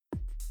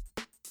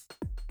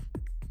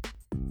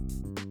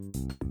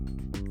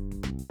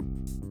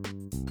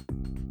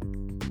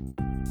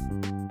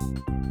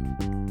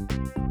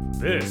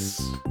This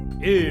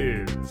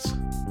is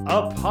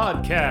a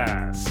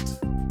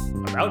podcast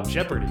about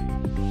Jeopardy!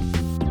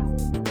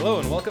 Hello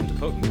and welcome to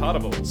Potent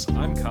Potables.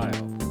 I'm Kyle.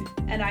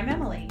 And I'm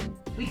Emily.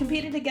 We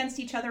competed against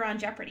each other on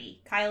Jeopardy!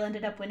 Kyle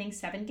ended up winning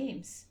 7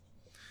 games.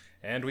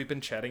 And we've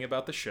been chatting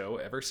about the show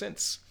ever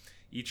since.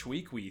 Each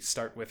week we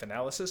start with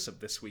analysis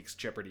of this week's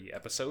Jeopardy!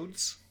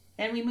 Episodes.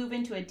 Then we move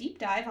into a deep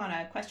dive on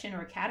a question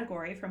or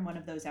category from one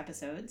of those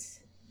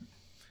episodes.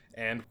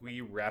 And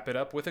we wrap it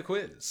up with a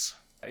quiz.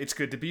 It's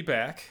good to be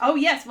back. Oh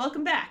yes,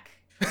 welcome back.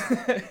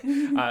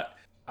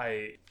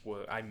 I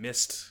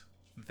missed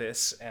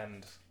this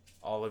and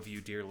all of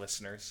you dear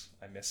listeners.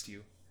 I missed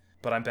you.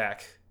 But I'm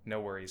back. No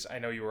worries. I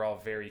know you were all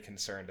very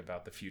concerned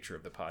about the future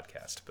of the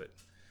podcast, but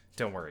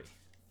don't worry.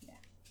 Yeah.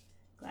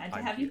 Glad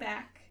to have you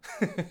back.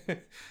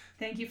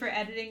 Thank you for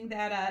editing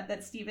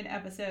that Steven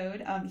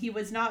episode.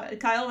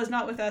 Kyle was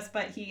not with us,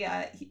 but he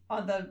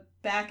on the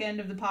back end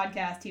of the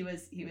podcast he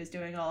was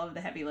doing all of the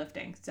heavy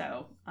lifting.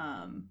 So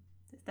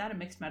is that a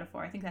mixed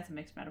metaphor? I think that's a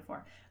mixed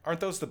metaphor.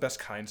 Aren't those the best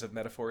kinds of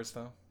metaphors,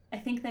 though? I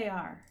think they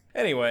are.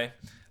 Anyway,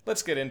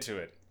 let's get into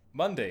it.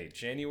 Monday,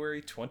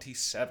 January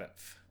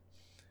 27th.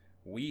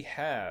 We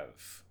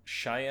have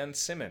Cheyenne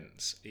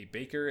Simmons, a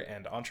baker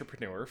and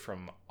entrepreneur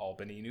from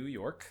Albany, New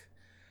York.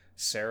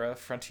 Sarah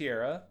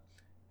Frontiera,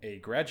 a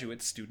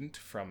graduate student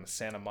from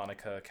Santa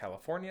Monica,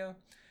 California.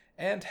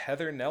 And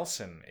Heather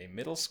Nelson, a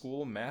middle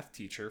school math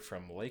teacher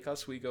from Lake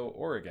Oswego,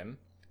 Oregon,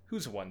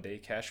 whose one-day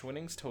cash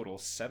winnings total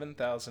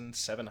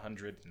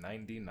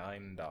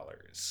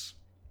 $7,799.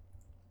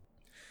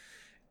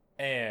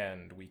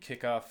 And we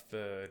kick off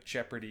the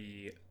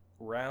Jeopardy!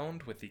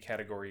 Round with the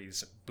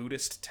categories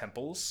Buddhist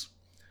Temples,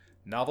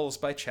 Novels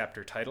by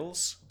Chapter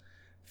Titles,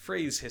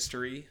 Phrase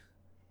History,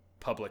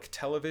 Public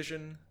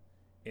Television,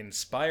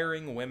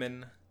 Inspiring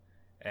Women,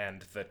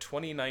 and the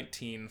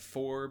 2019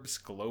 Forbes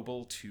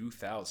Global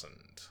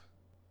 2000.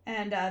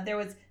 And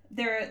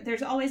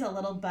there's always a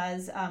little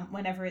buzz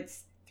whenever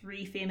it's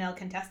 3 female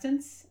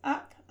contestants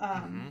up.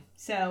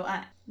 So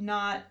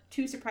not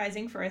too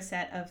surprising for a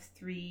set of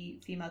 3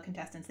 female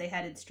contestants. They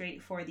headed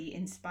straight for the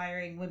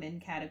Inspiring Women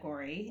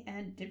category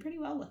and did pretty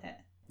well with it.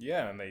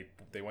 Yeah, and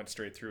they went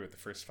straight through with the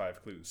first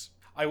 5 clues.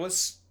 I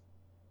was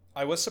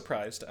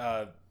surprised.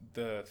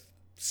 The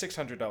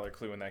 $600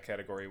 clue in that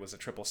category was a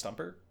triple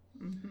stumper.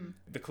 Mm-hmm.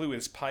 The clue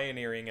is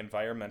pioneering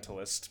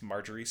environmentalist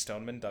Marjorie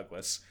Stoneman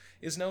Douglas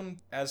is known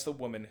as the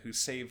woman who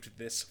saved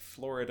this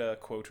Florida,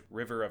 quote,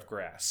 river of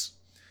grass.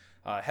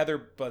 Heather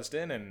buzzed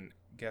in and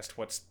guessed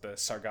what's the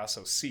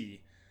Sargasso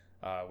Sea,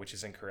 which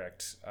is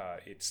incorrect.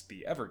 It's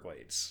the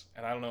Everglades.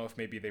 And I don't know if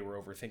maybe they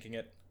were overthinking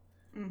it.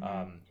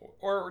 Mm-hmm.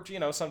 Or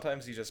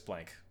sometimes you just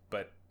blank.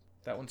 But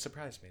that one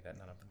surprised me that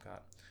none of them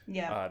got.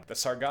 Yeah. The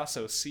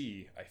Sargasso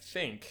Sea, I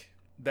think,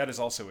 that is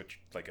also a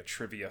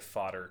trivia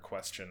fodder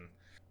question.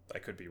 I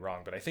could be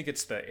wrong, but I think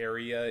it's the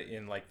area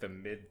in like the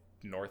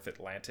mid-North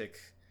Atlantic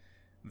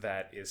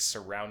that is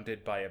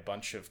surrounded by a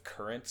bunch of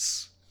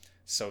currents.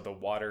 So the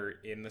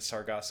water in the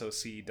Sargasso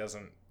Sea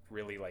doesn't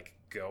really like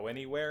go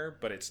anywhere,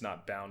 but it's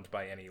not bound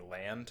by any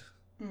land.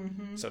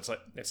 Mm-hmm. So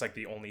it's like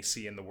the only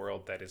sea in the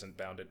world that isn't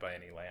bounded by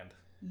any land.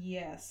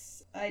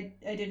 Yes, I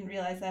didn't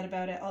realize that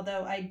about it.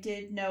 Although I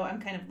did know, I'm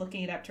kind of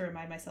looking it up to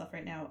remind myself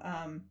right now.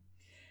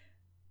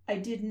 I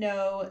did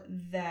know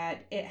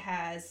that it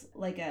has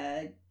like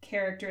a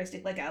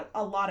characteristic, like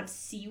a lot of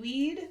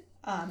seaweed,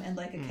 and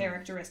like a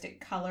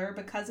characteristic color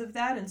because of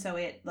that. And so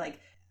it like,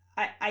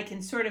 I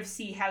can sort of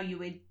see how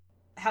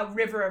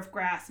River of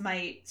Grass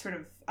might sort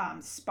of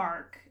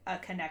spark a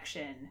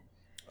connection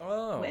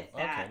with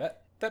that. Okay.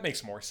 That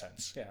makes more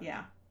sense. Yeah.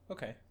 Yeah.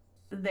 Okay.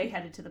 They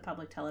headed to the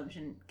public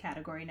television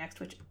category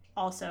next, which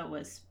also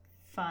was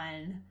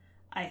fun,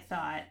 I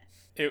thought.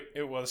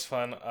 It was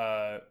fun.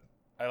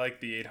 I like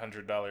the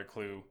 $800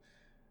 clue.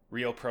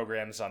 Real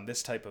programs on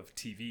this type of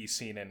TV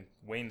seen in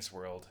Wayne's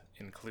World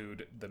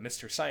include the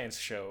Mr. Science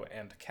Show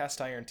and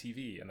Cast Iron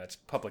TV, and that's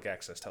public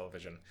access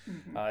television.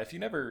 Mm-hmm.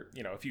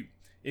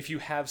 If you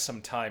have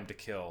some time to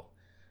kill,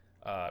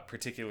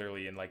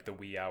 particularly in like the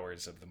wee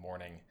hours of the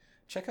morning,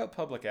 check out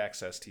public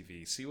access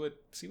TV. See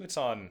what's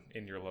on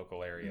in your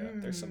local area.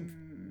 There's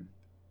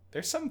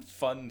some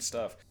fun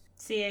stuff.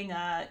 Seeing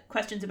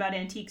Questions About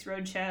Antiques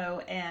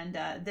Roadshow and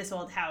This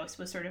Old House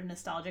was sort of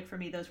nostalgic for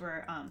me. Those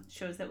were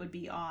shows that would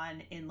be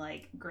on in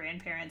like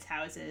grandparents'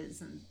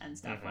 houses and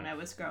stuff when I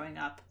was growing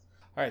up.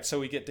 All right,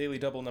 so we get Daily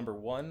Double number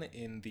 1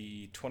 in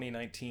the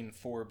 2019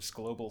 Forbes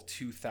Global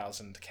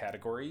 2000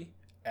 category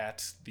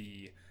at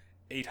the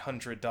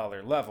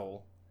 $800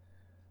 level.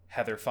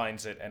 Heather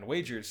finds it and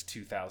wagers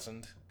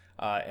 $2,000.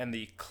 And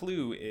the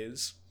clue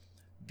is,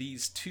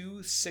 these 2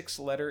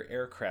 6-letter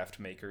aircraft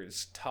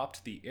makers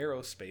topped the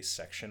aerospace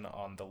section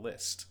on the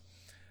list.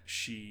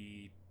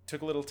 She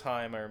took a little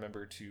time, I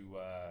remember, to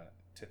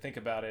think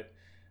about it.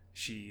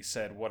 She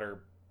said, what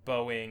are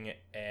Boeing,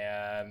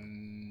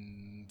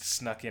 and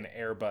snuck in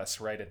Airbus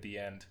right at the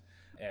end,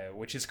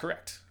 which is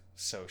correct.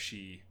 So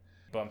she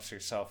bumps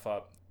herself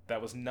up.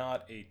 That was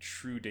not a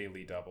true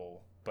daily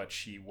double, but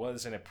she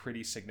was in a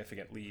pretty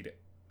significant lead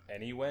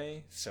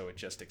anyway, so it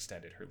just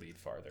extended her lead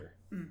farther.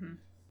 Mm-hmm.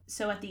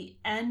 So at the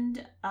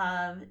end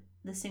of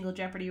the single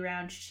Jeopardy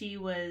round, she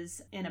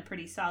was in a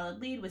pretty solid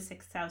lead with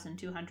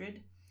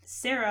 6,200.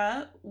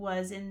 Sarah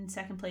was in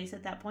second place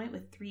at that point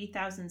with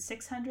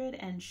 3,600,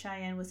 and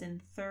Cheyenne was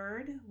in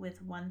third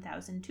with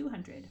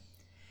 1,200.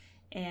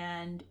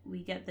 And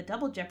we get the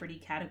double Jeopardy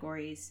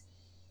categories: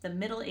 the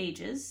Middle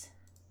Ages,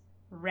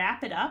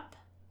 Wrap It Up,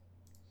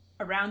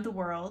 Around the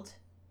World,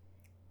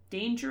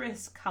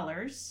 Dangerous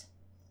Colors,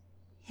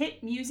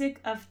 Hit Music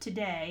of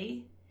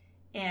Today,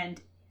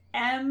 and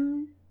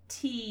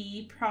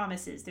MT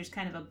Promises. There's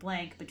kind of a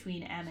blank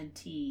between M and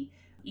T.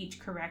 Each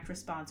correct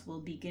response will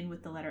begin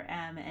with the letter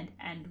M and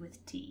end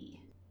with T.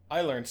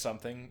 I learned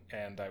something,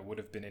 and I would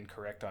have been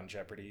incorrect on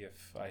Jeopardy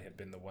if I had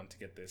been the one to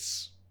get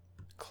this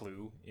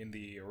clue in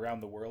the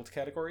Around the World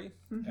category.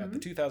 Mm-hmm. At the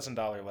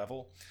 $2,000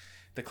 level.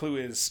 The clue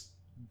is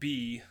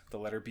B, the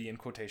letter B in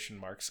quotation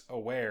marks,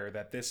 aware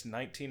that this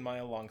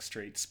 19-mile-long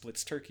strait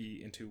splits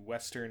Turkey into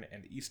western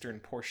and eastern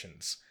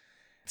portions.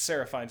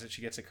 Sarah finds that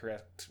she gets it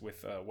correct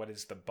with what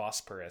is the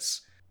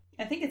Bosporus.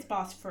 I think it's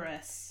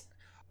Bosphorus.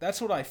 That's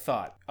what I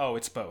thought. Oh,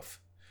 it's both.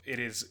 It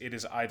is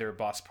either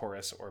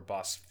Bosporus or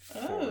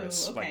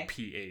Bosphorus, okay. like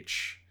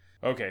PH.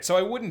 Okay, so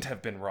I wouldn't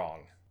have been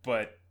wrong,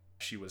 but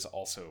she was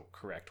also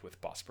correct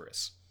with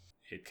Bosporus.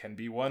 It can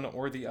be one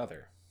or the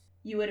other.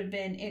 You would have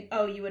been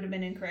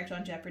incorrect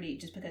on Jeopardy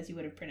just because you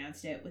would have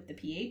pronounced it with the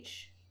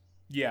PH.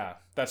 Yeah,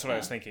 that's what I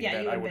was thinking.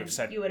 Yeah, that I would have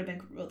said. You would have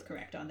been ruled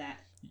correct on that.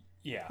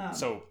 Yeah,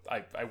 so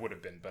I would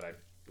have been, but I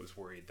was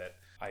worried that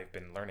I've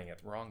been learning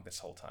it wrong this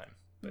whole time.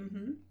 But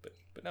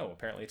but no,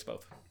 apparently it's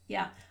both.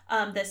 Yeah,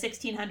 the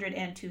 $1,600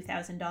 and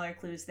 $2,000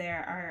 clues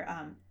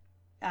there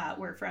are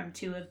were from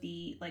two of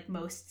the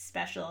most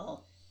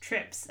special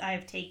trips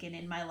I've taken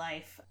in my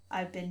life.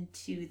 I've been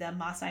to the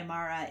Masai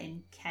Mara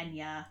in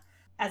Kenya.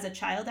 As a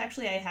child,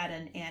 actually, I had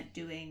an aunt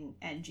doing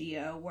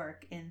NGO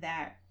work in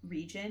that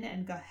region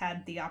and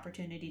had the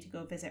opportunity to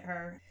go visit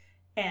her.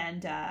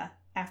 And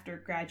after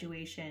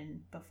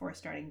graduation, before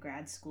starting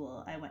grad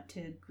school, I went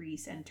to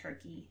Greece and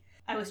Turkey.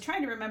 I was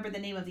trying to remember the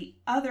name of the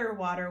other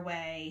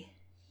waterway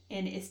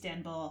in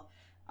Istanbul,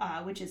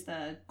 which is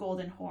the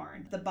Golden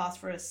Horn. The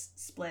Bosphorus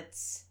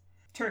splits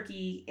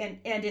Turkey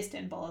and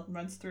Istanbul. It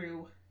runs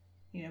through,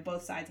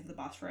 both sides of the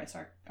Bosphorus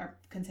are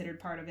considered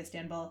part of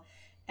Istanbul.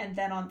 And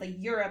then on the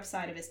Europe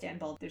side of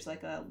Istanbul, there's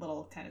a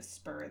little kind of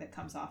spur that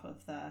comes off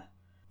of the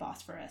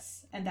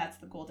Bosphorus, and that's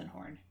the Golden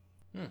Horn.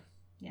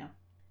 Yeah.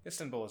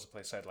 Istanbul is a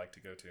place I'd like to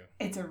go to.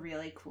 It's a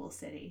really cool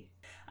city.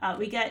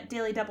 We get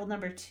Daily Double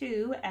number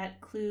 2 at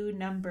clue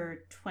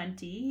number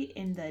 20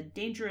 in the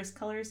Dangerous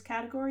Colors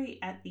category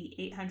at the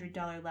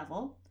 $800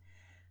 level.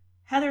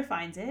 Heather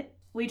finds it,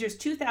 wagers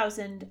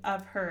 $2,000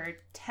 of her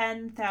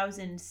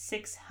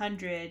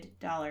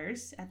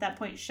 $10,600. At that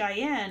point,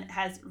 Cheyenne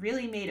has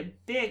really made a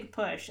big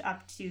push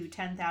up to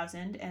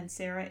 $10,000, and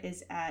Sarah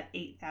is at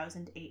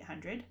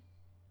 $8,800.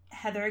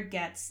 Heather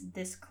gets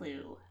this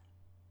clue.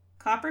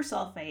 Copper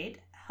sulfate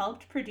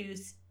helped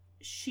produce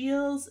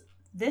Scheele's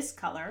This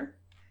Color,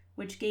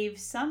 which gave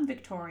some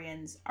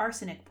Victorians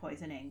arsenic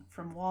poisoning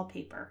from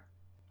wallpaper.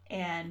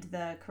 And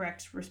the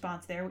correct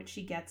response there, which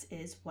she gets,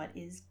 is what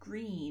is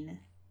green?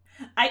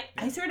 I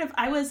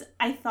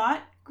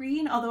thought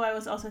green, although I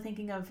was also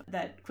thinking of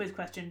that quiz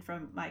question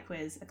from my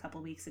quiz a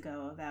couple weeks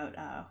ago about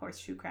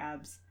horseshoe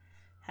crabs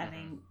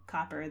having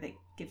copper that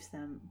gives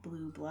them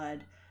blue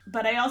blood.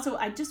 But I was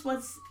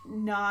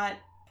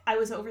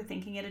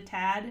overthinking it a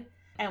tad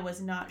and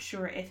was not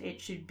sure if it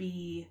should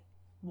be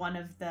one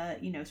of the,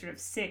 sort of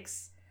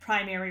 6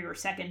 primary or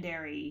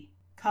secondary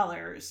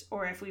colors,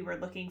 or if we were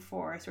looking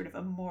for sort of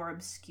a more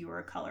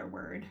obscure color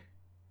word.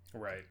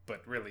 Right,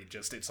 but really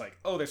just, it's like,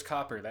 oh, there's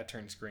copper, that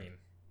turns green.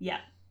 Yeah.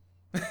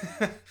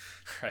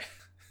 Right.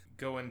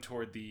 Going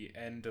toward the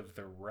end of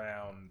the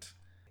round,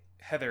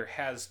 Heather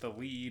has the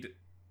lead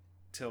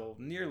till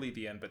nearly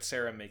the end, but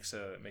Sarah makes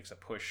a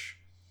push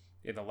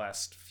in the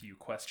last few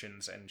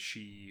questions, and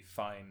she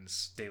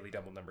finds Daily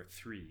Double number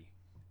 3,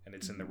 and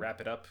it's in the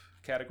Wrap It Up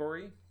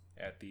category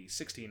at the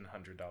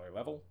 $1,600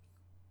 level,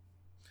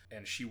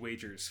 and she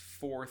wagers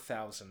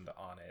 $4,000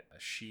 on it.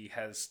 She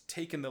has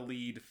taken the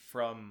lead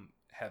from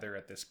Heather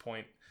at this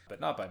point, but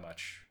not by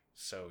much,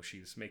 so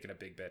she's making a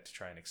big bet to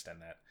try and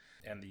extend that.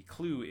 And the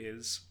clue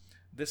is,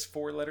 this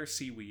 4-letter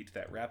seaweed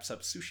that wraps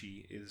up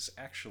sushi is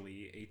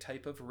actually a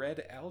type of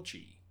red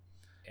algae,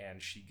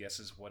 and she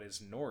guesses what is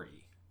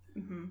nori.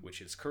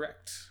 Which is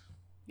correct.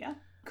 Yeah.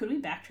 Could we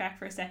backtrack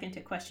for a second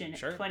to question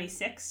Sure.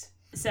 26?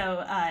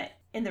 So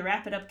in the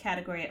Wrap It Up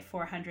category at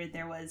 400,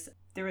 there was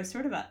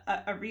sort of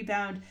a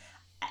rebound.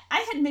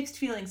 I had mixed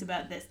feelings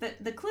about this.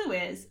 The clue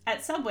is,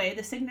 at Subway,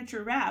 the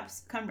signature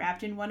wraps come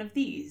wrapped in one of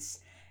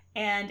these.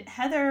 And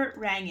Heather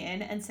rang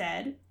in and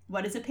said,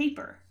 what is a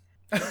paper?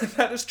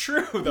 That is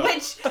true, though.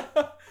 Which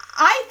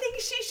I think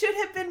she should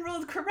have been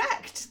ruled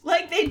correct.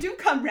 They do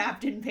come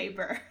wrapped in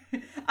paper.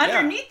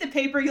 Underneath the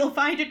paper, you'll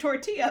find a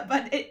tortilla,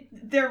 but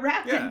they're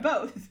wrapped in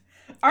both.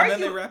 And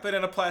then they wrap it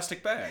in a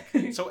plastic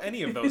bag. So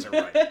any of those are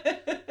right.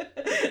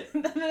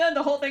 Then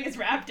the whole thing is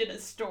wrapped in a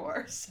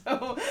store.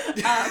 So,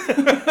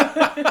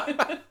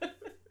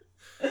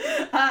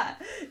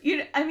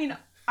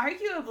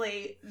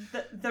 arguably,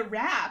 the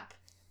wrap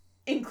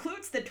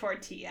includes the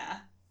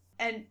tortilla,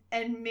 and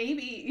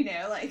maybe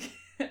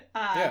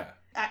Yeah.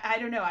 I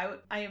don't know.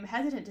 I am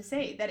hesitant to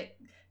say that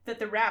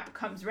the wrap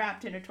comes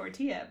wrapped in a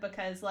tortilla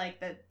because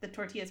the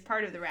tortilla is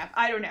part of the wrap.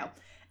 I don't know.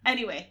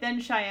 Anyway,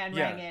 then Cheyenne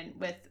rang in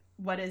with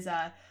what is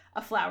a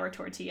flour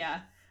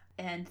tortilla,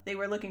 and they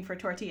were looking for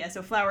tortilla,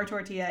 so flour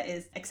tortilla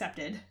is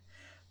accepted.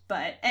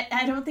 But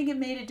I don't think it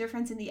made a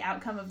difference in the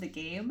outcome of the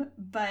game.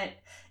 But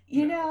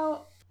you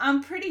know,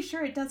 I'm pretty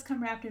sure it does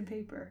come wrapped in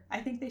paper.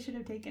 I think they should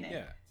have taken it.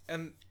 Yeah,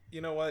 and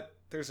you know what?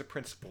 There's a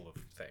principle of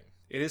the thing.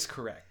 It is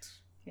correct.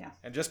 Yeah.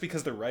 And just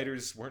because the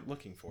writers weren't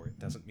looking for it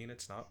doesn't mean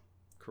it's not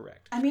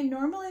correct. I mean,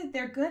 normally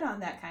they're good on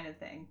that kind of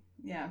thing.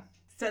 Yeah.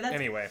 So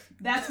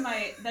that's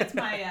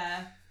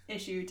my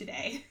issue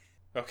today.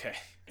 Okay.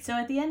 So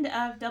at the end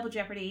of Double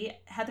Jeopardy,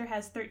 Heather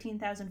has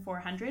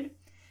 13,400.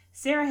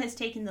 Sarah has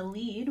taken the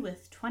lead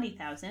with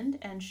 20,000,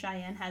 and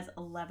Cheyenne has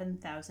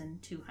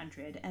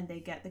 11,200, and they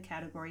get the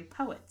category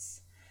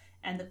Poets.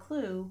 And the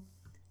clue,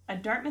 a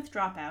Dartmouth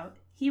dropout,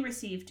 he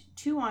received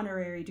 2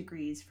 honorary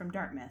degrees from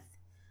Dartmouth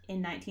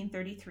in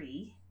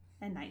 1933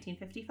 and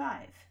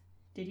 1955.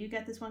 Did you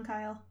get this one,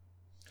 Kyle?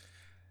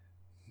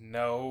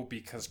 No,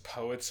 because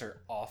poets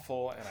are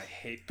awful, and I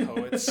hate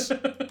poets.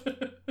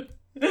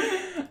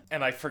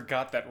 And I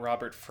forgot that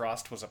Robert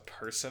Frost was a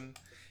person.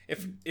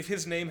 If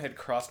his name had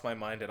crossed my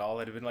mind at all,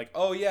 I'd have been like,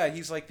 oh yeah,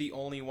 he's like the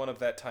only one of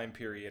that time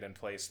period and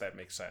place. That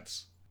makes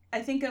sense.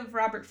 I think of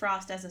Robert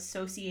Frost as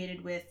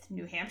associated with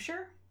New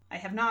Hampshire. I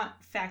have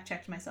not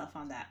fact-checked myself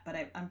on that, but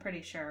I'm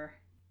pretty sure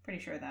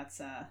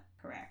that's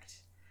correct.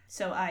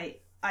 So I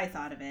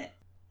thought of it.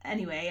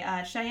 Anyway,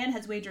 Cheyenne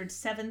has wagered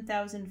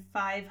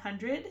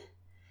 7,500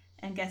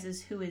 and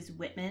guesses who is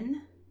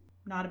Whitman.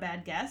 Not a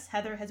bad guess.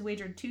 Heather has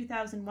wagered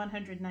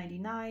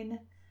 2,199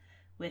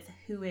 with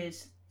who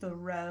is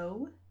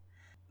Thoreau.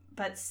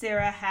 But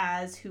Sarah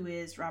has who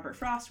is Robert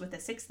Frost with a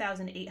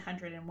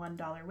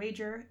 $6,801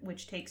 wager,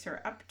 which takes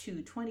her up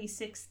to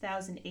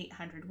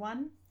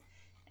 26,801.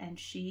 And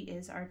she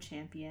is our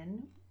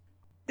champion.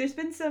 There's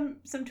been some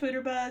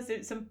Twitter buzz,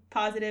 some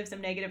positive,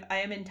 some negative. I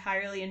am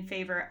entirely in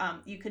favor.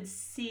 You could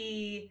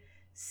see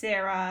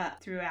Sarah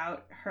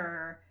throughout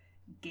her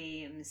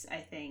games, I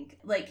think.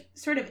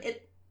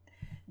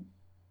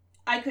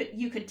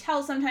 You could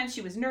tell sometimes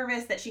she was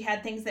nervous, that she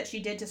had things that she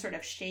did to sort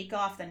of shake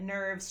off the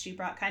nerves. She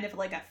brought kind of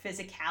like a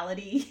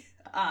physicality.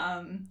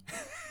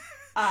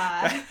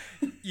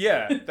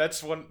 Yeah,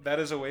 that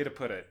is a way to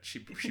put it. She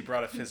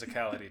brought a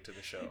physicality to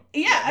the show.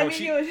 Yeah,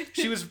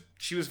 she was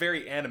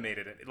very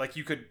animated. Like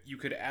you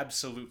could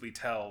absolutely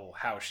tell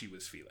how she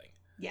was feeling.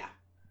 Yeah.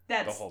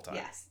 The whole time.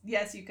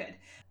 Yes, you could.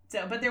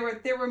 So, but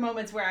there were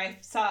moments where I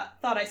thought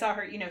I saw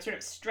her, sort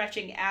of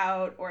stretching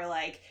out or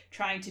like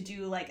trying to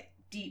do like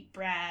deep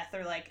breath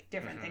or like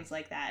different things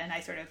like that, and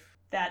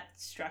that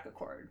struck a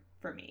chord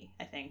for me,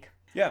 I think.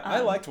 Yeah,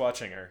 I liked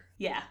watching her.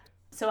 Yeah.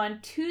 So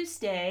on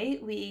Tuesday,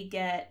 we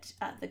get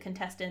the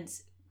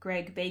contestants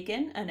Greg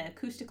Bacon, an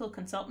acoustical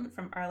consultant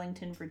from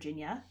Arlington,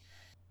 Virginia,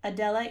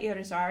 Adela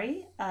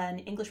Irizarry, an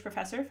English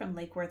professor from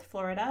Lake Worth,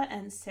 Florida,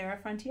 and Sarah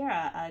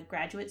Frontiera, a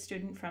graduate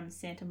student from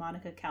Santa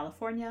Monica,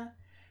 California,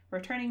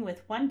 returning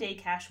with one-day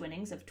cash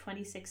winnings of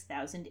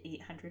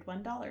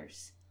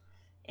 $26,801.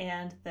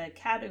 And the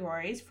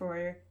categories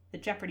for the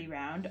Jeopardy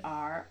round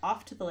are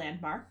Off to the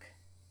Landmark,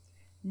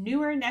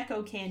 Newer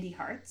Necco Candy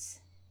Hearts,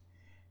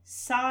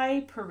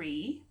 Sci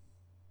Paris,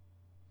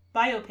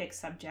 Biopic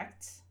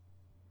Subjects,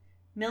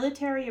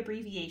 Military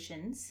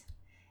Abbreviations,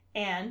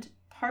 and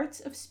Parts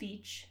of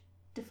Speech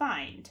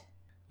Defined.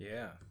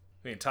 Yeah.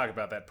 I mean, talk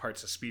about that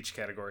parts of speech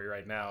category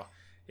right now.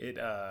 It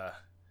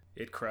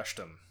crushed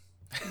them.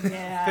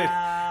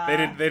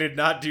 Yeah. They did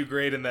not do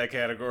great in that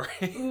category.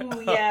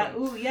 Ooh, yeah.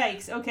 Ooh,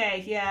 yikes.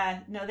 Okay,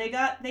 yeah. No, they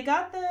got the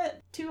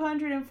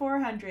 $200 and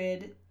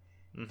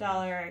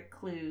 $400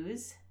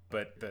 clues.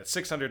 But the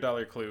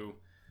 $600 clue,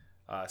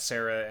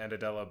 Sarah and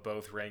Adela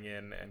both rang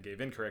in and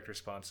gave incorrect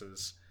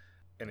responses,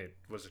 and it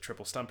was a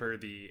triple stumper.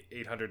 The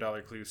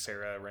 $800 clue,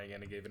 Sarah rang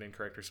in and gave an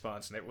incorrect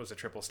response, and it was a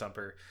triple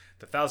stumper.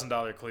 The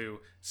 $1,000 clue,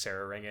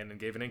 Sarah rang in and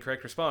gave an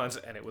incorrect response,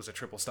 and it was a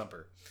triple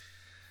stumper.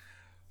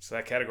 So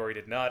that category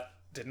did not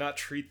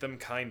treat them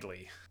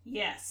kindly.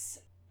 Yes.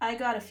 I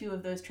got a few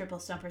of those triple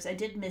stumpers. I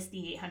did miss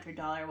the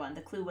 $800 one.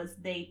 The clue was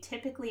they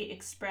typically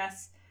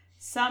express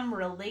some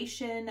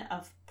relation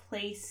of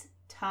place,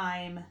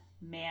 time,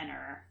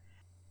 manner.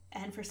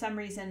 And for some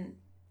reason,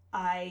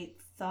 I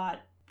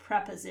thought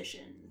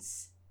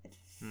prepositions.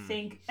 I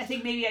think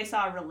maybe I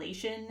saw a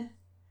relation.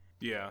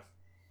 Yeah,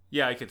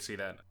 I could see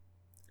that.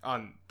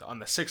 On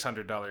the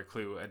 $600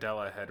 clue,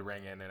 Adela had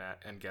rang in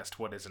and guessed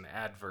what is an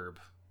adverb.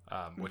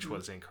 Which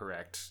was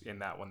incorrect. In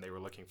that one, they were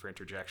looking for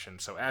interjection.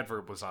 So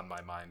adverb was on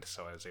my mind,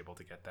 so I was able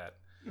to get that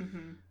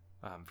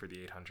for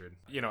the 800.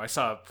 I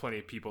saw plenty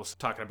of people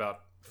talking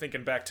about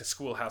thinking back to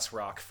Schoolhouse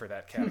Rock for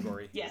that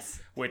category. Yes.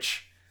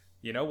 Which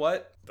you know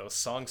what? Those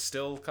songs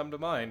still come to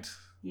mind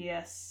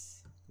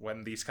Yes.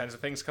 when these kinds of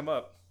things come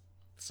up.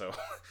 So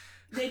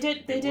They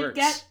did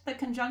get the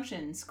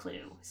conjunctions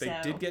clue. So. They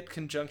did get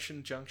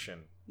conjunction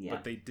junction, yeah.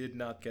 but they did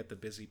not get the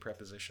busy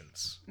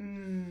prepositions.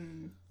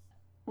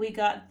 We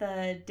got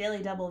the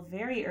Daily Double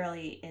very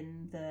early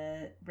in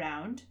the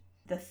round.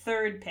 The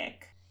third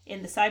pick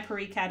in the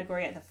Sai-Puri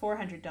category at the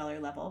 $400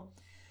 level.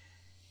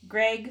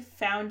 Greg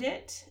found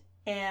it,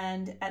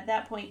 and at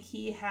that point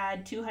he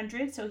had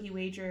 200, so he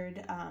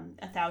wagered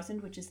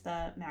 1,000, which is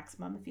the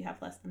maximum if you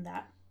have less than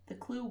that. The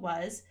clue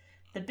was,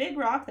 the big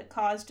rock that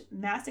caused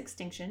mass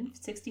extinction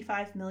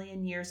 65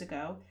 million years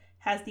ago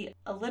has the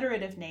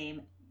alliterative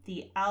name,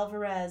 the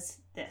Alvarez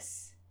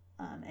this.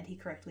 And he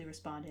correctly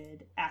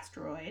responded,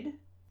 asteroid.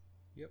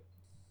 Yep.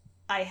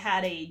 I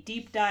had a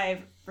deep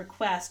dive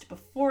request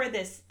before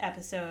this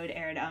episode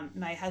aired.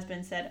 My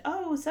husband said,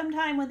 oh,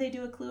 sometime when they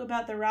do a clue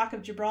about the Rock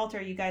of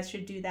Gibraltar, you guys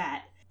should do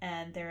that.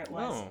 And there it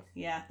was. Oh.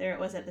 Yeah, there it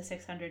was at the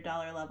 $600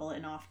 level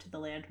and off to the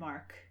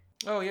landmark.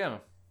 Oh, yeah.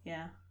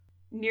 Yeah.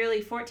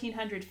 Nearly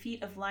 1,400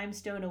 feet of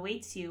limestone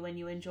awaits you when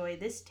you enjoy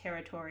this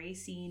territory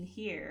seen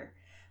here.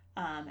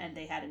 And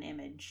they had an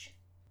image.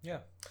 Yeah.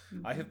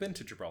 Mm-hmm. I have been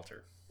to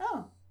Gibraltar.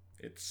 Oh.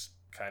 It's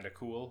kind of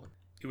cool.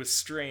 It was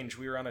strange.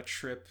 We were on a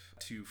trip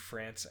to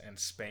France and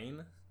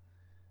Spain.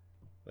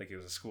 Like, it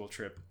was a school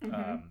trip.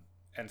 Mm-hmm.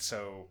 And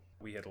so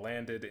we had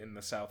landed in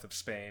the south of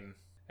Spain,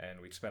 and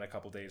we'd spent a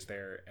couple days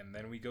there. And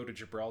then we go to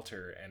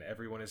Gibraltar, and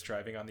everyone is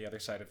driving on the other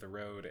side of the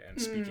road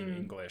and speaking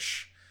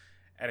English.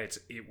 And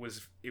it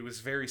was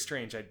very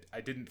strange.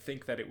 I didn't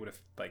think that it would have,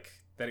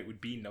 that it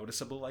would be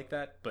noticeable like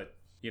that. But,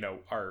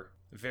 our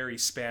very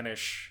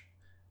Spanish,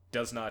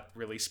 does not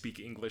really speak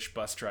English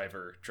bus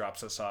driver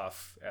drops us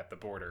off at the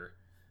border,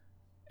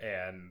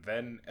 and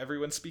then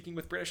everyone's speaking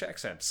with British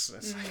accents.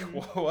 It's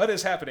like, what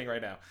is happening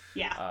right now?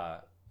 Yeah.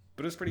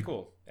 But it was pretty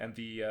cool. And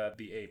the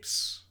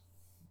apes,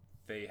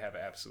 they have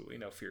absolutely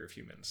no fear of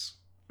humans.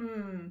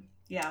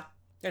 Yeah.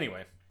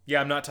 Anyway, yeah,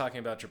 I'm not talking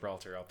about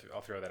Gibraltar.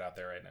 I'll throw that out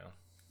there right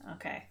now.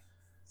 Okay.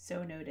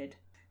 So noted.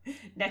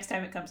 Next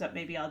time it comes up,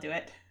 maybe I'll do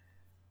it.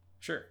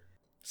 Sure.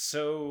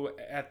 So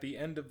at the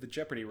end of the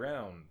Jeopardy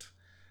round,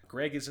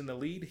 Greg is in the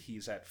lead.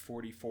 He's at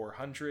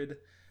 4,400.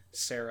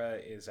 Sarah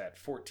is at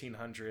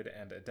 1,400,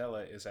 and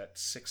Adela is at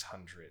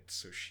 600.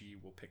 So she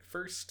will pick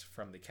first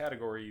from the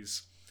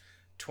categories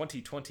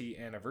 2020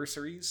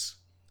 Anniversaries,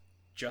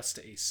 Just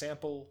a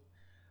Sample,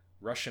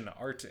 Russian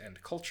Art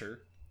and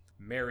Culture,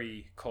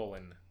 Mary,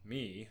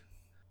 Me,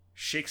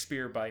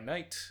 Shakespeare by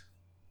Night,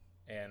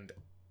 and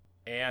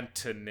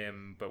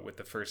Antonym, but with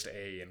the first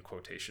A in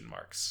quotation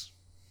marks.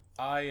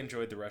 I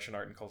enjoyed the Russian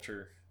Art and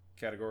Culture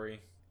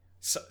category.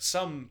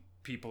 Some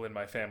people in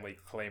my family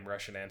claim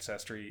Russian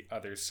ancestry.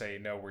 Others say,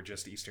 no, we're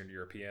just Eastern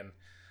European.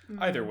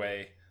 Either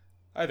way,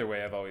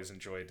 I've always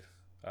enjoyed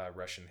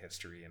Russian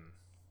history and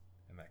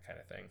that kind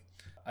of thing.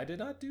 I did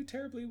not do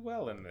terribly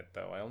well in it,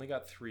 though. I only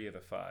got 3 of the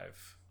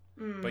 5.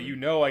 But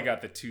I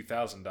got the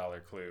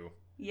 $2,000 clue.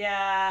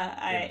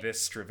 Yeah, In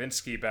this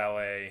Stravinsky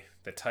ballet,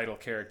 the title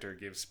character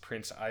gives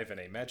Prince Ivan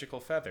a magical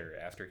feather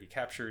after he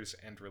captures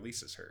and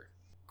releases her.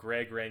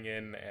 Greg rang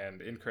in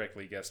and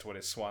incorrectly guessed what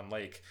is Swan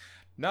Lake.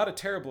 Not a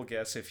terrible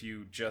guess if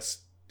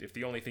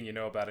the only thing you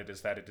know about it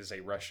is that it is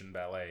a Russian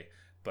ballet,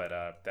 but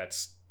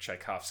that's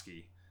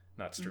Tchaikovsky,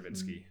 not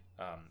Stravinsky.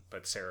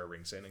 But Sarah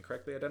rings in and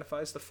correctly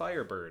identifies the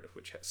Firebird,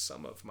 which has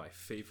some of my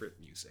favorite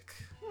music.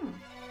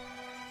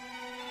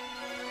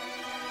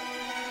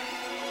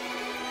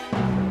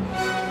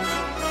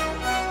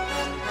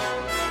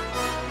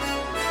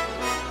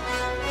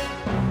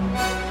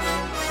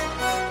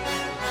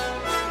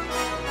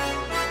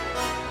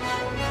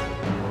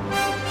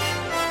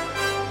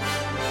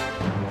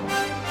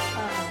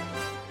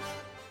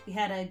 We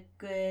had a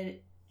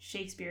good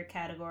Shakespeare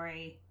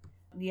category.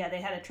 Yeah,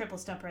 they had a triple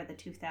stumper at the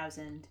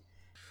 2,000.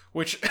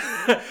 Which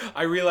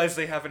I realize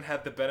they haven't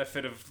had the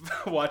benefit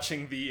of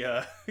watching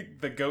the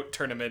GOAT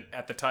tournament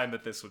at the time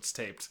that this was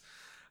taped.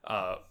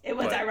 It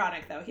was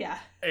ironic, though, yeah.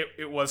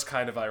 It was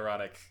kind of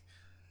ironic.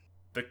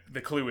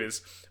 The clue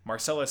is,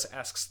 Marcellus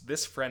asks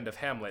this friend of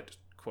Hamlet,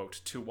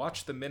 quote, to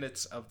watch the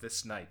minutes of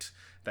this night,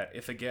 that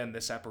if again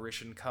this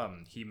apparition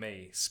come, he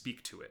may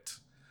speak to it.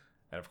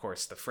 And of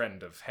course, the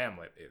friend of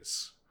Hamlet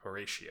is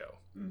Horatio.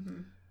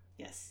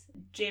 Yes.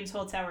 James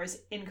Holzhauer's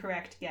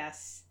incorrect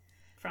guess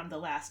from the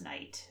last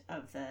night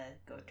of the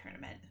GOAT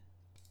tournament.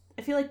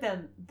 I feel like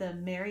the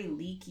Mary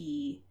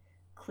Leakey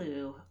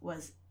clue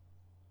was...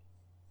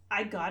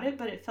 I got it,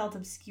 but it felt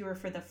obscure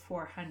for the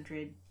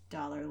 $400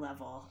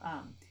 level.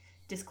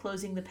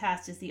 Disclosing the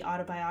Past is the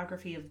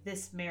autobiography of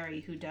this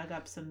Mary who dug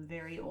up some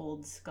very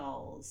old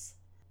skulls.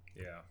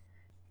 Yeah.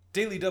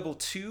 Daily Double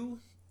 2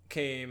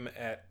 came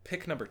at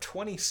pick number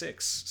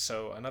 26,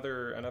 so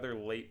another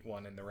late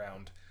one in the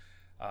round.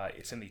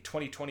 It's in the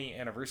 2020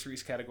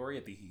 Anniversaries category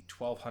at the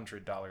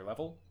 $1,200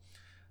 level.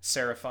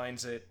 Sarah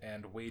finds it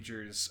and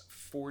wagers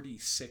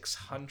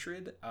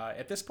 4,600.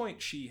 At this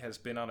point, she has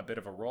been on a bit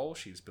of a roll.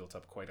 She's built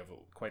up quite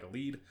a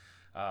lead,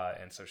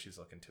 and so she's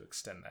looking to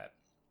extend that.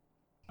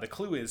 The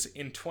clue is,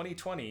 in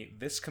 2020,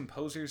 this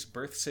composer's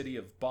birth city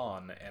of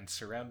Bonn and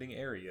surrounding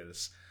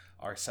areas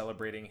are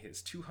celebrating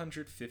his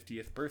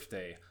 250th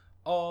birthday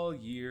all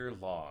year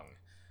long.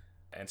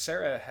 And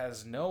Sarah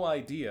has no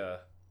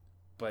idea,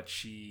 but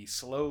she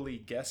slowly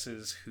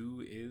guesses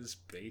who is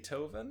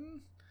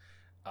Beethoven,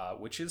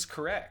 which is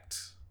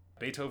correct.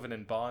 Beethoven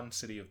in Bonn,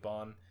 city of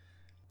Bonn.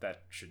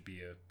 That should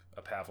be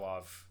a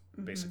Pavlov,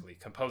 basically.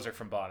 Composer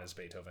from Bonn is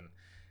Beethoven.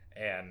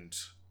 And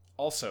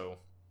also,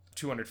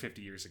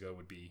 250 years ago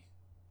would be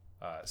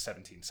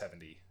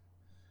 1770,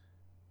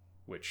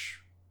 which,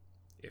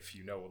 if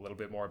you know a little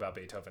bit more about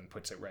Beethoven,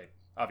 puts it right.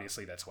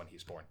 Obviously, that's when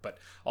he's born. But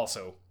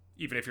also,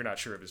 even if you're not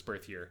sure of his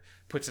birth year,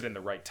 puts it in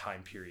the right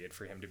time period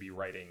for him to be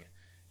writing,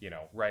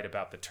 right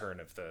about the turn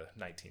of the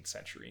 19th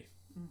century.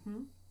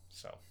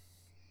 So,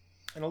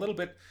 and a little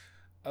bit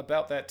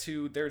about that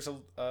too. There's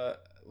a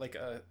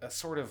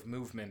sort of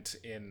movement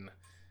in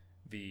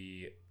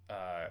the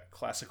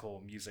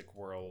classical music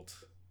world,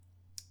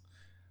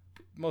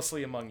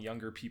 mostly among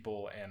younger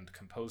people and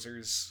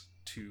composers,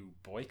 to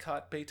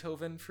boycott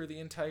Beethoven for the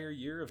entire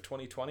year of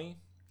 2020.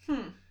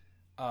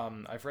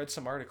 I've read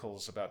some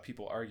articles about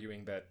people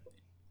arguing that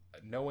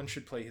no one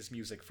should play his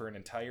music for an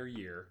entire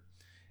year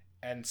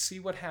and see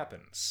what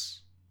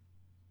happens,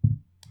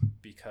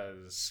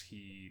 because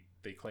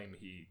they claim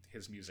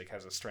his music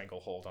has a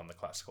stranglehold on the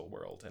classical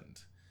world,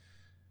 and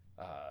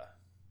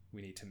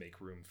we need to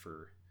make room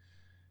for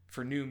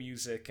new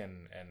music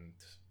and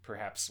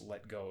perhaps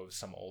let go of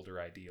some older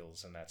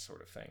ideals and that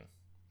sort of thing.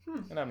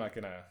 And I'm not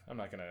gonna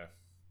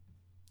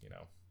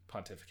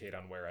pontificate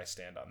on where I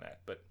stand on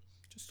that, but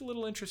just a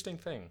little interesting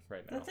thing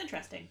right now. That's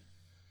interesting.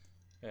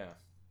 Yeah.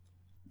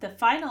 The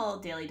final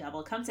Daily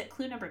Double comes at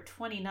clue number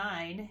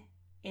 29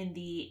 in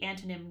the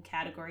antonym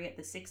category at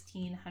the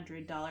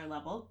 $1,600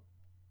 level.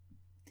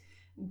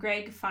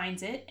 Greg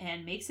finds it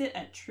and makes it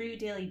a true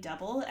Daily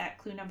Double at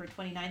clue number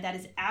 29. That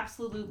is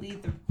absolutely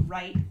the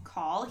right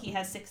call. He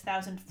has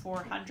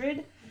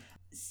 6,400.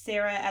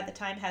 Sarah at the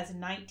time has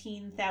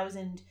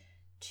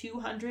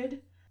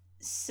 19,200.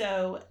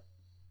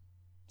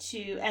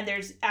 And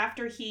there's,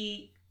 after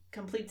he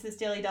completes this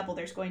Daily Double,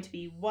 there's going to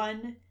be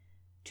one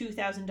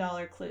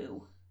 $2,000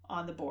 clue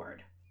on the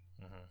board.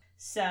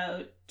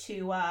 So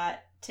to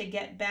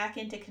get back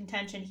into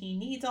contention, he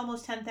needs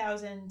almost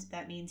 10,000.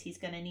 That means he's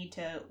going to need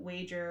to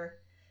wager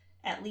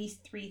at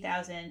least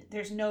 3,000.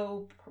 There's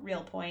no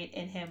real point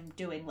in him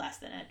doing less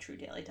than a true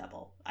Daily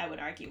Double, I would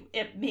argue.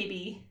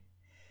 Maybe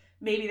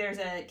there's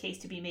a case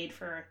to be made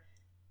for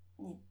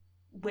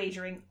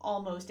wagering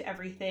almost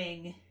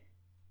everything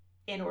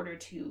in order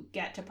to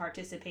get to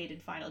participate in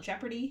Final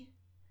Jeopardy.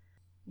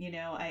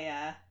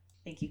 I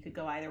think you could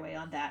go either way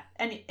on that.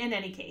 And in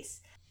any case,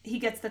 he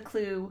gets the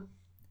clue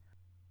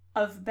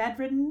of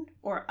bedridden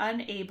or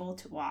unable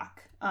to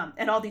walk.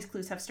 And all these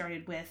clues have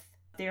started with,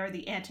 they're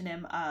the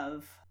antonym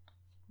of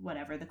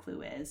whatever the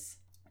clue is,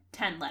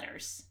 10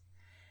 letters.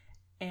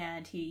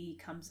 And he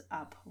comes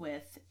up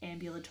with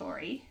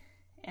ambulatory.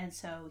 And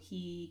so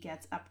he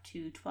gets up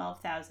to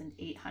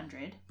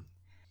 12,800.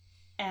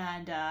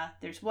 And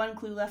there's one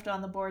clue left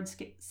on the board.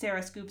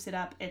 Sarah scoops it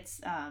up. It's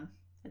a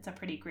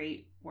pretty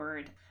great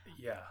word.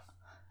 Yeah.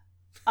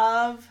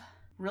 Of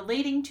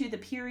relating to the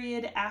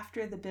period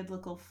after the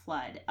biblical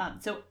flood.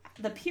 So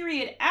the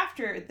period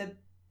after the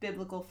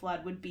biblical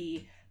flood would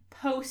be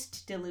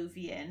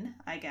post-diluvian,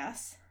 I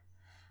guess.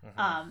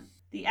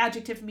 The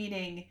adjective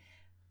meaning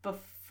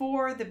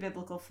before the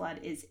biblical flood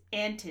is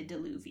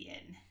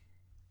antediluvian.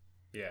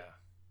 Yeah.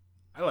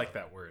 I like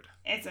that word.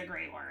 It's a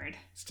great word.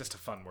 It's just a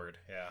fun word,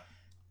 yeah.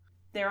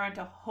 There aren't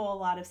a whole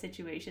lot of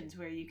situations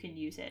where you can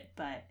use it,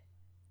 but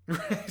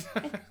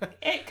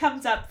it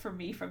comes up for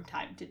me from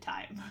time to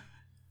time.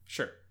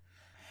 Sure.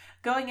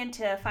 Going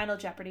into Final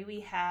Jeopardy,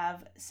 we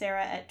have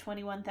Sarah at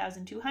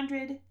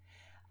 21,200.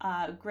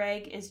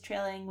 Greg is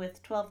trailing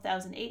with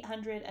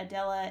 12,800.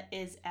 Adela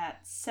is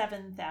at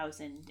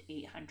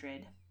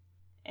 7,800.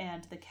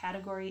 And the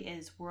category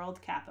is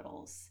world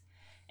capitals.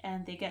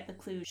 And they get the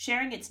clue,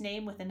 sharing its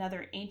name with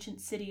another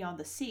ancient city on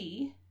the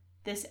sea,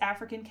 this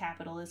African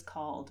capital is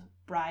called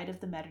Bride of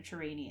the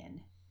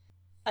Mediterranean.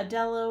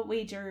 Adela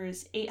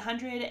wagers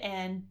 800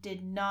 and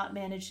did not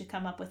manage to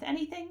come up with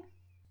anything.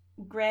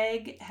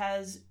 Greg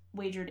has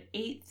wagered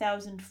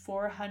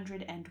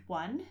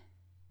 8,401.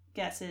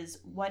 Guesses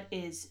what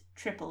is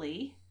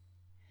Tripoli,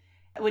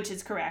 which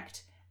is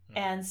correct.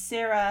 And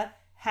Sarah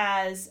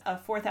has a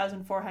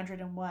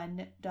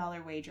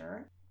 $4,401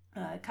 wager,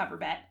 cover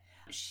bet.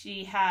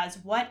 She has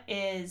what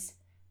is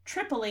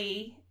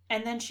Tripoli,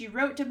 and then she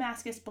wrote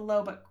Damascus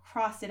below but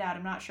crossed it out.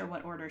 I'm not sure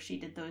what order she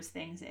did those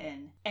things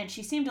in. And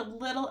she seemed a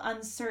little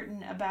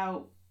uncertain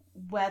about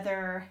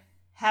whether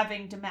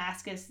having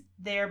Damascus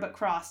there but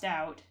crossed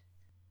out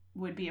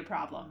would be a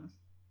problem.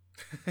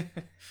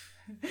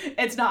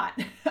 It's not.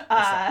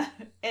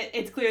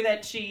 It's clear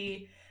that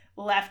she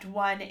left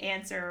one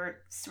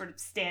answer sort of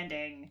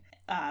standing,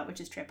 which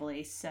is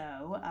Tripoli.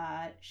 So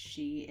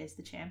she is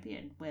the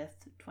champion with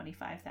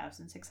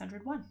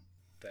 25,601.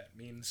 That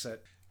means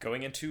that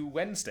going into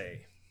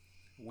Wednesday,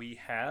 we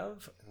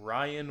have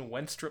Ryan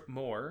Wenstrup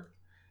Moore,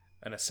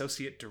 an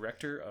associate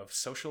director of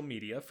social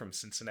media from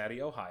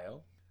Cincinnati,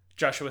 Ohio.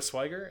 Joshua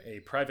Swiger,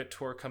 a private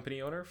tour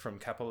company owner from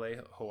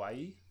Kapolei,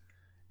 Hawaii.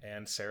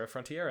 And Sarah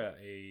Frontiera,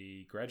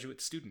 a graduate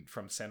student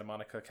from Santa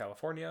Monica,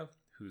 California,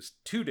 whose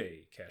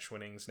 2-day cash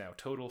winnings now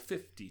total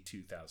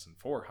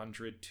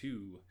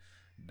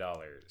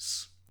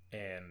 $52,402.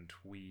 And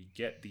we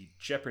get the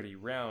Jeopardy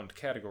round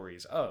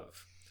categories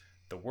of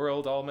the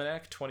World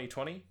Almanac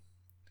 2020,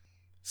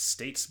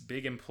 State's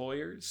Big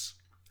Employers,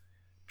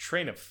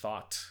 Train of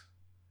Thought,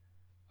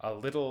 A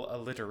Little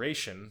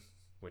Alliteration,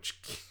 which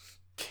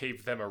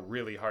gave them a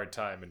really hard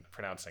time in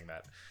pronouncing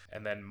that,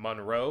 and then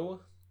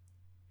Monroe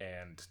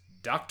and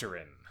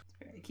Doctrine.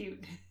 Very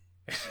cute.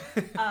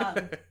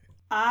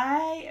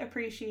 I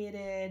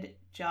appreciated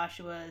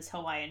Joshua's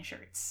Hawaiian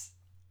shirts.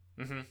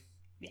 Mm-hmm.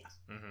 Yeah.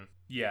 Mm-hmm.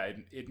 Yeah,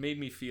 it made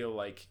me feel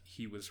like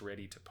he was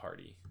ready to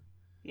party.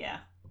 Yeah.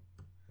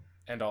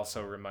 And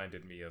also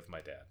reminded me of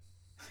my dad.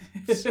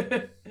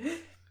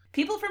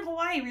 People from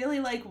Hawaii really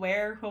like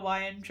wear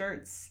Hawaiian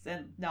shirts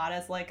and not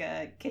as like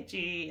a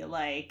kitschy,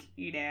 like,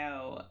 you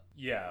know.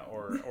 Yeah,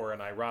 or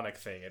an ironic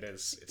thing.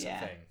 It's a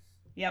thing.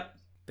 Yep.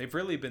 They've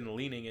really been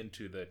leaning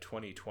into the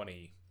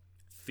 2020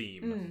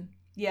 theme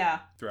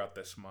throughout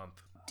this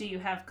month. Do you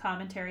have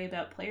commentary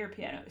about player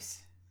pianos?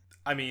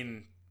 I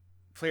mean,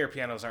 player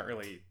pianos aren't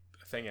really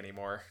a thing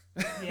anymore.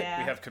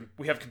 Yeah.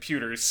 we have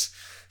computers.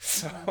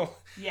 So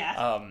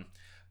yeah.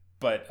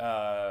 But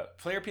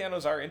player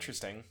pianos are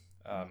interesting.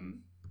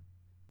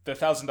 The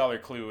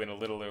 $1,000 clue in A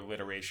Little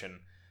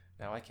Alliteration,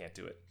 now I can't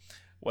do it,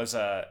 was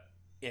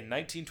in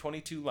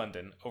 1922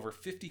 London, over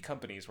 50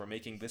 companies were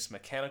making this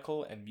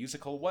mechanical and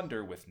musical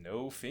wonder with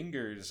no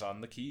fingers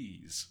on the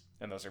keys.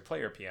 And those are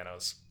player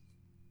pianos,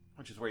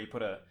 which is where you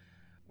put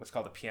what's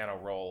called a piano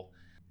roll,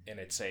 and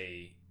it's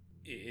a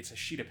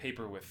sheet of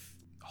paper with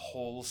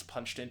holes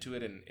punched into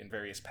it in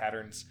various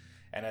patterns,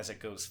 and as it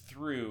goes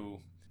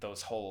through,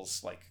 those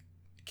holes like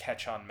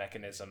catch on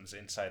mechanisms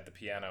inside the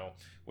piano,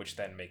 which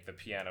then make the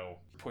piano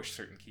push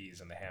certain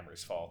keys and the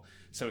hammers fall,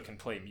 so it can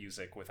play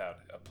music without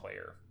a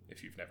player,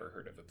 if you've never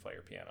heard of a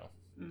player piano.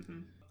 Mm-hmm.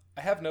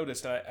 I have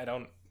noticed, I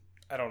don't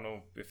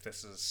know if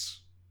this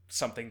is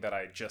something that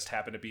I just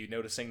happen to be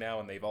noticing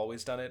now and they've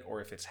always done it, or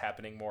if it's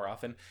happening more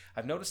often.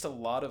 I've noticed a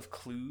lot of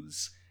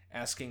clues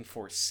asking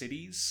for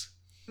cities,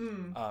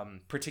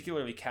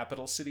 particularly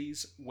capital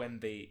cities,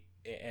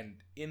 and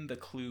in the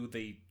clue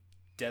they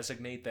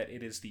designate that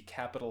it is the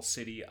capital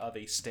city of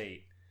a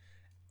state,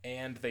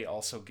 and they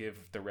also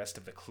give the rest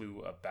of the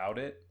clue about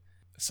it.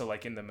 So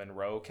like in the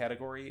Monroe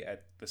category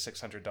at the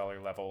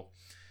 $600 level,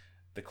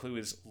 the clue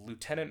is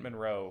Lieutenant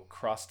Monroe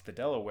crossed the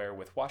Delaware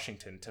with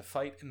Washington to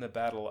fight in the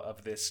battle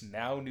of this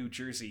now New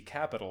Jersey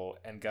capital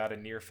and got a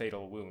near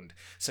fatal wound.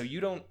 So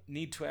you don't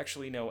need to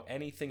actually know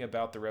anything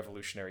about the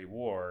Revolutionary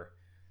War.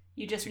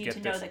 You just need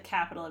to know the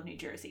capital of New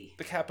Jersey.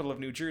 The capital of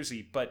New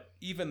Jersey, but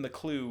even the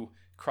clue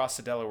cross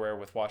the Delaware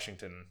with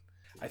Washington,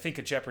 I think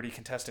a Jeopardy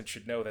contestant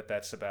should know that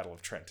that's the Battle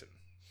of Trenton.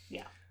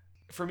 Yeah.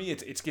 For me,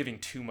 it's giving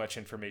too much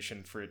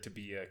information for it to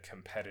be a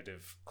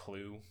competitive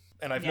clue.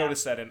 And I've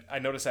noticed that in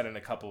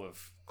a couple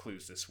of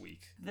clues this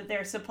week. That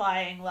they're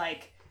supplying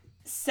like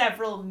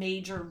several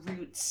major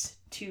routes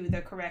to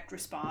the correct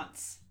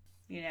response,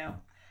 you know.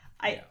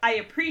 I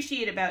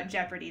appreciate about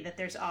Jeopardy that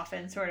there's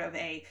often sort of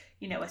a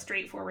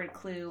straightforward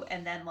clue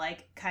and then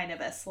like kind of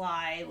a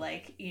sly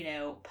like,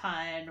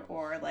 pun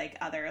or like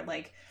other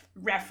like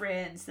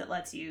reference that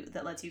lets you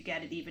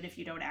get it even if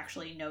you don't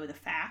actually know the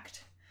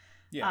fact.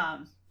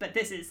 Yeah. But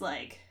this is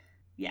like,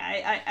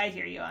 I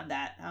hear you on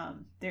that.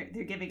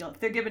 They're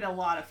giving a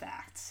lot of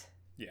facts.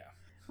 Yeah.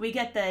 We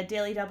get the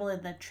Daily Double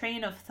in the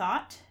Train of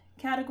Thought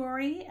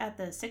category at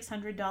the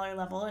 $600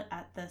 level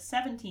at the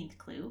 17th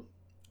clue.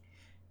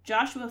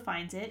 Joshua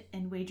finds it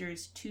and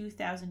wagers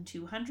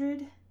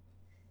 $2,200.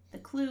 The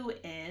clue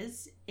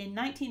is, in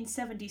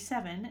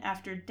 1977,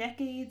 after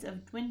decades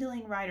of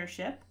dwindling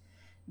ridership,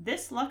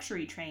 this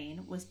luxury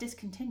train was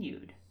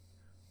discontinued.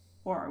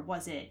 Or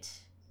was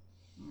it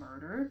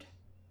murdered?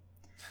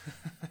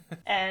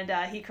 And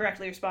he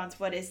correctly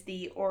responds, what is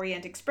the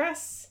Orient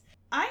Express?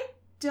 I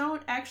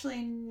don't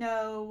actually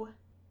know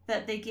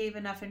that they gave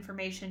enough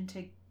information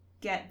to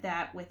get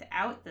that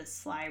without the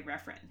sly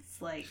reference.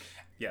 Like,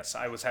 yes,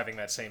 I was having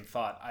that same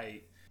thought.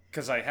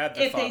 Because I had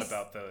the thought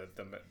about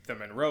the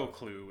Monroe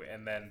clue,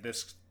 and then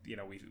this, we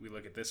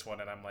look at this one,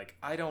 and I'm like,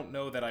 I don't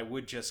know that I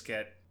would just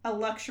get a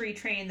luxury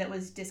train that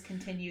was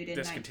discontinued in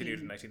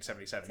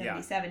 1977.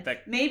 Yeah,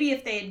 maybe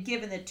if they had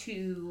given the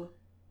two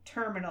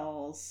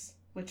terminals,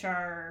 which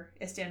are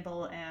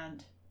Istanbul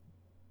and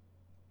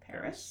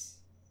Paris.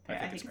 I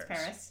think it's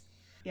Paris.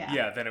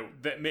 Yeah. Then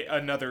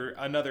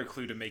another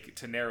clue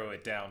to narrow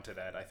it down to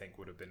that, I think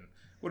would have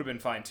been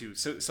fine too.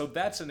 So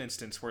that's an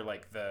instance where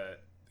like the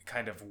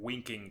kind of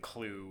winking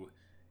clue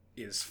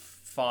is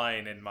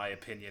fine in my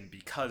opinion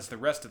because the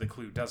rest of the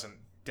clue doesn't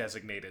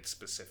designate it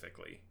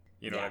specifically.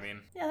 You know what I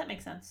mean? Yeah, that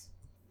makes sense.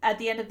 At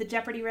the end of the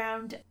Jeopardy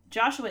round,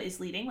 Joshua is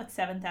leading with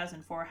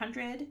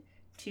 7,400.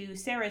 to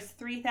Sarah's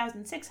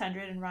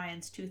 3,600 and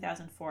Ryan's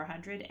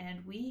 2,400,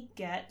 and we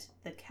get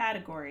the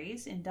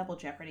categories in Double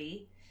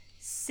Jeopardy.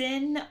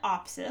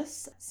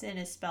 Synopsis. Sin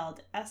is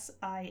spelled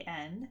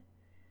S-I-N.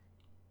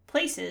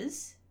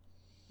 Places.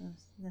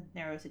 That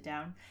narrows it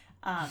down.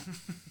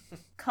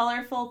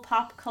 Colorful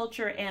pop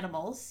culture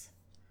animals.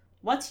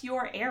 What's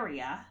your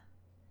area?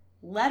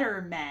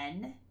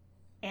 Lettermen.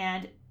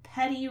 And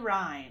petty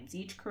rhymes.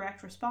 Each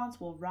correct response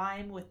will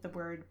rhyme with the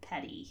word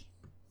petty.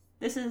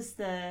 This is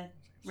the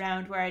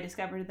round where I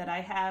discovered that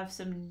I have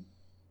some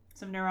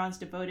neurons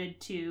devoted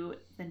to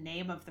the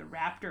name of the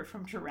raptor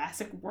from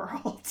Jurassic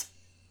World.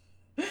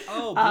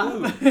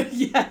 Oh, Blue.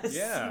 Yes.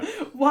 Yeah.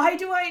 Why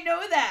do I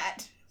know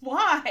that?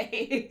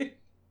 Why?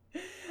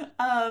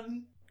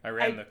 I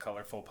ran the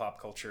colorful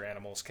pop culture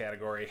animals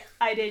category.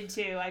 I did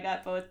too. I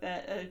got both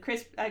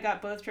I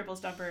got both triple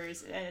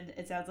stumpers, and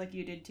it sounds like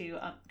you did too.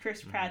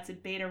 Chris Pratt's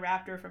beta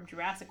raptor from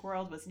Jurassic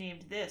World was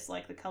named this,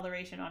 like the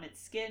coloration on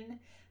its skin.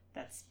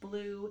 That's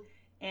blue.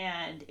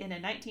 And in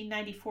a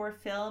 1994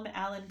 film,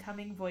 Alan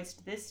Cumming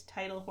voiced this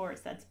title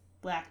horse. That's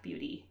Black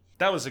Beauty.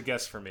 That was a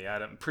guess for me.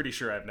 I'm pretty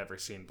sure I've never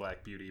seen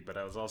Black Beauty, but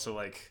I was also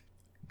like,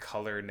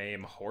 color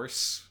name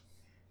horse?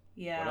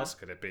 Yeah. What else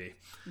could it be?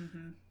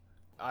 Mm-hmm.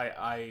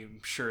 I'm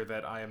sure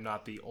that I am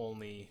not the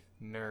only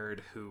nerd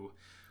who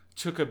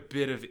took a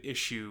bit of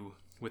issue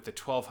with the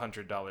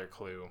 $1,200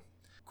 clue.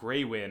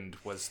 Greywind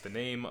was the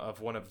name of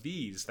one of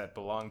these that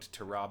belonged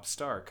to Robb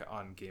Stark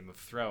on Game of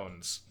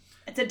Thrones.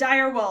 It's a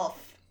dire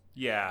wolf.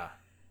 Yeah.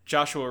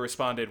 Joshua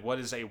responded, "What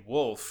is a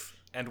wolf?"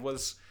 and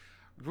was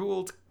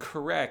ruled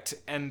correct.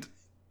 And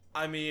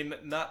I mean,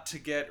 not to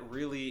get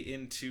really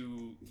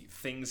into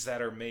things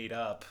that are made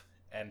up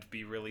and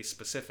be really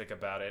specific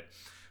about it,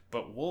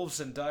 but wolves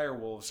and dire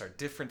wolves are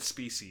different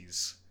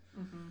species.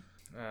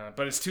 Mm-hmm.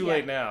 But it's too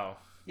late now.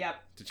 Yep.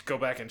 To go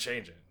back and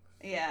change it.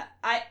 Yeah.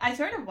 I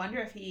sort of wonder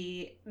if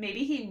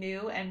maybe he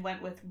knew and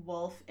went with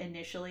wolf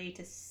initially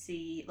to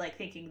see, like,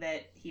 thinking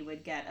that he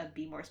would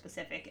be more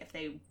specific if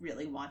they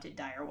really wanted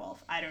dire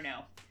wolf. I don't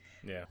know.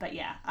 Yeah. But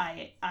yeah,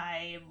 I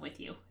am with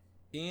you.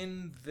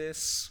 In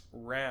this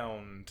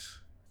round,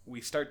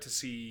 we start to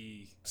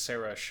see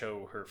Sarah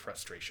show her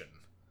frustration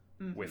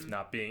with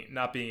not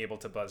being able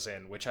to buzz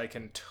in, which I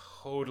can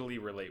totally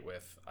relate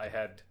with. I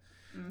had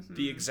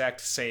the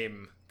exact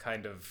same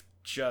kind of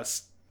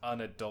just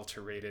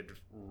unadulterated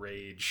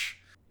rage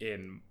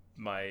in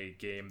my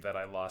game that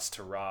I lost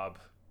to Rob,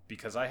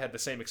 because I had the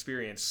same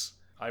experience.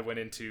 I went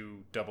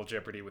into Double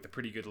Jeopardy with a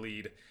pretty good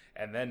lead,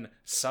 and then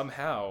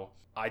somehow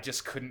I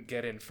just couldn't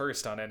get in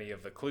first on any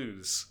of the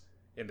clues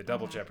in the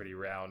Double Jeopardy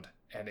round,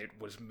 and it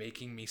was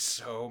making me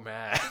so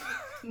mad.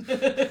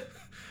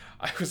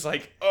 I was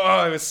like,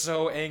 I was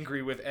so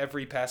angry with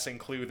every passing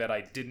clue that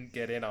I didn't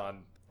get in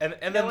on. And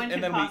no one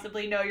can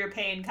possibly know your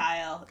pain,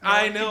 Kyle.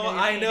 I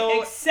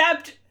know.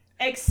 Except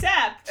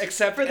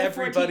for the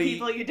everybody, 14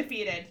 people you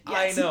defeated.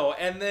 Yes. I know.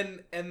 And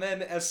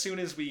then as soon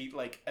as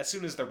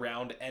the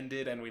round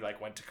ended and we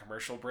went to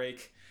commercial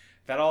break,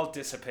 that all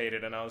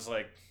dissipated, and I was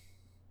like,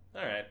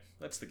 all right,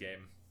 that's the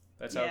game.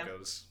 That's how it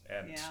goes.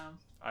 And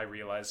I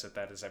realized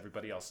that is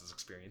everybody else's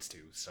experience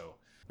too. So,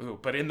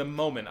 but in the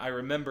moment, I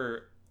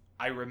remember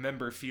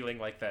feeling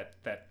like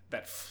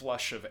that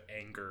flush of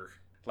anger,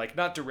 like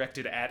not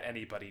directed at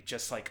anybody,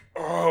 just like,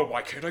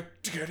 why can't I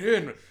get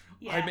in?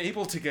 Yeah. I'm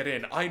able to get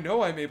in. I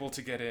know I'm able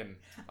to get in.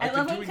 I've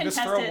been doing this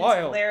for a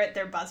while. Glare at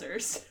their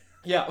buzzers.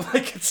 Yeah,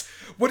 like it's,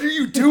 what are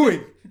you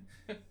doing?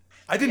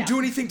 I didn't do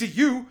anything to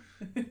you.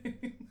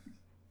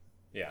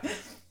 Yeah.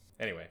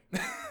 Anyway.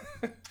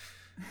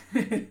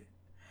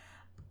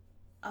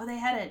 Oh, they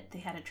had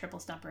a triple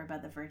stumper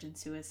about the virgin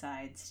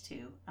suicides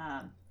too.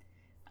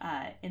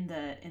 In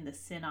the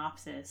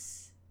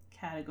synopsis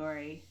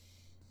category,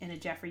 in a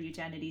Jeffrey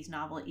Eugenides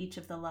novel, each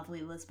of the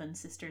lovely Lisbon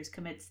sisters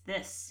commits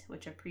this,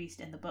 which a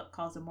priest in the book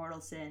calls a mortal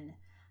sin.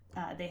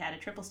 They had a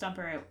triple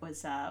stumper. It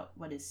was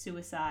what is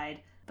suicide?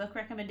 Book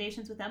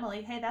recommendations with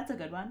Emily. Hey, that's a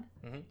good one.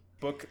 Mm-hmm.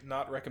 Book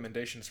not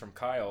recommendations from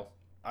Kyle.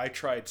 I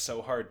tried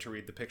so hard to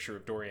read The Picture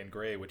of Dorian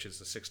Gray, which is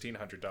the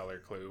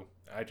 $1,600 clue.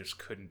 I just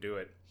couldn't do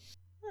it.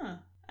 Huh.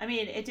 I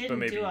mean, it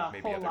didn't do a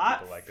whole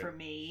lot for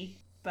me,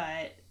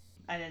 but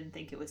I didn't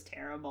think it was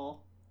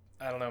terrible.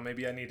 I don't know,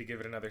 maybe I need to give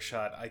it another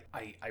shot.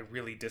 I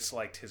really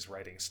disliked his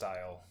writing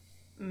style.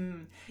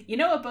 You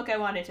know what book I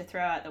wanted to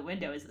throw out the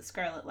window is The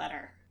Scarlet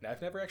Letter.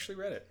 I've never actually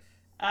read it.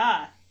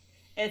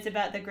 It's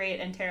about the great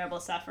and terrible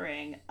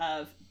suffering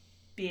of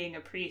being a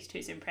priest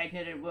who's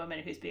impregnated a woman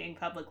who's being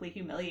publicly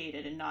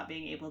humiliated and not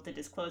being able to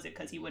disclose it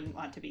because you wouldn't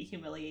want to be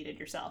humiliated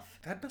yourself.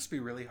 That must be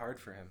really hard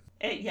for him.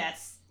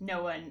 Yes,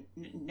 no one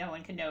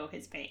can know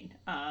his pain.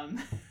 I've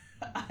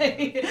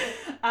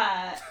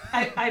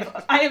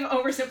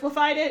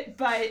oversimplified it,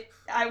 but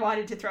I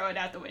wanted to throw it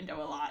out the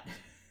window a lot.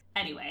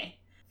 Anyway,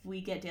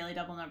 we get Daily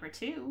Double number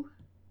 2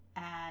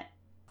 at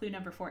clue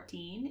number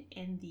 14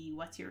 in the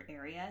What's Your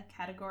Area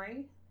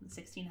category,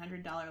 the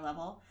 $1,600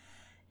 level.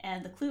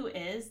 And the clue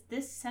is,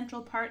 this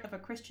central part of a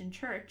Christian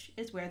church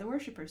is where the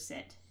worshipers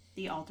sit.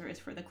 The altar is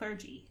for the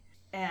clergy.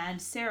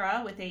 And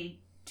Sarah, with a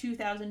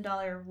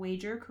 $2,000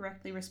 wager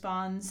correctly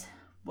responds,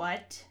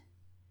 what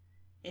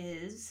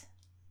is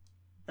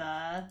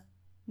the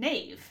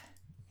knave?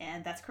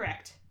 And that's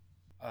correct.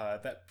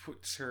 That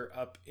puts her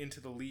up into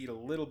the lead a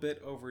little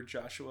bit over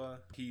Joshua.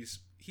 He's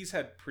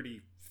had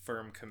pretty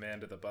firm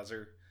command of the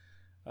buzzer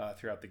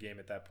throughout the game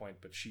at that point,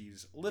 but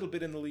she's a little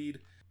bit in the lead,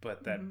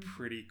 but that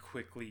pretty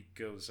quickly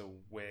goes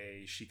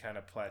away. She kind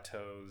of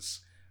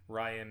plateaus.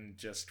 Ryan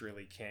just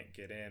really can't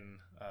get in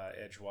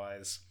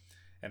edgewise.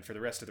 And for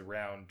the rest of the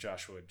round,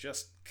 Joshua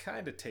just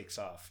kind of takes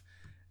off.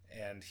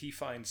 And he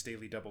finds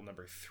daily double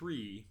number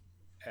 3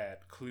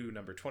 at clue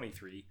number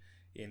 23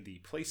 in the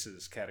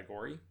places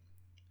category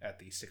at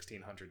the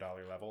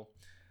 $1,600 level.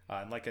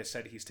 And like I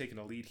said, he's taken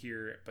a lead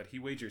here, but he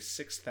wagers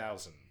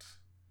 $6,000,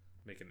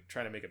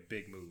 trying to make a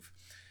big move.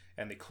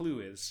 And the clue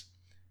is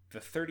the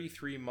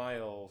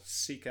 33-mile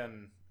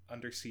Sikan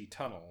undersea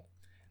tunnel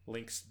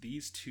links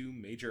these two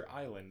major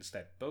islands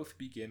that both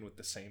begin with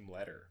the same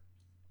letter.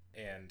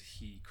 And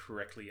he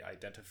correctly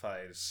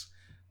identifies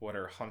what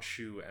are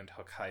Honshu and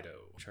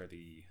Hokkaido, which are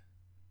the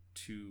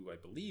two, I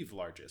believe,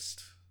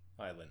 largest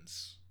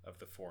islands of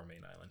the 4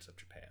 main islands of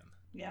Japan.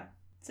 Yeah,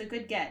 it's a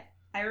good get.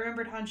 I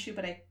remembered Honshu,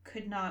 but I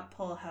could not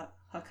pull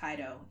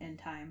Hokkaido in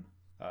time.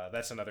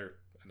 That's another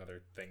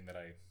thing that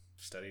I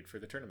studied for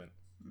the tournament.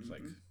 It was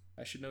like,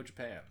 I should know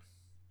Japan.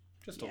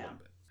 Just a little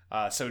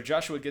bit. So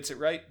Joshua gets it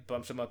right,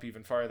 bumps him up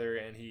even farther,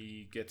 and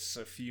he gets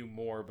a few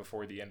more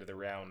before the end of the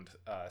round.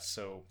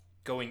 So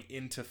going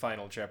into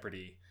Final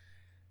Jeopardy,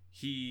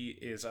 he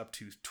is up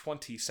to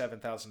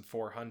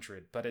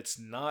 27,400, but it's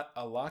not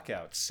a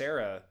lockout.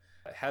 Sarah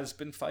has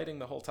been fighting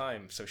the whole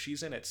time, so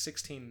she's in at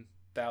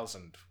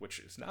 16,000, which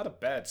is not a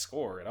bad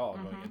score at all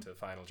going into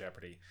Final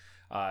Jeopardy.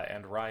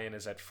 And Ryan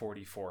is at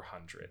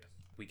 4,400.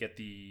 We get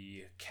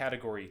the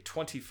category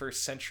 21st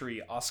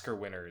Century Oscar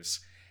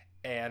winners.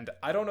 And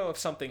I don't know if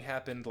something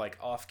happened like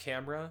off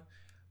camera,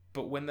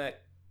 but when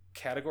that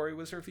category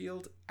was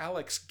revealed,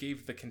 Alex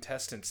gave the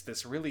contestants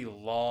this really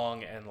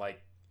long and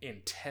like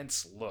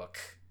intense look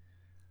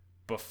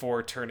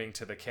before turning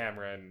to the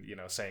camera and,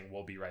 saying,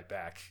 "We'll be right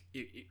back."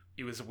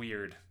 It was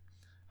weird.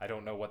 I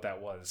don't know what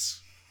that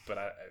was, but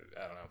I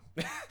don't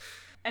know.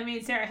 I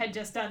mean, Sarah had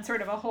just done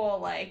sort of a whole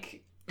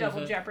like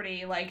double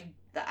Jeopardy, like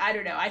I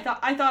don't know. I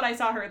thought I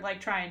saw her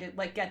like trying to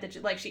like get the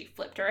like she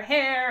flipped her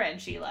hair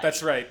and she like.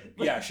 That's right.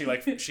 Yeah, she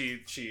like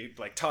she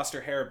like tossed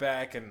her hair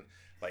back and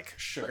like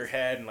shook her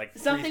head and like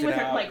something with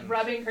her like and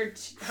rubbing her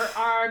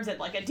arms and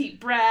like a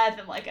deep breath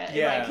and like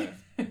a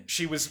like.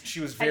 she was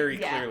very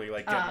clearly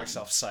like getting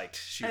herself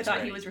psyched. I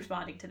thought he was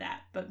responding to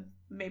that, but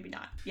maybe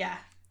not. Yeah.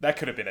 That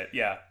could have been it.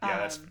 Yeah,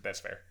 that's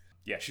fair.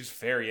 Yeah, she's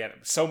very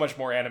so much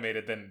more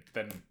animated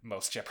than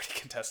most Jeopardy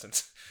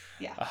contestants.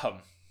 Yeah.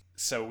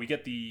 So we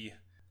get the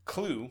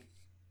clue.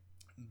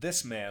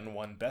 This man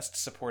won Best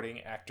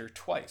Supporting Actor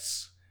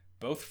twice,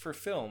 both for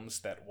films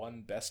that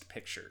won Best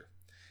Picture.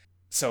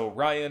 So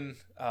Ryan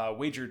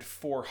wagered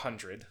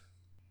 400,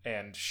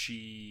 and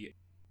she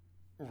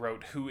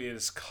wrote, "Who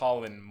is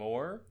Colin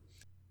Moore?"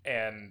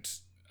 And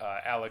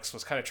Alex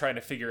was kind of trying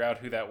to figure out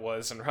who that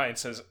was, and Ryan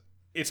says,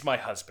 "It's my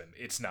husband.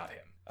 It's not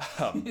him."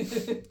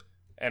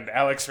 And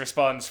Alex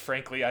responds,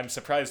 "Frankly, I'm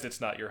surprised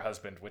it's not your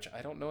husband," which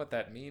I don't know what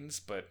that means,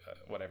 but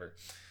whatever.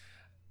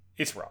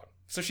 It's wrong.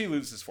 So she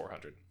loses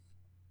 400.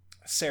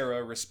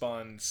 Sarah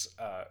responds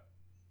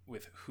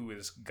with "Who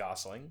is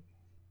Gosling?"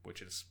 which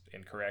is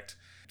incorrect.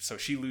 So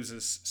she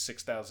loses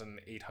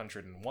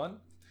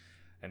 6,801.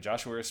 And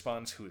Joshua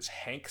responds, "Who is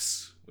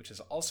Hanks?" which is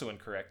also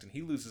incorrect, and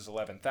he loses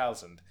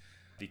 11,000.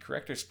 The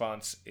correct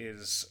response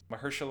is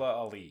Mahershala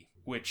Ali,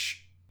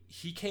 which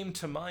he came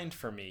to mind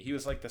for me. He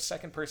was like the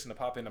second person to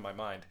pop into my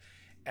mind.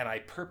 And I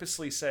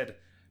purposely said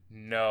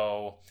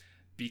no,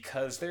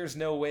 because there's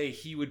no way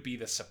he would be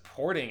the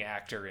supporting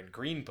actor in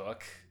Green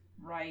Book.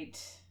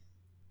 Right.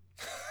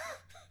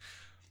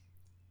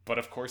 But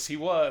of course he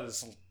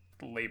was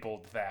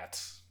labeled that.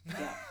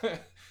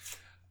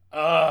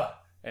 Yeah.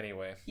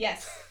 Anyway.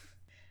 Yes.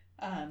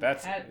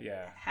 That's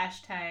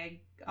Hashtag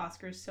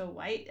Oscars so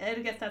white. I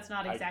guess that's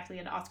not exactly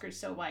an Oscars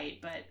so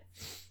white, but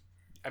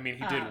I mean,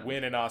 he did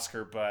win an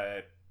Oscar,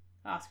 but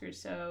Oscars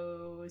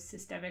so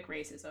systemic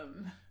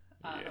racism.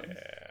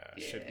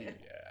 Should be,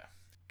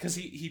 because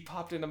he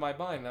popped into my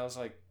mind, and I was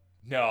like,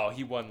 no,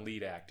 he won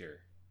lead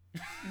actor.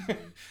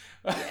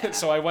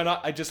 So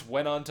I just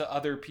went on to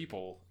other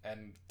people,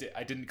 and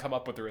I didn't come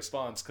up with a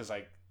response because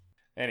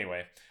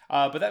anyway.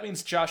 But that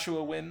means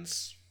Joshua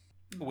wins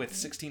with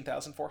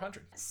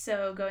 16,400.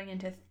 So going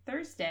into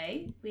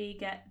Thursday, we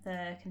get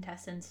the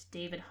contestants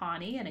David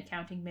Hawney, an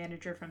accounting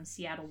manager from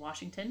Seattle,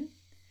 Washington.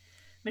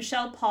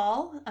 Michelle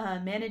Paul, a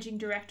managing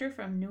director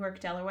from Newark,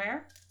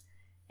 Delaware.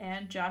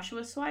 And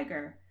Joshua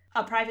Swiger,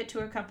 a private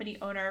tour company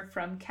owner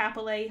from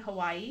Kapolei,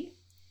 Hawaii,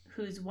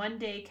 whose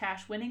one-day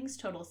cash winnings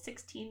total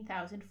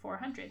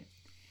 16,400.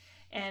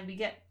 And we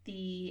get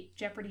the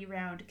Jeopardy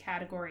round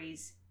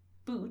categories: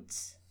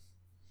 Boots,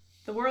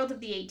 The World of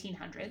the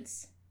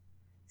 1800s,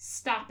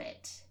 Stop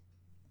It,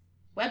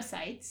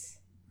 Websites,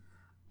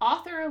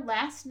 Author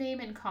Last Name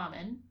in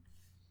Common,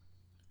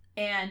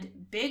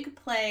 And big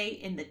play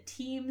in the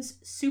team's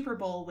Super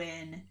Bowl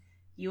win.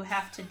 You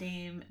have to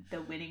name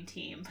the winning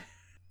team.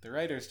 The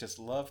writers just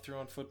love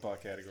throwing football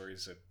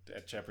categories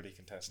at Jeopardy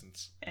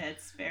contestants.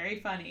 It's very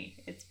funny.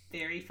 It's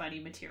very funny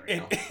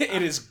material.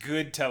 It is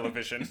good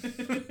television.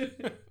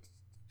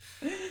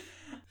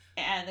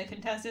 And the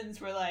contestants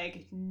were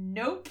like,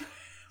 nope,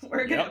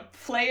 we're going to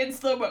play in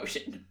slow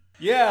motion.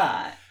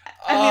 Yeah.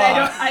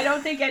 I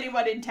don't think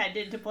anyone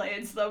intended to play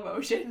in slow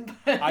motion.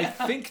 But, I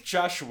think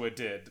Joshua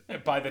did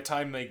by the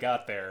time they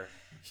got there.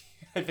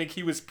 I think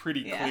he was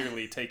pretty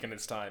clearly taking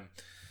his time.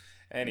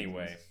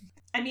 Anyway.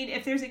 I mean,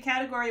 if there's a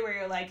category where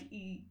you're like,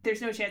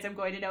 there's no chance I'm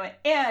going to know it,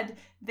 and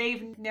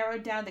they've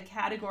narrowed down the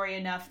category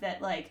enough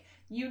that, like,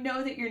 you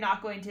know that you're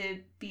not going to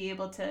be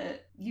able to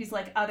use,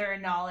 like, other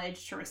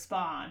knowledge to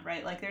respond,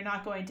 right? Like, they're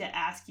not going to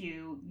ask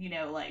you, you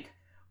know, like,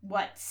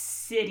 what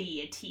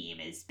city a team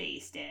is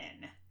based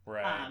in.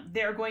 Right.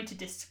 They're going to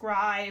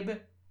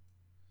describe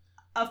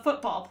a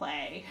football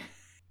play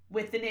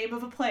with the name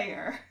of a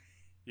player.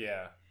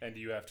 Yeah, and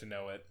you have to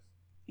know it.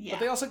 Yeah. But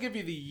they also give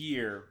you the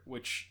year,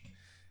 which,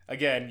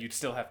 again, you'd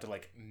still have to,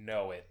 like,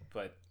 know it,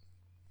 but...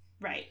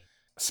 Right.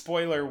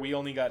 Spoiler, we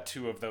only got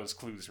 2 of those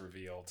clues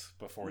revealed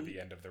before the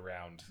end of the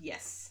round.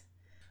 Yes.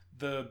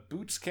 The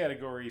boots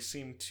category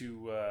seemed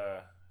to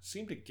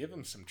give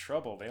them some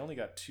trouble. They only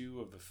got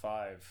 2 of the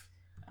 5.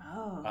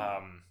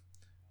 Oh.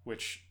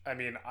 Which, I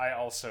mean,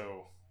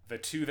 the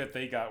 2 that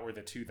they got were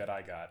the 2 that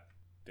I got.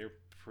 They're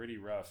pretty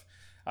rough.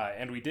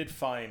 And we did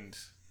find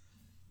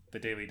the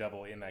Daily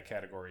Double in that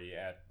category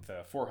at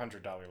the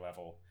 $400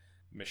 level.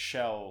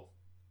 Michelle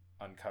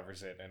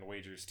uncovers it and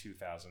wagers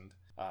 $2,000.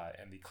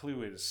 And the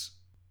clue is,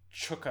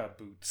 Chukka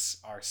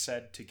boots are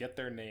said to get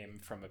their name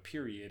from a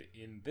period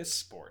in this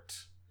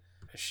sport.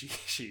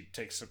 She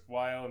takes a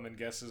while and then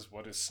guesses,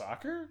 what is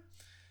soccer?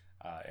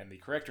 And the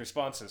correct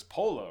response is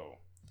polo.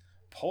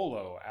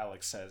 Polo,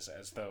 Alex says,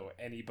 as though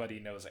anybody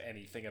knows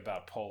anything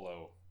about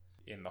polo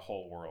in the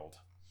whole world.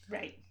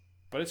 Right.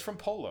 But it's from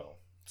polo.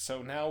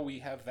 So now we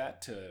have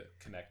that to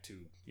connect to,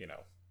 you know,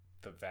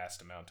 the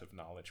vast amount of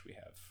knowledge we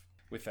have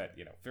with that,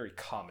 you know, very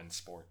common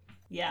sport.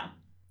 Yeah.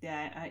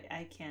 Yeah,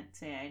 I can't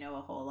say I know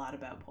a whole lot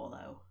about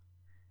polo.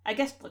 I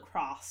guess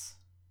lacrosse.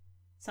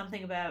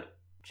 Something about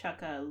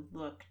Chukka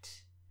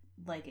looked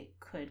like it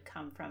could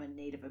come from a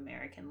Native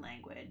American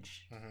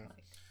language. Mm-hmm.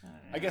 Like,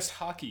 I guess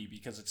hockey,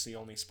 because it's the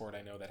only sport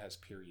I know that has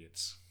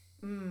periods.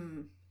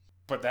 Mm.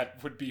 But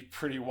that would be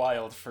pretty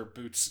wild for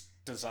boots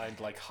designed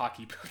like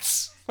hockey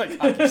boots, like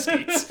hockey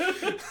skates.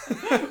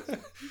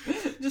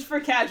 Just for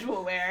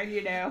casual wear,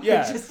 you know?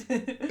 Yeah. Just,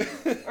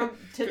 or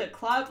to the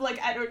club, like,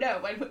 I don't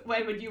know.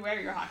 When would you wear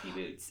your hockey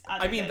boots?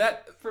 I mean,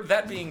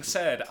 that being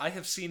said, I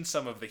have seen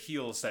some of the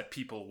heels that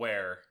people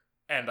wear,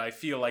 and I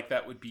feel like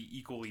that would be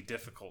equally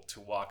difficult to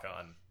walk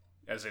on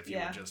as if you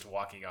were just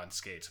walking on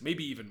skates.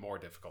 Maybe even more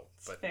difficult.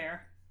 But it's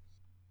fair.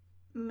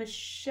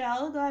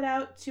 Michelle got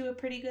out to a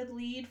pretty good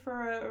lead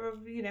for a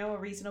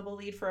reasonable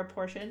lead for a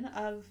portion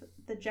of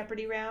the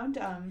Jeopardy round.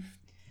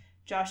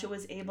 Joshua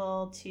was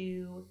able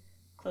to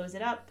close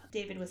it up.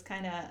 David was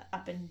kind of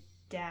up and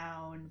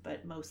down,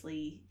 but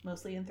mostly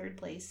in third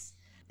place.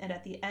 And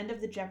at the end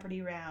of the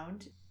Jeopardy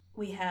round,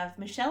 we have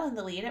Michelle in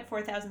the lead at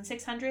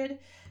 4,600.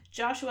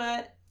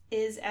 Joshua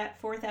is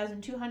at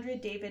 4,200.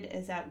 David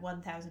is at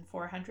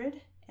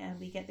 1,400. And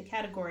we get the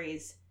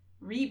categories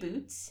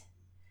reboots,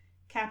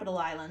 Capital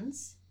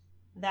Islands,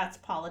 That's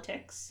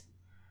Politics,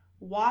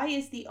 Why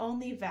is the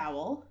Only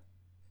Vowel,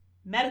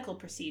 Medical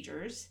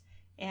Procedures,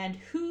 and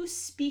Who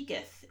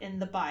Speaketh in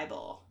the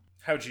Bible.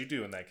 How'd you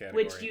do in that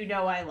category? Which you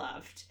know I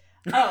loved.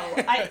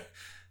 Oh,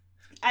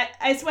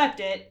 I swept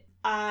it.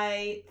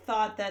 I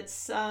thought that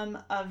some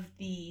of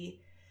the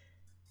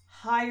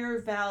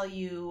higher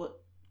value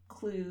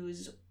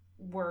clues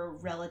were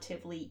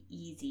relatively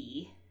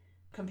easy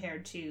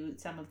compared to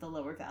some of the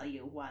lower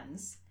value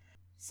ones.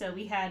 So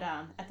we had,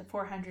 at the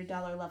 $400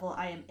 level,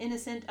 I am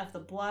innocent of the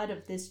blood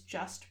of this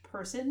just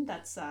person.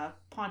 That's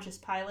Pontius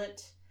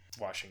Pilate.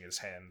 Washing his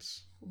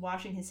hands.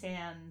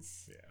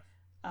 Yeah.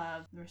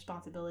 Of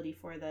responsibility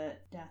for the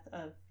death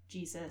of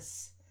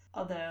Jesus.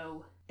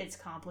 Although it's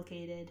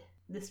complicated.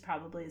 This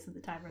probably isn't the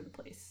time or the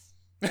place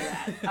for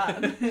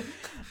that.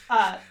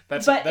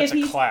 That's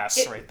a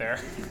class right there.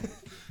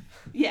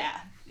 Yeah.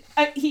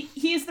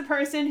 He's the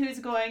person who's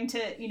going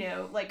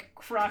to,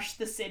 crush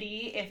the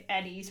city if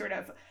any sort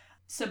of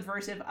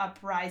subversive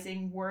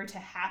uprising were to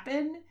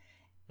happen.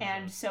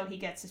 And so he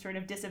gets to sort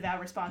of disavow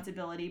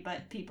responsibility,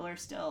 but people are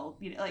still,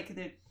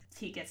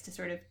 he gets to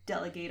sort of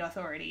delegate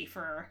authority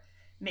for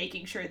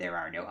making sure there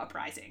are no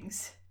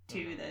uprisings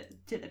to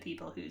the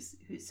people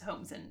whose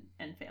homes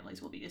and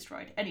families will be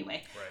destroyed.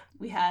 Anyway,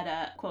 We had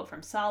a quote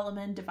from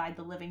Solomon, divide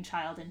the living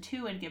child in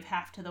two and give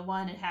half to the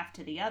one and half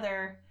to the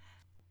other.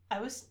 I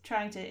was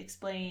trying to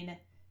explain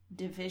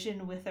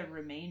division with a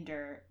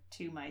remainder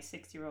to my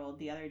 6-year-old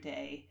the other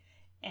day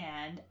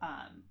and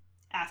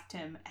asked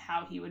him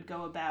how he would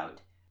go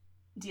about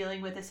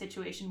dealing with a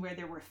situation where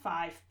there were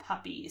 5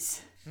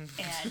 puppies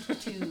and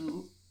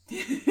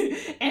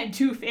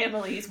two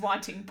families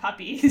wanting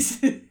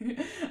puppies.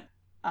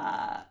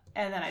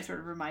 And then I sort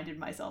of reminded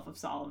myself of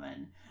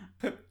Solomon.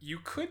 You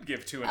could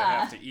give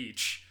 2.5 to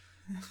each.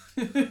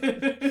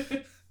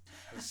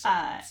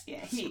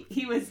 Yeah,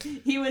 he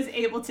was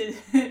able to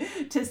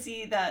to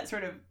see the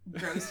sort of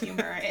gross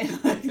humor in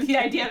the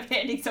idea of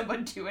handing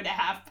someone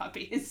 2.5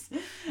 puppies.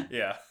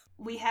 Yeah.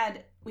 We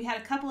had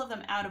a couple of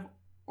them out of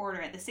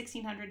order at the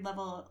 1600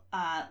 level.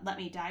 Let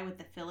Me Die with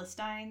the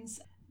Philistines.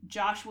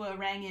 Joshua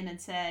rang in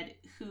and said,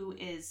 "Who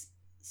is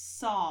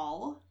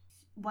Saul?"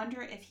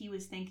 Wonder if he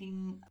was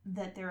thinking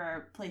that there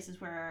are places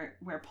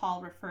where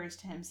Paul refers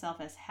to himself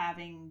as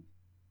having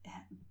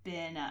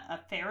been a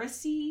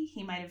Pharisee.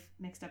 He might have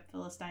mixed up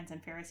Philistines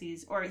and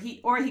Pharisees, or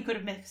he could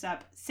have mixed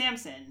up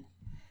Samson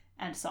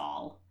and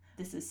Saul.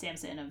 This is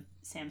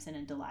Samson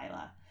and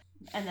Delilah.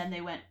 And then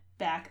they went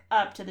back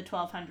up to the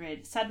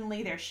 1200.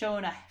 Suddenly there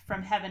shone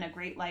from heaven a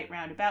great light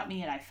round about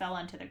me, and I fell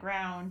unto the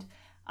ground.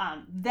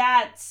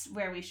 That's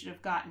where we should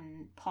have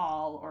gotten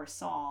Paul or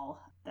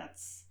Saul.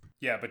 That's...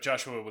 Yeah, but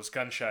Joshua was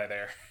gun shy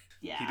there.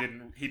 Yeah.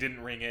 He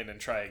didn't ring in and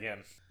try again.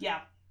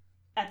 Yeah.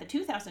 At the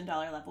 $2,000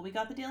 level, we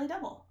got the Daily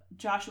Double.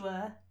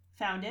 Joshua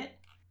found it.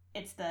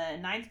 It's the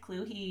 9th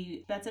clue.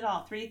 He bets it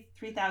all,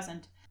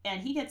 3,000.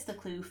 And he gets the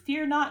clue,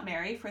 "Fear not,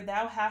 Mary, for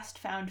thou hast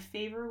found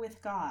favor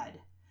with God."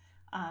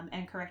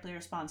 And correctly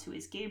responds, "Who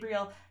is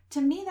Gabriel?"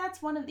 To me,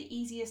 that's one of the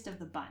easiest of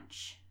the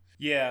bunch.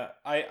 Yeah,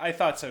 I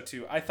thought so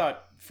too. I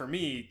thought, for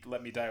me,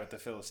 Let Me Die with the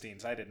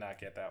Philistines, I did not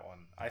get that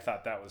one. I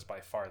thought that was by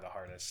far the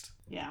hardest.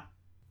 Yeah.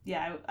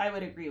 Yeah, I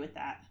would agree with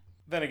that.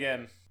 Then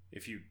again,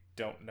 if you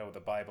don't know the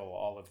Bible,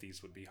 all of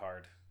these would be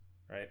hard,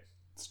 right?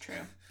 It's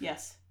true.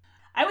 Yes.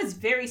 I was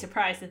very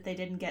surprised that they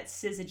didn't get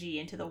syzygy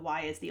into the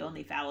 "Why is the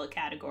only vowel"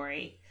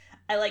 category.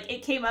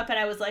 It came up and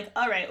I was like,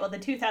 all right, well, the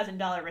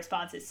 $2,000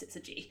 response is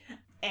syzygy.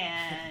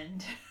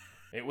 And...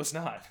 It was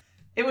not.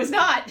 It was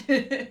not.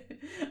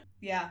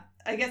 Yeah.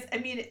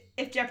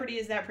 If Jeopardy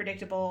is that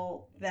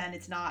predictable, then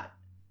it's not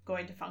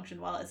going to function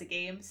well as a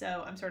game.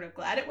 So I'm sort of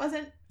glad it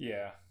wasn't.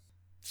 Yeah.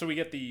 So we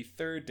get the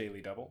third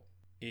Daily Double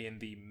in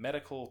the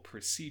medical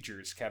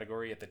procedures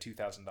category at the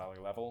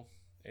 $2,000 level.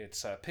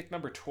 It's pick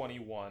number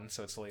 21,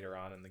 so it's later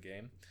on in the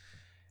game.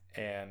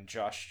 And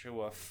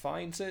Joshua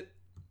finds it.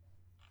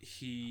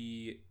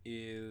 He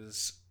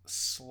is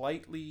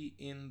slightly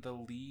in the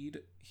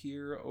lead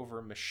here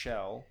over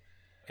Michelle,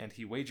 and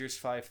he wagers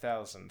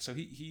 5,000. So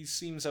he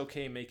seems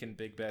okay making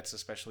big bets,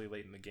 especially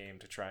late in the game,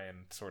 to try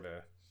and sort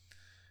of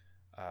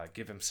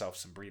give himself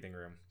some breathing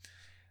room.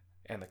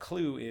 And the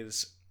clue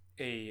is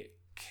a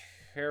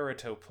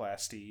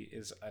keratoplasty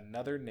is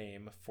another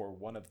name for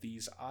one of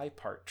these eye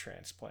part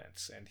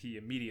transplants, and he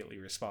immediately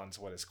responds,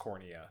 "What is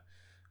cornea?"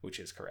 which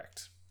is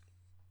correct.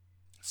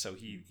 So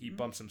he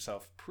bumps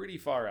himself pretty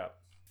far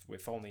up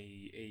with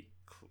only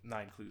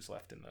 9 clues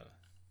left in the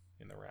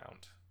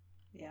round.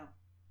 Yeah.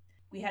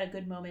 We had a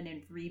good moment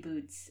in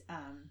reboots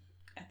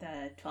at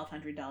the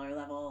 $1,200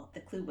 level.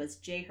 The clue was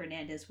Jay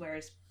Hernandez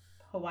wears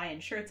Hawaiian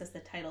shirts as the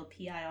title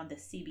PI on the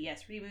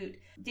CBS reboot.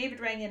 David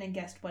rang in and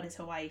guessed "What is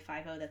Hawaii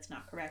 5-0?" That's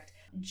not correct.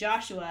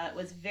 Joshua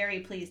was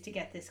very pleased to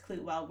get this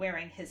clue while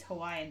wearing his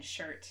Hawaiian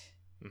shirt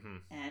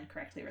and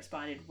correctly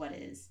responded, "What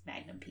is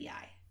Magnum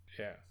PI?"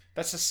 Yeah.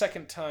 That's the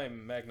second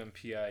time Magnum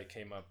PI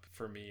came up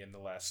for me in the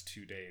last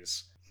 2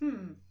 days.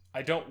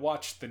 I don't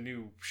watch the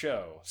new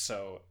show,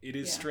 so it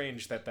is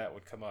strange that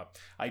would come up.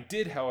 I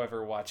did,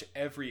 however, watch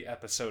every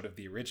episode of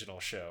the original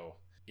show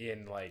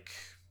in,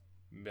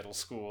 middle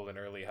school and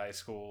early high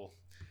school.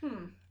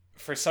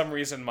 For some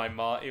reason, my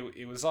mom,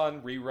 it was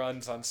on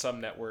reruns on some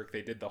network.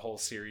 They did the whole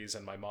series,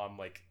 and my mom,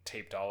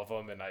 taped all of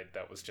them, and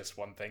that was just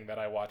one thing that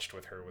I watched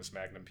with her was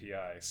Magnum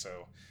PI,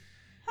 so...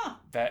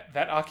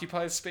 That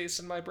occupies space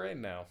in my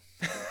brain now.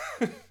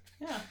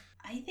 Yeah.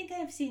 I think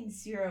I've seen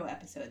 0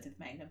 episodes of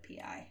Magnum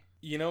PI.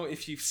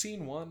 If you've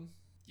seen one,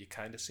 you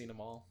kind of seen them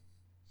all.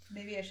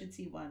 Maybe I should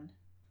see one.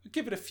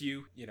 Give it a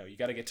few. You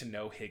got to get to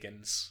know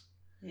Higgins.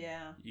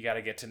 Yeah. You got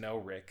to get to know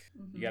Rick.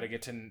 You got to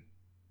get to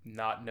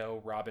not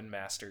know Robin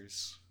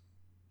Masters,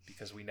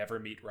 because we never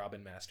meet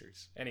Robin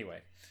Masters.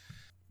 Anyway,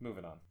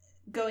 moving on.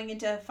 Going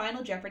into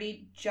Final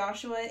Jeopardy,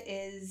 Joshua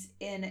is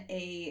in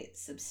a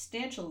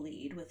substantial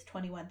lead with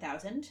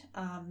 21,000.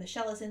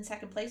 Michelle is in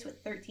second place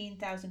with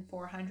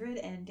 13,400,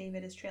 and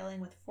David is trailing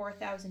with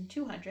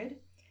 4,200.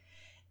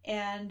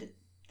 And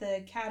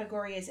the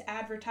category is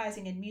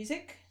advertising and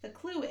music. The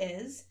clue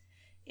is,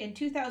 in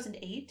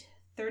 2008,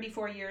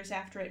 34 years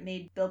after it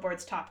made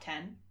Billboard's top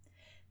 10,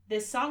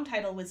 this song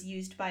title was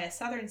used by a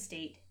southern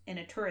state in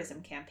a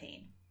tourism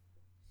campaign.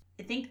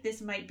 I think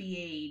this might be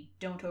a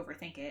 "don't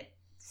overthink it"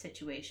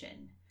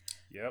 situation.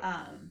 Yep.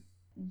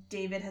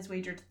 David has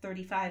wagered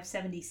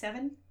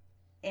 35.77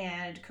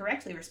 and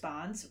correctly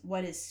responds,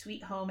 "What is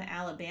Sweet Home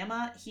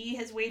Alabama?" He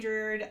has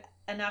wagered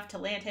enough to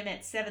land him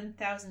at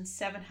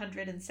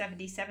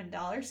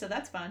 $7,777, so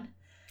that's fun.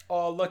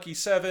 Oh, lucky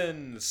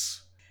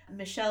sevens.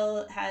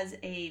 Michelle has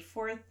a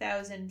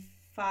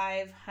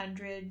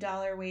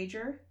 $4,500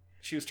 wager.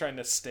 She was trying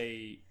to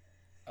stay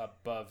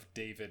above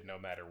David no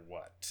matter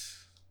what.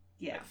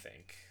 Yeah. I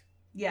think.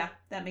 Yeah,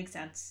 that makes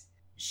sense.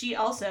 She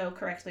also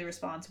correctly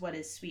responds, "What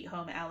is Sweet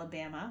Home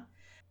Alabama?"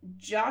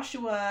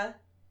 Joshua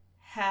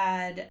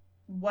had,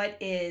 "What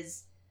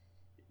is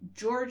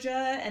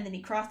Georgia?" And then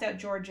he crossed out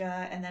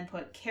Georgia and then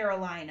put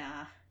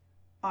Carolina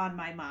on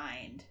my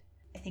mind.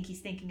 I think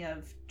he's thinking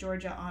of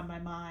Georgia on my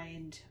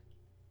mind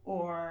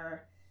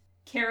or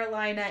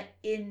Carolina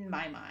in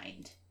my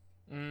mind.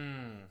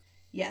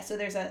 Yeah, so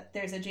there's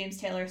a James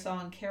Taylor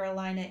song,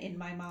 Carolina in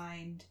my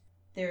mind.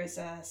 There's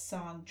a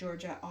song,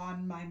 Georgia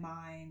on my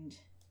mind.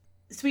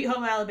 Sweet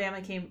Home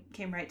Alabama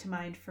came right to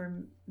mind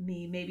for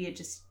me. Maybe it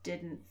just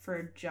didn't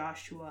for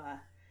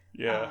Joshua.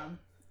 Yeah.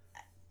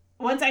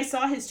 Once I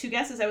saw his two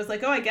guesses, I was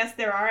like, oh, I guess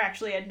there are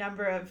actually a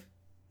number of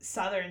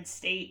southern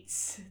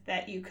states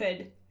that you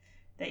could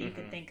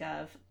think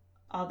of.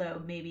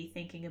 Although maybe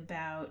thinking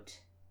about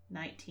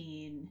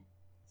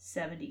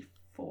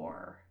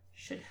 1974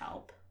 should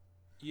help.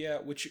 Yeah,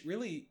 which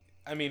really,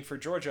 I mean, for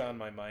Georgia on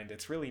my mind,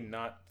 it's really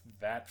not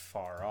that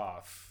far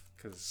off,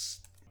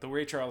 because the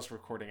Ray Charles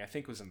recording, I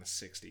think, was in the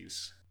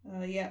 60s.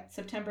 Yeah,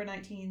 September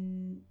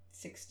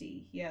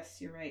 1960. Yes,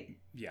 you're right.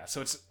 Yeah,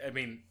 so it's, I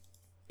mean,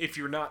 if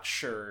you're not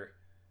sure,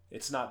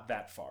 it's not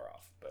that far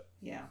off, but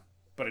yeah,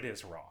 but it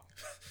is wrong.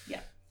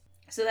 Yeah.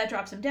 So that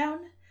drops him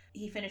down.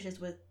 He finishes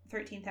with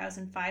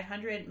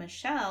 13,500.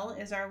 Michelle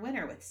is our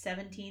winner with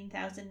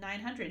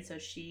 17,900, so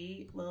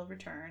she will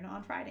return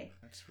on Friday.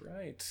 That's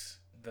right.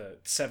 The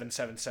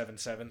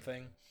 7777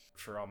 thing,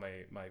 for all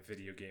my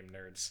video game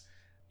nerds,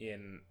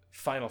 in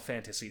Final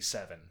Fantasy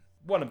VII,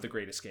 one of the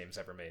greatest games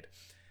ever made.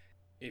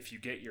 If you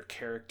get your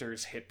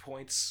character's hit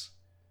points,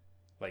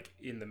 like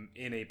in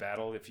a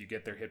battle, if you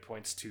get their hit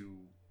points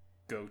to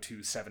go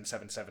to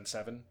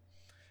 7777,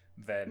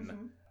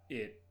 then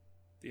it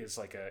is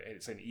like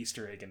it's an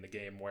Easter egg in the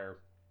game where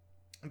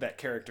that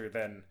character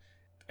then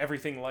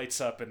everything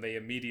lights up and they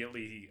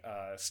immediately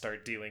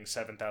start dealing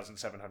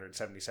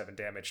 7,777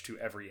 damage to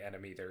every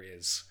enemy there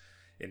is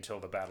until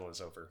the battle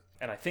is over.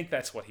 And I think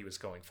that's what he was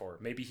going for.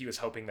 Maybe he was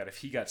hoping that if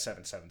he got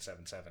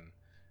 7777,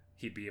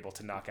 he'd be able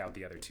to knock out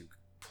the other two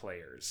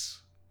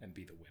players and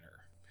be the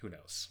winner. Who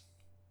knows?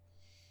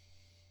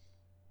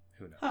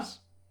 Who knows? Huh.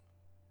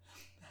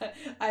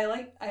 I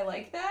like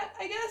that,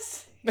 I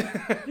guess.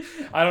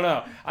 I don't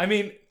know. I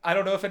mean, I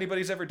don't know if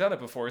anybody's ever done it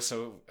before,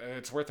 so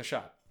it's worth a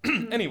shot.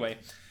 Anyway,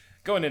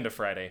 going into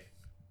Friday,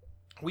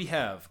 we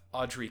have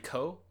Audrey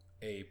Coe,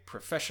 a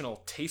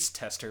professional taste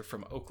tester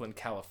from Oakland,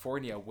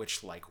 California,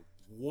 which, like,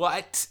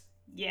 what?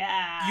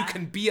 Yeah. You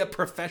can be a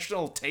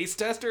professional taste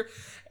tester?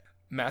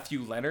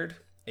 Matthew Leonard,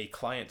 a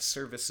client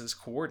services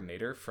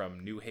coordinator from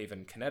New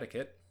Haven,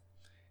 Connecticut.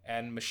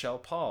 And Michelle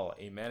Paul,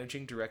 a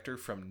managing director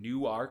from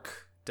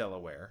Newark,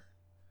 Delaware,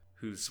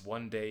 whose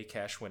one-day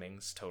cash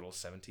winnings total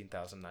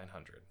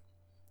 17,900.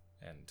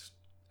 And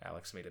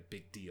Alex made a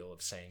big deal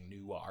of saying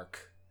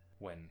Newark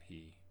when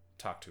he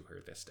talked to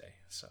her this day.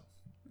 So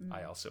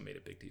I also made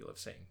a big deal of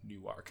saying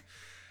Newark.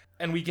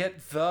 And we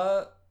get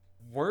the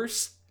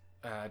worst...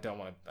 I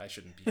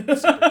shouldn't be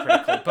super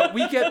critical, but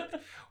we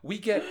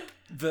get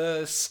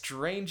the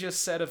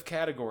strangest set of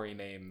category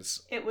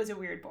names. It was a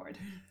weird board.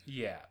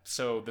 Yeah.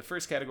 So the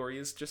first category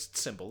is just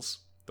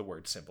symbols, the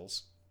word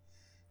symbols.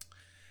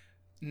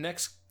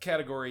 Next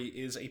category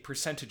is a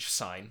percentage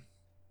sign.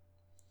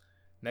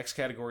 Next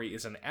category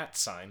is an @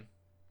 sign.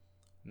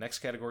 Next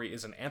category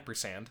is an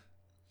ampersand.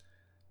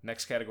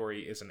 Next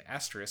category is an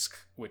asterisk,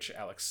 which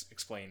Alex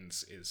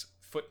explains is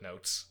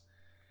footnotes.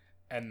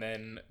 And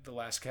then the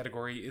last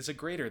category is a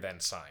greater than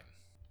sign.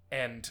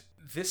 And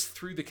this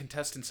threw the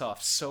contestants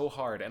off so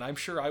hard, and I'm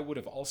sure I would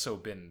have also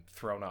been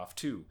thrown off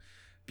too,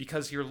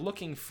 because you're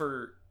looking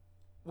for,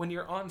 when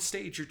you're on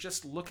stage, you're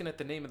just looking at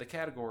the name of the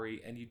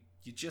category, and you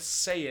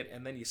just say it,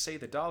 and then you say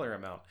the dollar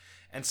amount.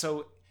 And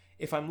so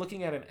if I'm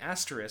looking at an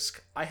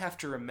asterisk, I have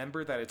to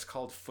remember that it's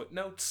called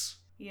footnotes.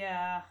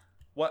 Yeah.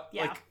 What?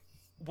 Yeah.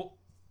 Like,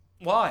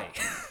 why?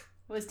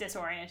 Was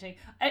disorienting.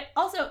 I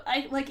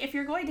like, if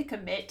you're going to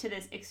commit to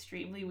this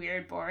extremely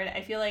weird board,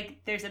 I feel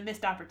like there's a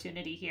missed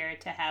opportunity here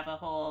to have a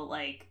whole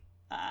like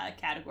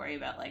category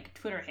about like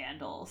Twitter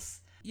handles.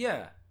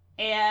 Yeah.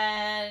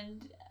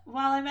 And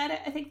while I'm at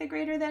it, I think the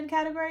greater than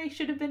category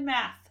should have been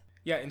math.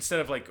 Yeah, instead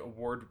of like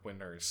award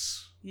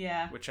winners.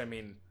 Yeah. Which, I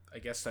mean, I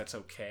guess that's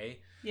okay.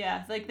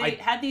 Yeah, like they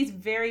had these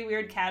very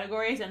weird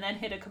categories and then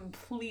hit a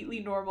completely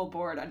normal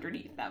board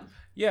underneath them.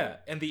 Yeah,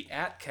 and the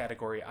 @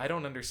 category, I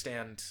don't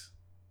understand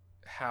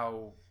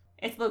how...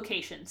 It's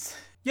locations.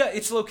 Yeah,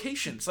 it's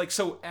locations. Like,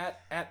 so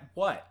at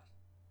what?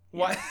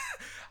 Why?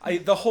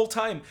 The whole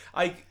time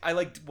I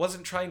like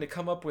wasn't trying to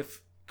come up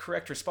with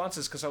correct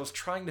responses because I was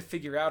trying to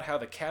figure out how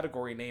the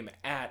category name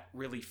 @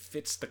 really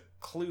fits the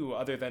clue,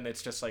 other than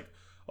it's just like,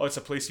 oh, it's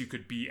a place you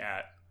could be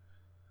at.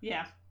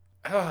 Yeah.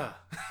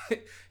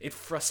 It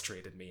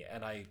frustrated me,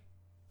 and I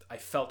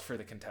felt for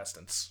the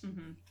contestants.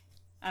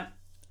 Mm-hmm.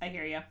 I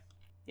hear you.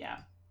 Yeah.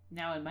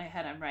 Now in my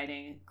head, I'm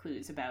writing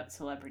clues about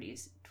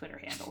celebrities' Twitter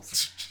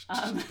handles.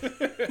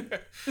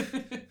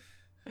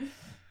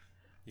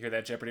 You hear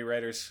that, Jeopardy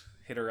writers?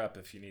 Hit her up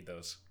if you need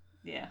those.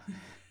 Yeah.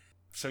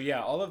 So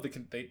yeah, all of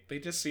they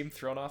just seem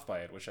thrown off by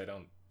it, which I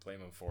don't blame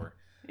them for.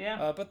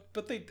 Yeah.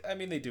 But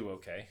they do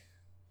okay.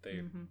 They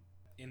Mm-hmm.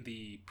 in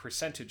the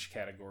percentage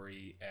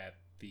category at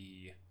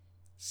the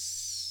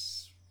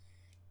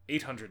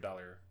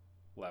 $800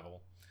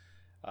 level.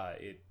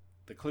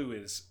 The clue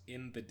is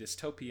in the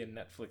dystopian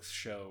Netflix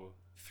show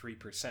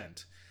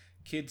 3%.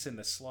 Kids in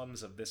the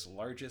slums of this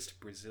largest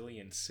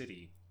Brazilian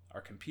city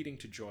are competing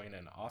to join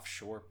an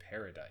offshore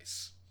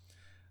paradise.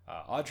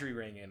 Audrey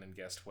rang in and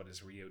guessed what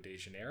is Rio de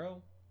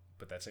Janeiro,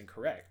 but that's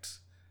incorrect.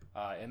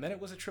 And then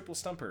it was a triple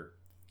stumper.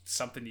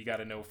 Something you got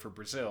to know for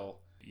Brazil.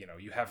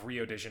 You have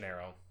Rio de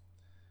Janeiro,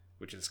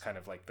 which is kind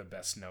of like the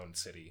best known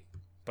city,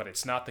 but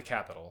it's not the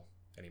capital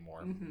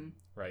anymore,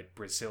 right?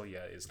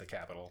 Brasilia is the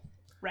capital,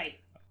 right?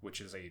 Which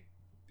is a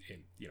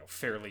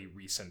fairly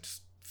recent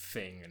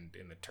thing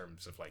in the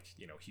terms of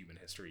human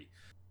history.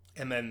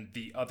 And then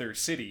the other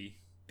city,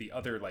 the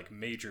other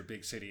major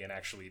big city, and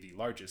actually the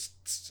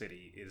largest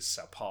city, is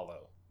Sao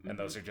Paulo. And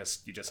those are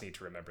you just need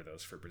to remember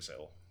those for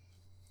Brazil.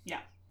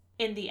 Yeah.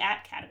 In the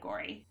at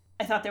category,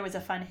 I thought there was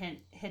a fun hint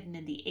hidden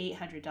in the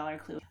 $800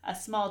 clue. A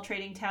small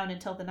trading town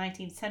until the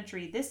 19th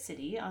century, this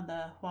city on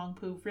the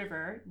Huangpu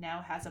River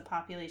now has a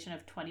population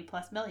of 20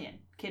 plus million,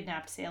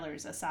 kidnapped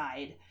sailors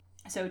aside.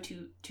 So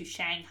to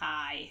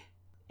Shanghai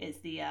is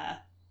the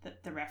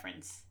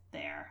reference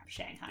there.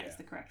 Shanghai is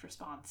the correct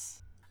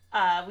response.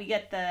 We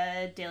get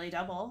the Daily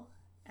Double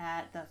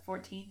at the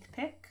 14th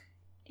pick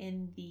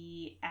in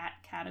the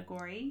at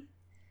category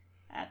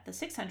at the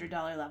 $600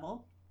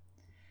 level.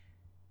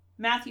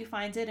 Matthew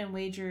finds it and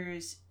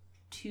wagers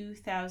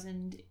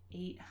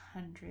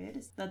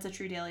 2,800. That's a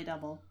true Daily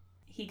Double.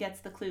 He gets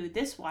the clue.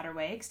 This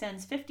waterway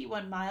extends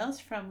 51 miles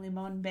from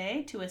Limon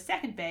Bay to a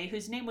second bay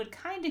whose name would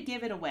kind of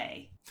give it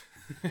away.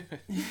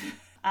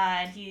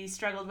 And he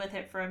struggled with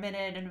it for a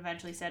minute and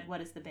eventually said,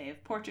 what is the Bay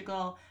of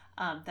Portugal?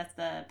 That's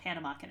the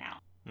Panama Canal.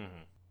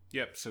 Mm-hmm.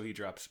 Yep, so he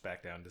drops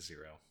back down to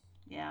 0.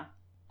 Yeah.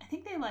 I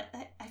think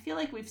I feel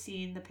like we've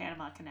seen the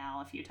Panama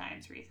Canal a few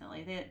times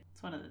recently.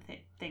 It's one of the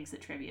things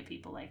that trivia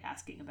people like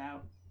asking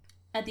about.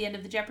 At the end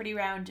of the Jeopardy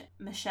round,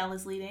 Michelle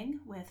is leading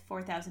with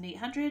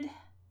 4,800.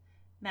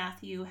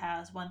 Matthew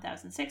has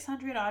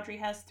 1,600. Audrey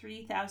has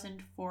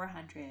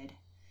 3,400.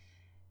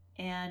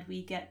 And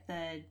we get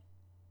a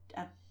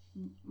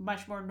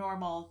much more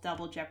normal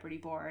double Jeopardy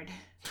board.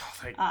 Oh,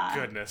 thank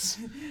goodness.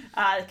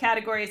 The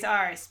categories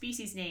are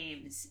species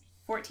names,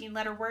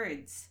 14-letter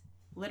words,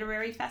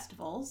 literary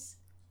festivals,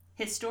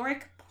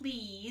 historic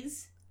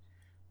pleas,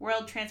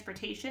 world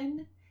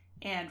transportation,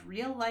 and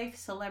real-life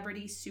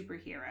celebrity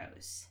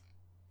superheroes.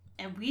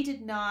 And we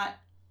did not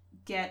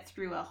get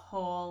through a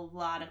whole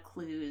lot of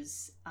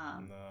clues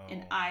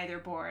in either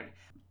board.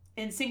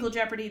 In Single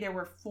Jeopardy, there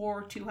were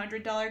 4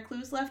 $200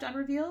 clues left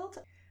unrevealed.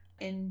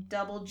 In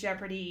Double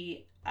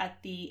Jeopardy,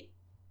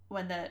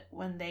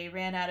 when they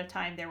ran out of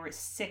time, there were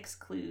 6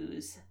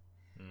 clues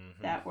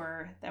that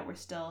were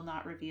still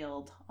not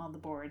revealed on the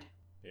board.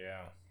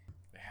 Yeah,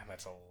 man,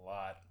 that's a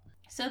lot.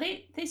 So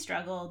they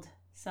struggled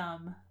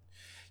some.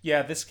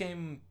 Yeah, this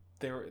game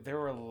there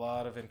were a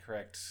lot of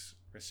incorrect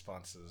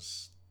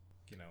responses.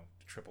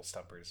 Triple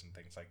stumpers and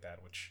things like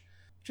that, which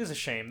is a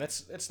shame.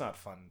 It's not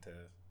fun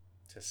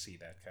to see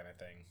that kind of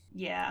thing.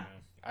 Yeah,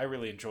 I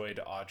really enjoyed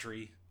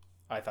Audrey.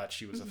 I thought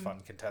she was a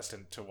fun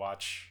contestant to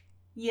watch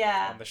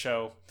on the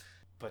show,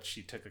 but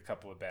she took a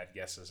couple of bad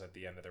guesses at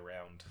the end of the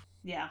round.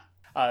 Yeah.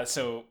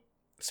 So,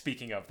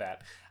 speaking of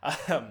that,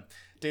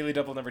 Daily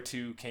Double number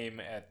 2 came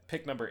at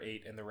pick number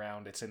 8 in the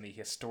round. It's in the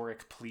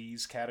Historic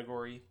Pleas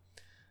category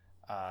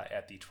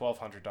at the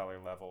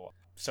 $1,200 level.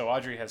 So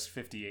Audrey has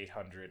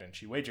 5,800 and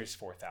she wagers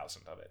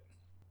 4,000 of it.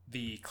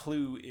 The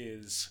clue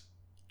is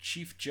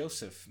Chief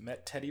Joseph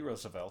met Teddy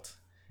Roosevelt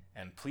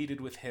and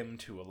pleaded with him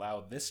to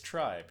allow this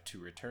tribe to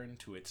return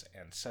to its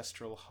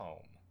ancestral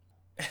home.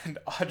 And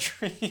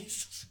Audrey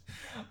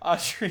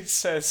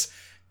says,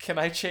 "Can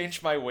I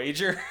change my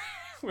wager?"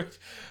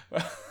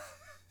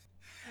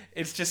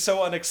 It's just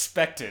so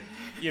unexpected,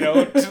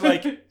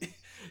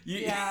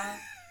 Yeah.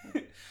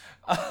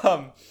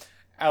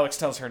 Alex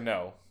tells her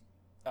no,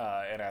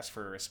 and asks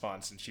for a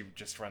response, and she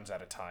just runs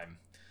out of time.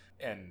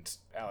 And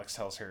Alex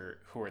tells her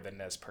who are the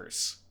Nez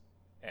Perce.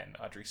 And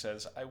Audrey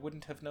says, "I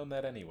wouldn't have known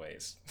that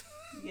anyways."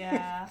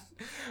 Yeah.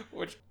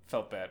 Which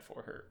felt bad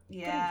for her.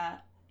 Yeah.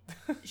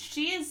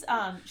 She's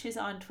on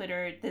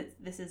Twitter.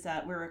 This is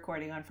we're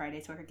recording on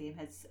Friday, so her game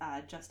has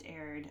just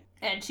aired,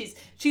 and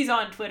she's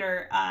on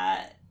Twitter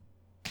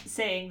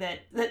saying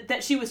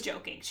that she was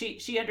joking.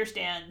 She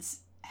understands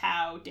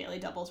how Daily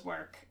Doubles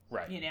work.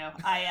 Right.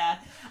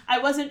 I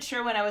wasn't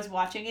sure when I was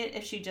watching it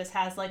if she just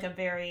has a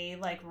very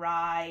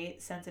wry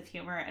sense of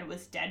humor and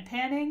was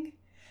deadpanning.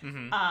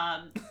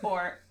 Mm-hmm.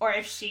 Or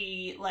if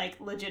she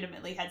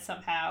legitimately had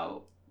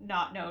somehow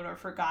not known or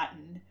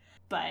forgotten,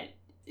 but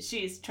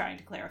she's trying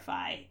to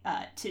clarify.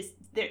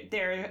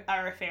 There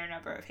are a fair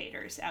number of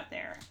haters out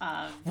there.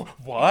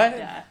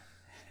 What?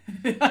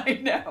 I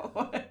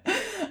know.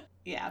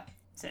 Yeah.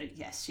 So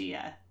yes, she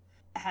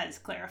has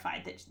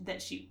clarified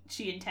that she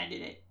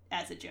intended it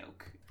as a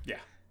joke. Yeah,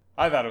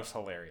 I thought it was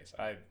hilarious.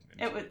 I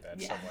enjoyed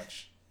that so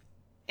much.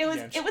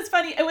 it was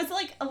funny. It was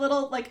like a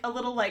little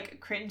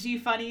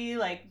cringy funny,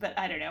 but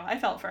I don't know. I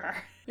felt for her.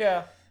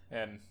 Yeah,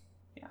 and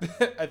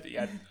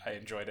yeah, I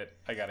enjoyed it.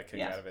 I got a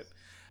kick out of it.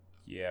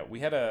 Yeah, we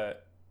had a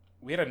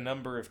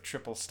number of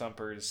triple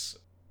stumpers,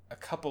 a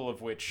couple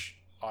of which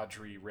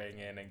Audrey rang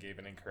in and gave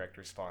an incorrect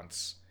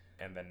response,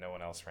 and then no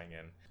one else rang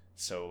in.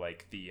 So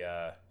like the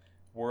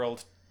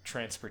world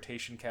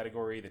transportation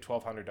category, the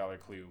 $1,200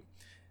 clue.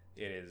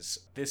 It is,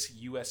 this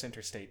U.S.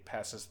 interstate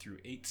passes through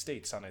 8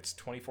 states on its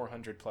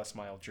 2,400 plus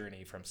mile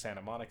journey from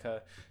Santa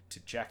Monica to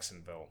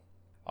Jacksonville.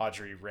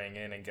 Audrey rang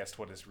in and guessed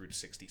what is Route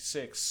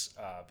 66,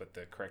 but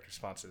the correct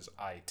response is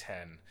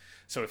I-10.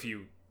 So if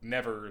you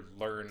never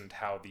learned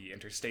how the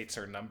interstates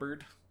are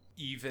numbered,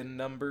 even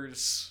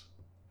numbers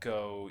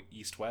go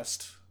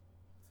east-west,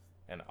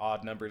 and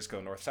odd numbers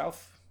go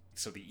north-south.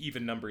 So the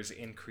even numbers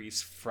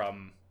increase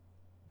from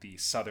the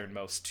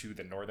southernmost to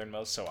the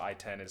northernmost, so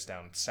I-10 is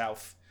down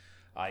south,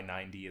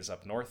 I-90 is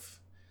up north,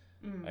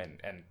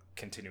 and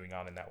continuing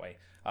on in that way.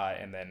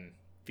 And then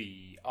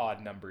the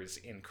odd numbers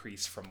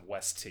increase from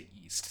west to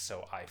east,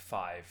 so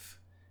I-5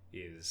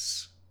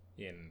 is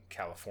in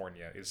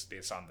California,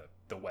 is on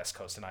the west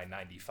coast, and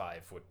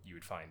I-95 what you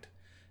would find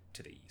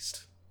to the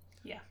east.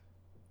 Yeah.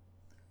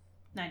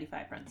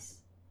 95 runs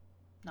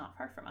not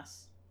far from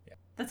us. Yeah.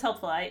 That's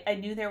helpful. I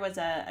knew there was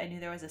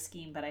a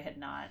scheme, but I had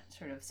not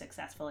sort of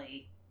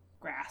successfully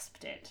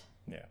grasped it.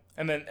 Yeah.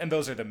 And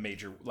those are the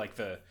major, like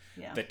the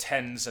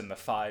 10s and the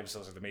 5s,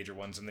 those are the major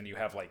ones, and then you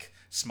have like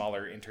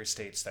smaller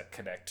interstates that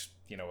connect,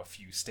 a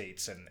few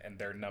states, and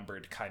they're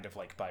numbered kind of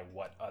like by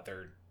what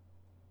other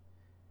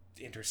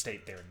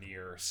interstate they're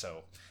near,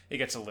 so it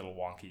gets a little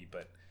wonky,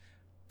 but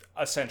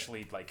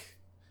essentially, like,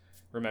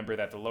 remember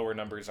that the lower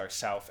numbers are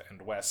south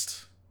and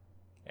west,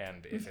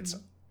 and if it's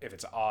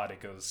odd, it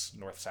goes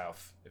north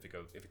south. If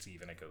it's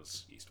even, it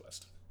goes east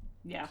west.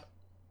 Yeah. So.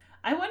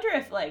 I wonder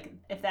if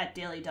that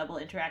daily double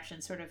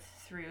interaction sort of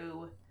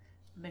threw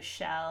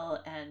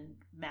Michelle and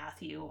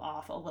Matthew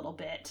off a little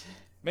bit.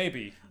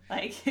 Maybe.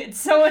 Like, it's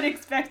so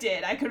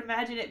unexpected. I could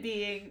imagine it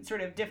being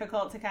sort of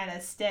difficult to kind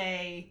of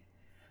stay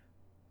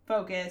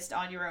focused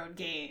on your own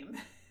game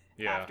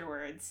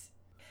afterwards.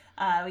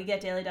 We get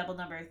daily double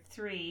number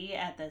 3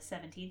 at the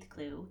 17th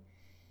clue.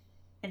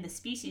 In the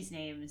species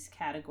names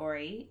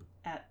category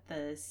at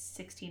the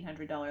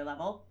 $1,600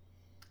 level,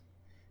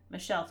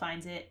 Michelle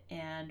finds it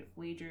and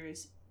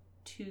wagers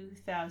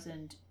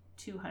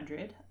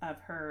 2,200 of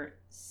her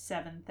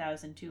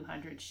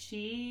 7,200.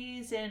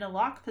 She's in a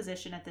lock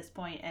position at this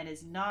point and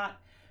is not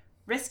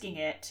risking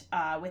it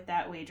with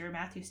that wager.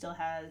 Matthew still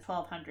has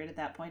 1,200 at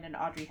that point, and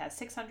Audrey has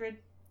 600.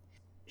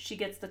 She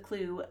gets the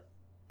clue: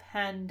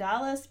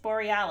 Pandalis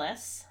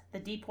borealis, the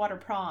deep water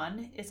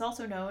prawn, is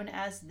also known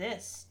as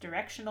this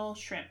directional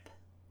shrimp.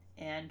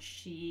 And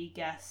she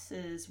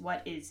guesses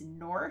what is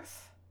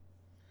north.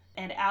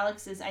 And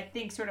Alex is, I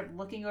think, sort of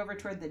looking over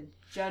toward the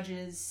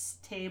judges'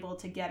 table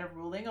to get a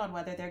ruling on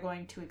whether they're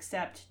going to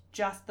accept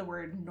just the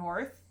word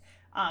north.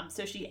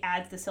 So she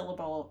adds the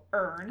syllable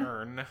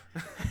earn.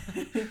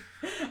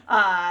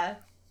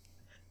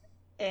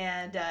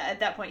 And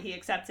at that point, he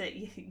accepts it.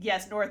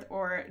 Yes, north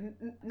or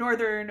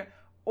northern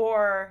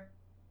or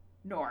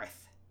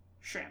north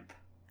shrimp.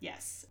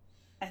 Yes.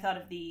 I thought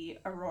of the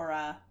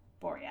aurora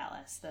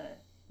borealis, the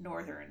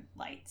northern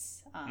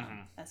lights,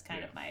 as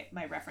kind of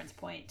my reference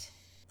point.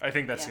 I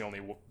think that's the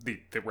only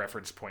the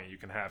reference point you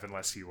can have,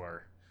 unless you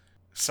are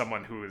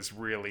someone who is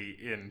really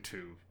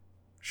into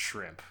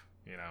shrimp,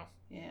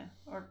 Yeah,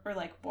 or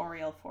like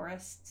boreal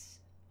forests.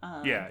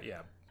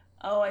 Yeah.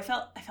 Oh, I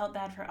felt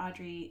bad for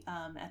Audrey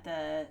at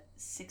the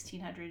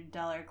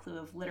 $1,600 clue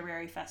of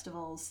literary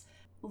festivals.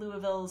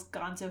 Louisville's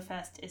Gonzo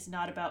Fest is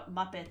not about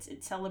Muppets.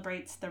 It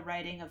celebrates the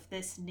writing of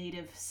this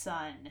native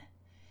son.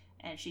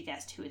 And she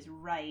guessed who is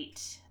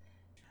right.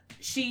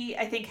 She,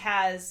 I think,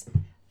 has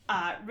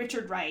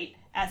Richard Wright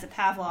as a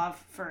Pavlov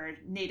for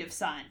native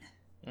son.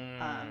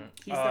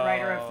 He's the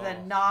writer of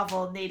the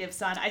novel Native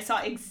Son. I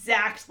saw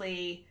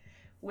exactly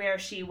where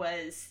she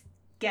was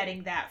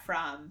getting that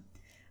from.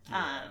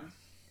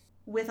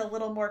 With a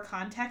little more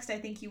context, I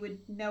think you would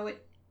know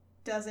it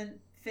doesn't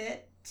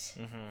fit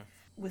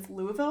with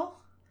Louisville.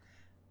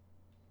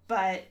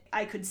 But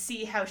I could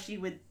see how she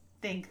would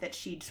think that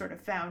she'd sort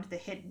of found the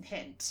hidden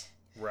hint.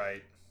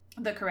 Right.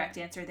 The correct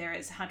answer there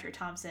is Hunter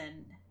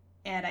Thompson,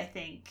 and I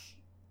think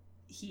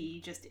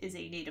he just is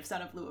a native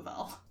son of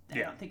Louisville. I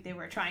don't think they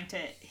were trying to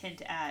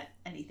hint at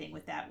anything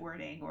with that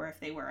wording, or if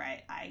they were,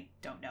 I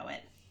don't know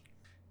it.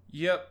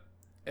 Yep.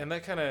 And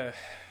that kind of...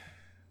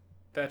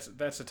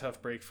 That's a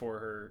tough break for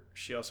her.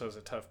 She also has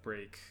a tough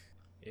break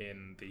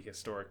in the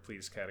historic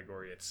pleas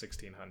category at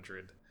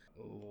 1,600.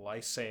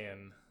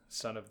 Lysaon,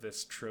 son of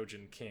this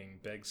Trojan king,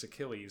 begs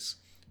Achilles,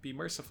 "Be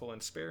merciful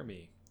and spare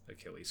me."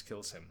 Achilles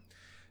kills him.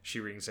 She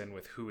rings in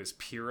with "Who is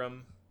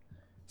Priam?"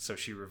 So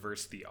she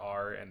reversed the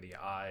R and the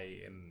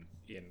I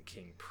in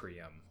King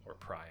Priam, or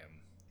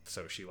Priam.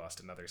 So she lost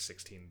another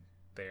 16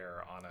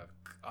 there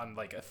on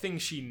like a thing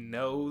she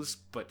knows,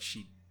 but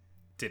she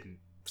didn't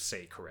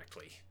say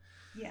correctly.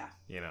 Yeah.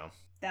 You know.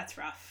 That's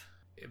rough.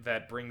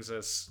 That brings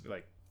us,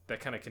 like, that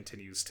kind of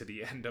continues to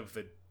the end of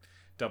the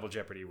Double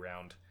Jeopardy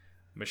round.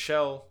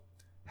 Michelle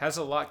has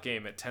a lot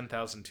game at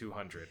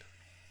 10,200.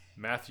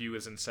 Matthew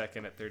is in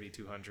second at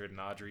 3,200, and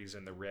Audrey's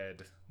in the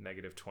red,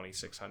 negative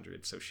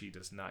 2,600, so she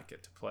does not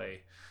get to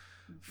play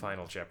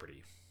Final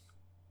Jeopardy.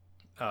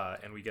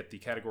 And we get the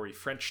category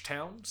French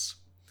Towns,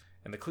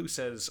 and the clue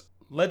says,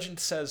 legend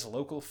says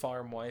local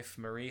farm wife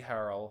Marie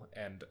Harrell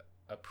and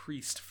a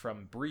priest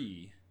from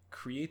Brie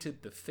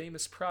created the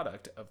famous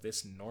product of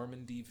this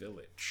Normandy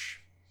village.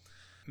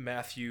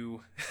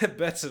 Matthew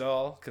bets it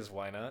all, because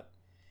why not?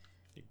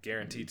 You're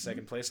guaranteed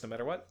second place no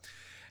matter what.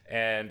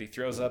 And he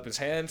throws up his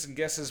hands and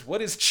guesses,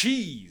 what is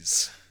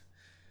cheese?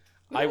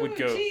 Ooh, I would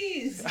go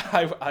cheese.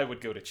 I would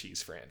go to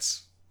Cheese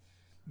France.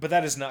 But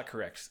that is not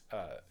correct,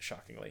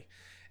 shockingly.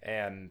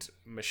 And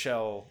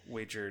Michelle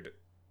wagered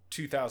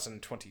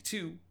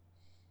 2022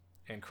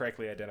 and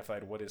correctly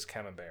identified what is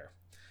camembert.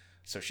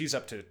 So she's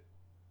up to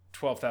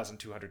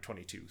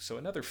 12,222. So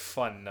another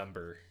fun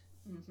number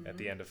at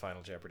the end of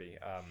Final Jeopardy.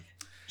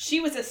 She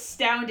was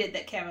astounded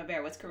that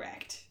camembert was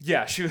correct.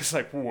 Yeah, she was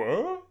like,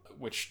 what?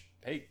 Which,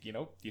 hey,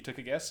 you took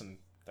a guess, and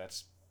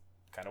that's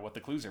kind of what the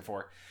clues are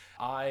for.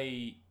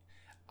 I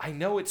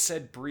know it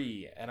said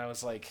brie, and I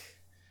was like,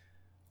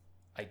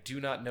 I do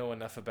not know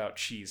enough about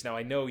cheese. Now,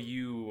 I know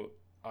you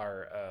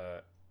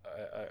are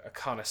a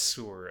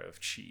connoisseur of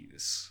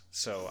cheese,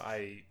 so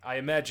I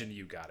imagine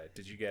you got it.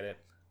 Did you get it?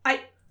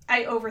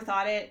 I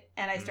overthought it,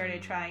 and I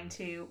started trying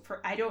to...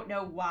 I don't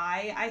know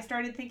why I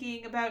started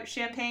thinking about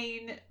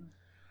champagne,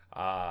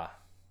 but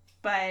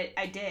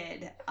I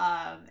did.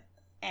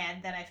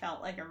 And then I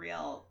felt like a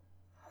real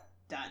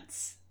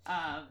dunce.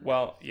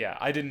 Well, yeah,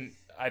 I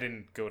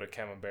didn't go to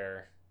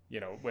camembert.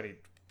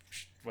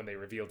 When they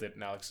revealed it,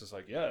 and Alex was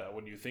like, "Yeah,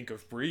 when you think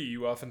of brie,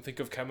 you often think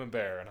of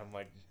camembert," and I'm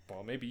like,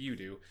 "Well, maybe you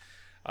do."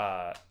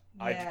 I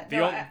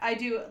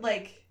do.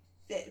 Like,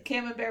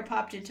 camembert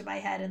popped into my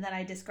head, and then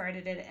I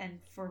discarded it, and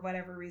for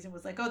whatever reason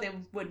was like, "Oh, they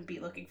wouldn't be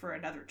looking for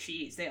another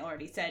cheese. They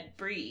already said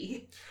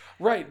brie."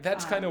 Right.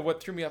 That's kind of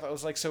what threw me off. I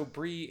was like, "So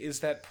brie, is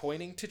that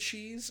pointing to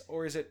cheese,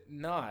 or is it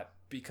not?"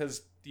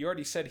 Because you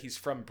already said he's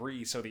from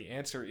Brie, so the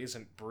answer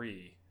isn't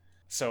Brie.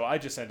 So I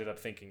just ended up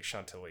thinking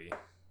Chantilly.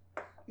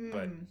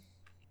 But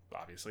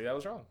obviously that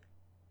was wrong.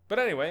 But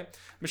anyway,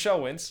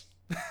 Michelle wins.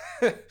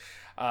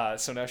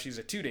 So now she's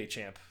a 2-day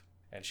champ,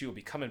 and she will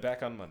be coming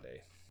back on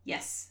Monday.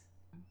 Yes.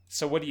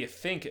 So what do you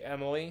think,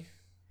 Emily?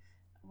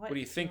 What do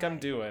you think I'm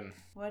doing?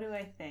 What do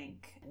I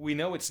think? We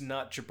know it's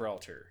not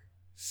Gibraltar.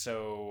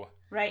 So...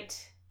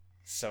 Right.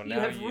 So now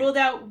you have ruled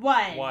out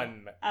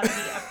one of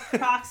the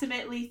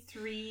approximately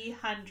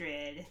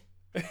 300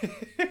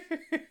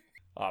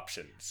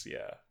 options.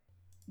 Yeah.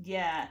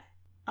 Yeah.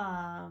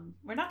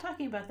 We're not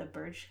talking about the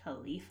Burj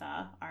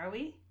Khalifa, are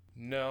we?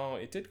 No,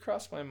 it did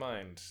cross my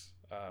mind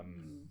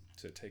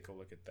to take a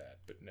look at that,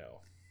 but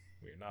no,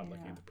 we're not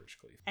looking at the Burj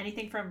Khalifa.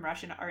 Anything from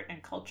Russian art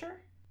and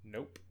culture?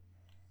 Nope.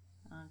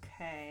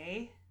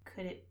 Okay.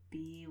 Could it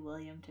be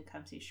William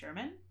Tecumseh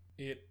Sherman?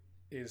 It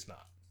is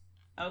not.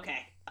 Okay.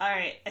 All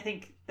right. I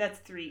think that's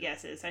 3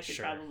 guesses. I should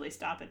probably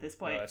stop at this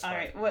point. No, all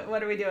right.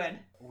 What are we doing?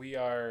 We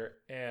are,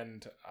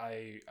 and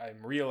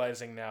I'm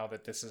realizing now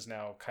that this is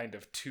now kind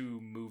of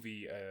 2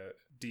 movie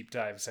deep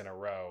dives in a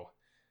row,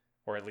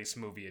 or at least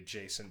movie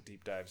adjacent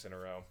deep dives in a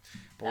row.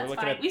 But that's we're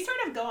looking fine. at... We sort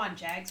of go on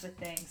jags with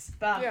things.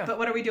 But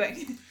what are we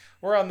doing?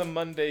 We're on the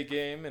Monday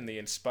game in the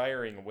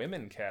Inspiring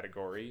Women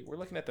category. We're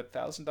looking at the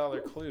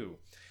 $1,000 clue.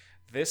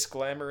 This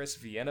glamorous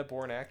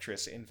Vienna-born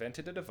actress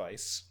invented a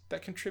device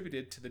that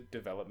contributed to the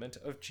development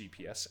of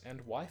GPS and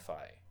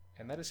Wi-Fi,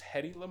 and that is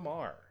Hedy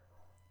Lamarr.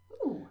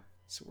 Ooh.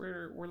 So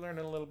we're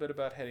learning a little bit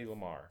about Hedy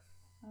Lamarr.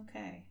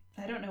 Okay.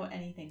 I don't know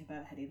anything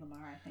about Hedy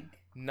Lamarr, I think.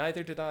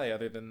 Neither did I,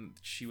 other than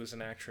she was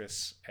an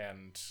actress,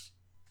 and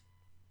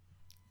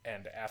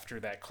after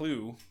that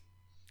clue,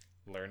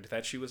 learned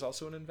that she was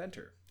also an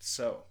inventor.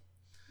 So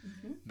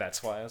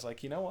that's why I was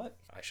like, you know what?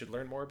 I should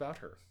learn more about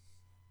her.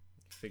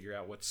 Figure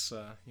out what's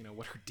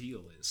what her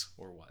deal is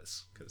or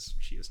was, because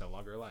she is no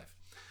longer alive.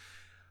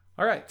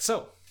 All right,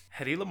 so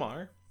Hedy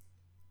Lamarr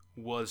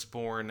was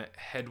born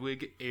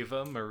Hedwig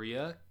Eva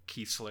Maria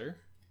Kiesler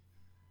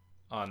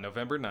on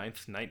November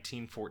 9th,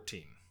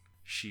 1914.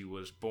 She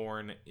was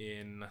born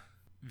in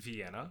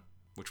Vienna,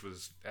 which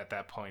was at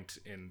that point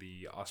in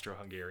the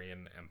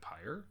Austro-Hungarian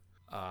Empire.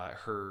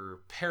 Her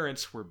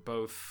parents were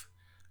both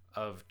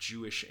of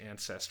Jewish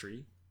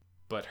ancestry,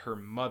 but her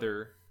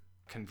mother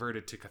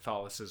converted to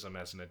Catholicism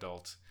as an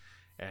adult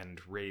and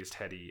raised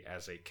Hedy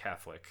as a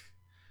Catholic,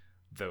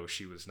 though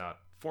she was not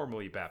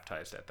formally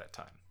baptized at that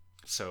time.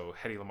 So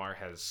Hedy Lamarr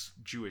has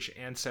Jewish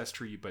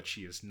ancestry, but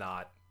she is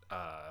not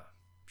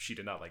she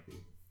did not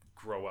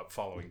grow up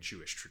following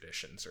Jewish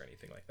traditions or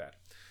anything like that.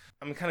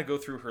 I'm going to kind of go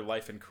through her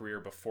life and career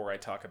before I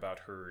talk about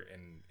her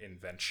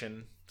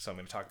invention. So I'm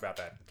going to talk about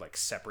that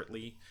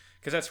separately,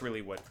 because that's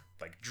really what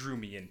drew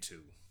me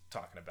into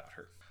talking about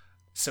her.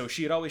 So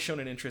she had always shown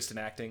an interest in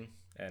acting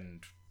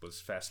and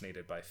was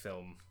fascinated by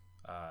film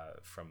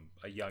from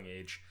a young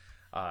age.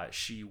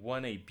 She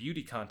won a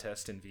beauty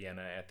contest in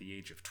Vienna at the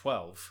age of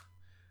 12,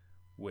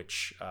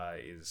 which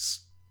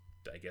is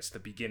I guess, the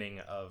beginning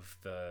of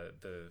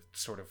the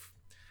sort of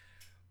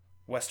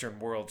Western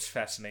world's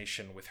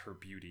fascination with her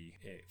beauty.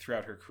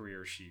 Throughout her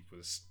career, she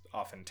was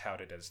often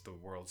touted as the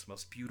world's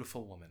most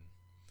beautiful woman.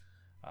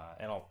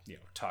 And I'll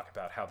talk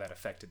about how that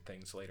affected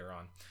things later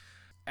on.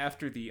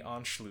 After the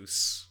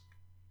Anschluss,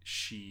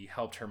 she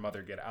helped her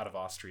mother get out of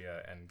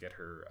Austria and get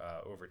her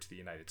over to the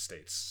United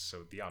States.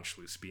 So the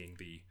Anschluss being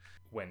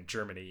when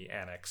Germany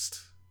annexed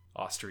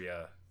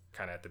Austria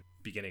kind of at the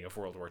beginning of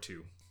World War II.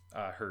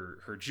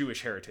 Her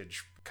Jewish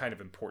heritage, kind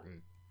of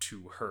important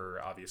to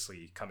her,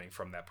 obviously, coming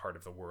from that part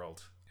of the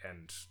world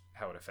and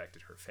how it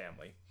affected her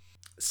family.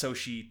 So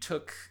she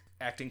took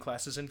acting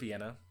classes in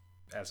Vienna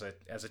as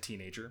a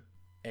teenager,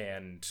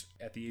 and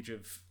at the age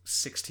of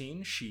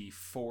 16, she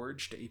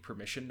forged a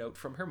permission note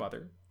from her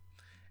mother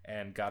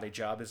and got a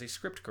job as a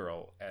script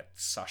girl at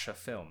Sasha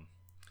Film.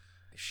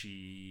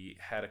 She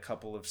had a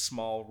couple of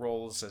small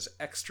roles as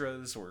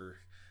extras or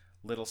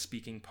little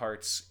speaking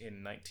parts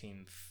in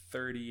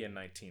 1930 and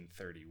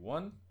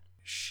 1931.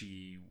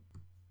 She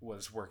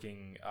was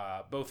working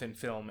both in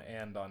film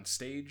and on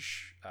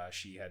stage.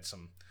 She had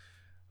some,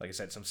 like I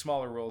said, some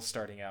smaller roles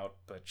starting out,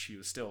 but she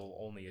was still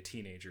only a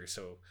teenager,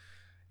 so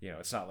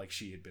it's not like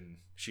she had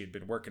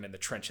been working in the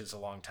trenches a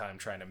long time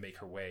trying to make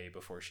her way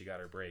before she got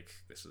her break.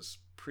 This was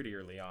pretty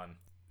early on.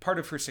 Part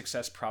of her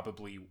success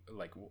probably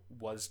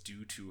was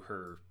due to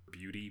her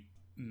beauty.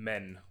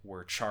 Men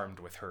were charmed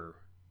with her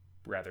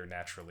rather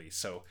naturally,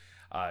 so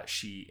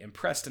she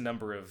impressed a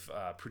number of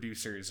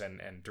producers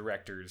and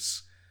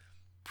directors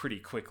pretty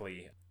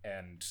quickly,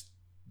 and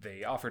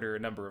they offered her a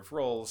number of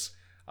roles.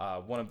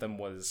 One of them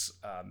was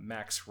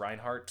Max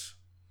Reinhardt.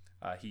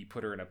 He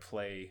put her in a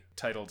play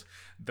titled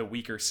The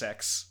Weaker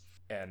Sex,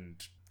 and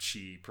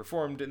she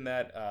performed in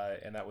that,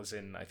 and that was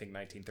in, I think,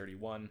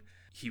 1931.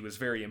 He was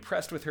very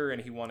impressed with her,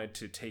 and he wanted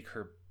to take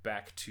her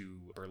back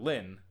to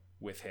Berlin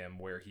with him,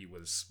 where he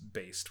was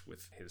based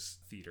with his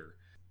theater.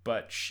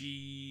 But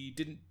she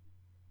didn't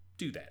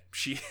do that.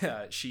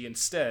 She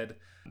instead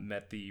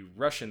met the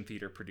Russian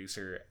theater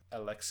producer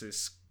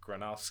Alexis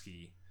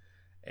Granovsky,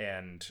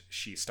 and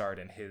she starred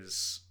in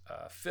his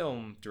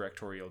film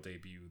directorial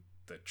debut,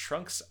 The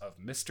Trunks of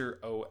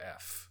Mr.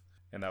 O.F.,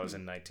 and that was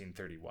in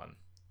 1931,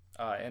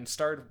 and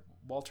starred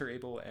Walter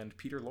Abel and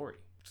Peter Lorre,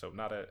 so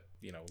not a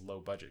low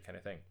budget kind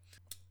of thing.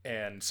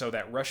 And so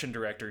that Russian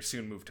director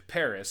soon moved to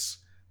Paris,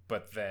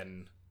 but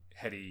then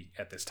Hedy,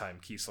 at this time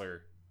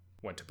Kiesler,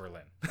 went to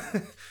Berlin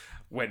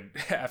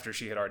after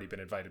she had already been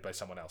invited by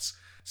someone else.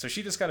 So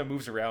she just kind of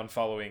moves around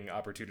following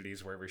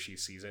opportunities wherever she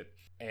sees it,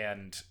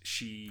 and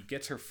she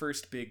gets her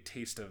first big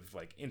taste of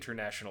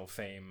international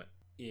fame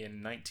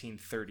in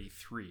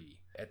 1933.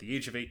 At the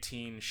age of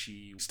 18,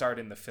 she starred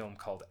in the film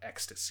called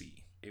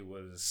Ecstasy. It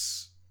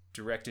was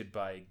directed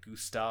by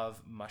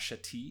Gustav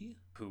Machety,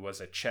 who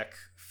was a Czech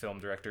film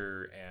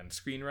director and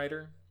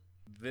screenwriter.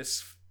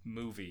 This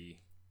movie,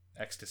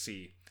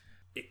 Ecstasy,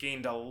 it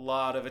gained a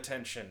lot of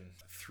attention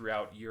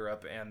throughout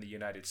Europe and the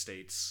United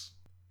States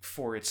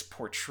for its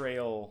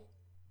portrayal,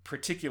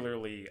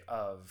 particularly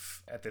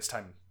of, at this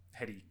time,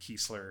 Hedy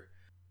Kiesler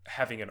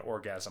having an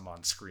orgasm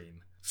on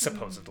screen,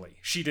 supposedly.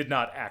 She did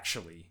not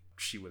actually.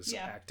 She was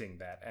acting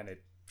that, and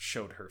it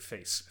showed her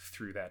face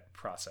through that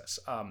process.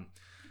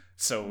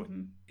 So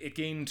it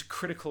gained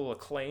critical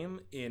acclaim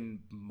in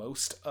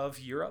most of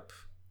Europe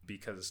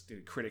because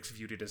critics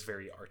viewed it as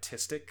very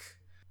artistic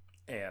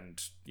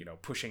and,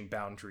 pushing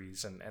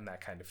boundaries and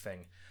that kind of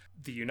thing.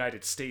 The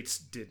United States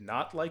did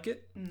not like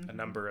it. A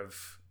number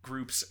of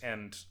groups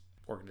and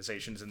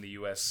organizations in the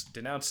US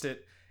denounced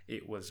it.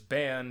 It was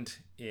banned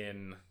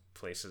in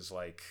places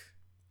like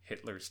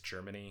Hitler's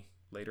Germany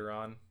later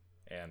on,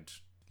 and,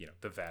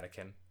 the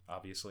Vatican,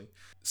 obviously.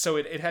 So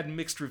it had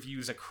mixed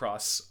reviews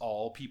across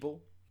all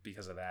people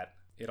because of that.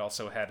 It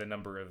also had a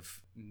number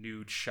of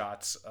nude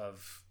shots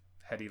of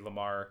Hedy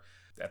Lamarr,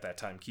 at that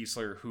time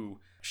Kiesler, who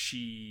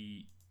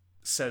she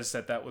says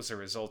that was a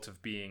result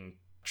of being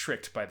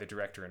tricked by the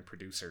director and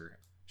producer.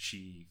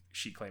 She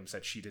claims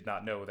that she did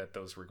not know that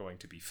those were going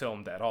to be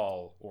filmed at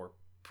all or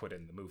put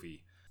in the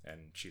movie,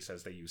 and she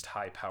says they used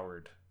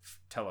high-powered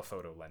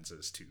telephoto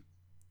lenses to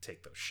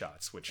take those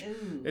shots, which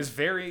is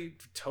very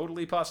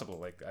totally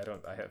possible.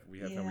 We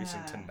have no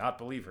reason to not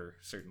believe her,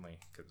 certainly,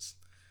 because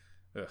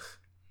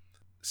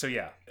So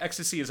yeah,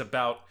 Ecstasy is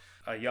about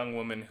a young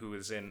woman who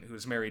is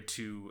married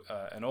to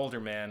an older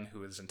man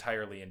who is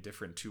entirely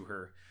indifferent to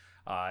her,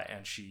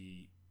 and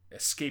she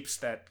escapes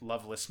that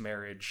loveless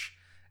marriage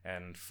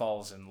and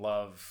falls in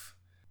love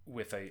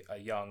with a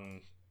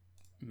young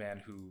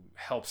man who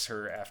helps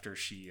her after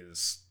she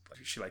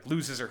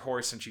loses her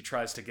horse, and she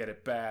tries to get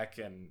it back,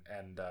 and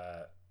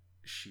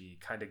she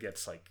kind of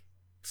gets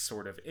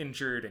sort of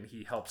injured, and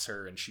he helps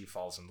her, and she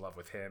falls in love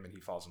with him, and he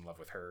falls in love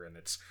with her, and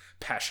it's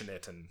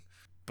passionate,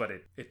 but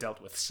it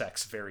dealt with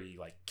sex very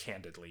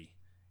candidly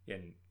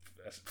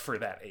for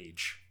that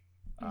age.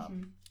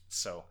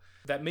 So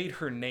that made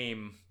her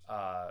name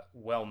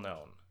well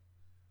known,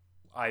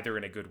 either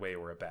in a good way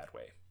or a bad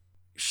way.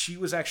 She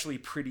was actually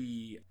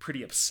pretty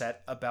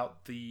upset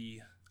about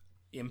the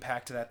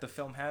impact that the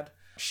film had.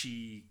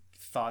 She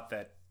thought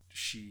that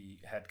she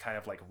had kind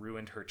of like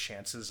ruined her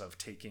chances of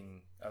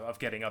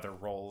getting other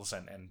roles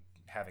and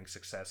having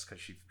success, because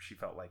she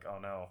felt like, oh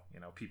no,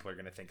 people are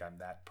going to think I'm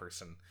that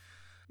person.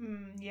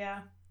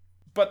 Yeah.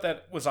 But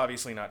that was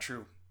obviously not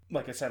true.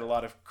 Like I said, a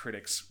lot of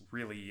critics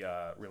really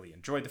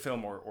enjoyed the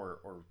film,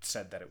 or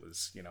said that it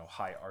was,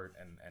 high art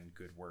and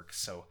good work.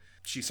 So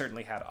she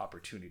certainly had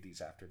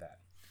opportunities after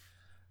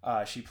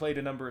that. She played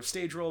a number of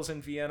stage roles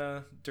in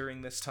Vienna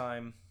during this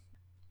time,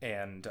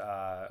 and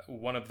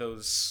one of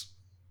those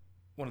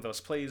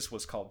plays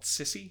was called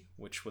Sissy,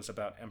 which was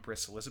about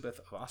Empress Elizabeth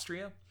of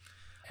Austria.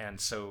 And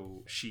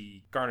so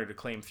she garnered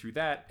acclaim through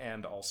that,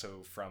 and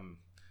also from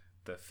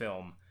the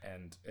film,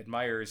 and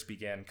admirers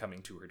began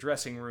coming to her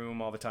dressing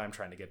room all the time,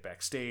 trying to get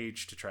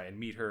backstage to try and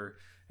meet her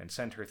and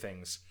send her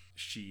things.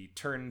 She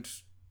turned,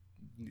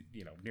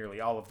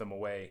 nearly all of them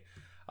away,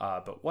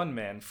 but one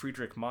man,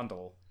 Friedrich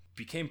Mondl,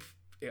 became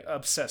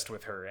obsessed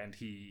with her, and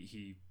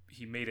he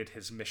made it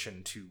his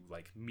mission to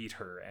like meet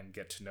her and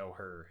get to know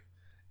her,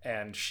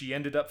 and she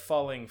ended up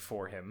falling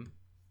for him.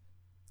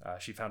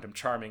 She found him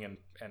charming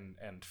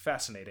and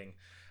fascinating.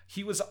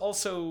 He was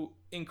also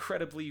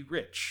incredibly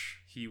rich.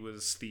 He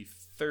was the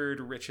third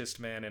richest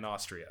man in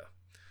Austria,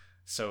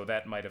 so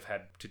that might have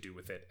had to do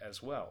with it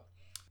as well.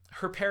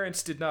 Her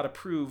parents did not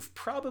approve,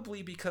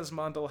 probably because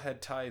Mondl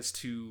had ties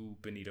to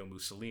Benito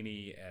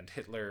Mussolini and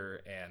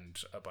Hitler and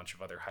a bunch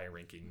of other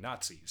high-ranking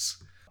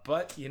Nazis.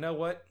 But you know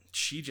what?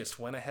 She just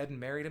went ahead and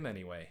married him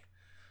anyway.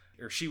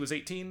 She was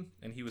 18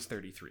 and he was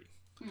 33.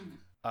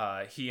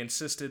 He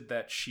insisted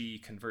that she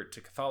convert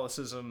to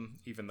Catholicism,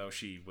 even though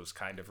she was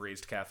kind of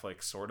raised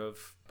Catholic, sort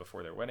of,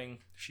 before their wedding.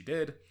 She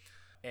did.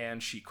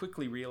 And she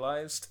quickly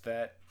realized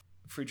that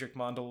Friedrich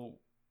Mondl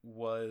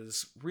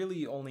was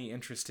really only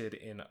interested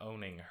in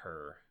owning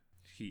her.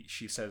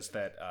 She says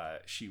that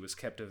she was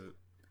kept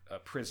a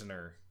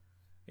prisoner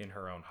in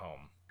her own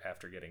home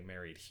after getting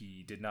married.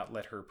 He did not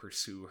let her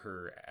pursue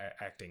her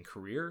acting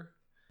career,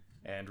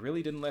 and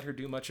really didn't let her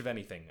do much of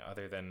anything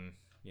other than,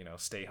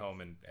 stay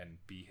home and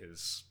be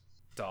his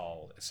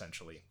doll,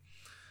 essentially.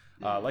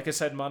 Like I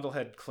said, Mondl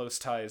had close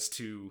ties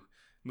to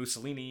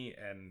Mussolini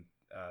and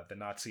the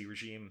Nazi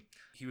regime.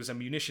 He was a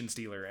munitions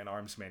dealer and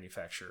arms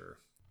manufacturer.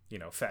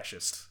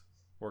 Fascist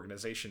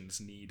organizations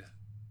need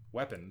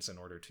weapons in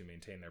order to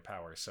maintain their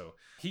power. So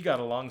he got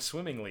along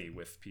swimmingly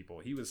with people.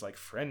 He was like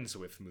friends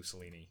with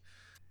Mussolini,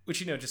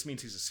 which, just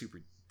means he's a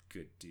super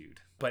good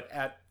dude. But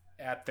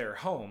at their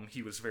home,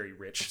 he was very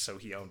rich, so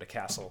he owned a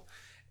castle.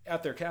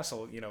 At their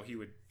castle, he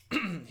would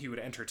he would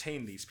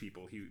entertain these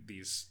people,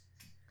 these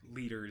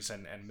leaders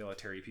and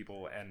military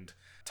people, and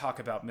talk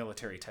about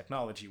military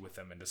technology with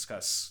them and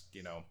discuss,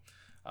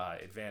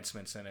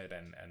 advancements in it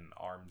and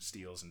arms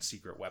deals and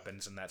secret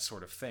weapons and that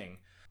sort of thing.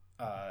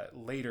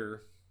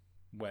 Later,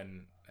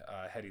 when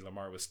Hedy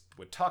Lamarr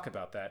would talk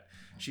about that,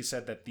 she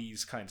said that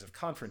these kinds of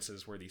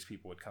conferences where these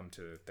people would come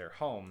to their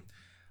home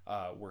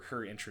were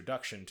her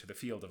introduction to the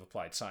field of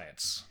applied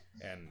science,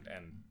 and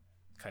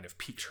kind of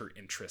piqued her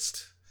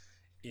interest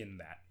in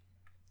that.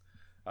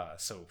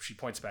 So she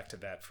points back to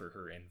that for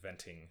her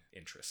inventing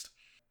interest.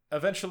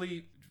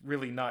 Eventually,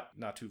 really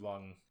not too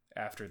long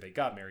after they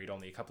got married,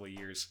 only a couple of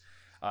years,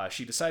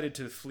 she decided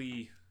to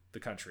flee the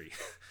country.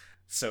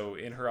 So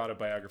in her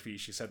autobiography,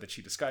 she said that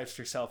she disguised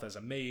herself as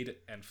a maid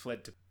and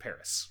fled to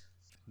Paris.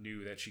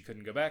 Knew that she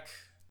couldn't go back,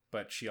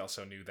 but she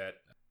also knew that,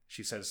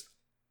 she says,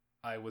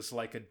 I was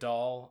like a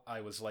doll, I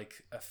was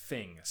like a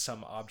thing,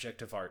 some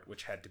object of art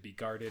which had to be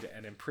guarded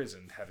and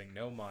imprisoned, having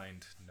no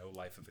mind, no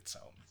life of its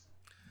own.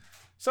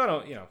 So I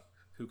don't,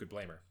 who could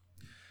blame her?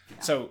 Yeah.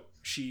 So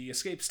she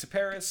escapes to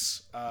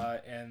Paris,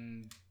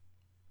 and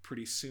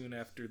pretty soon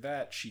after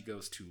that, she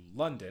goes to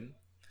London.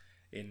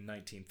 In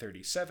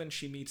 1937,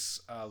 she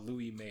meets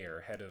Louis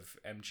Mayer, head of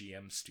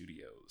MGM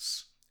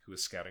Studios, who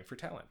was scouting for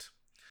talent.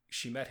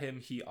 She met him.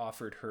 He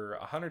offered her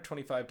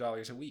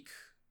 $125 a week,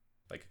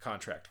 like a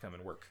contract, to come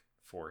and work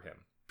for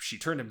him. She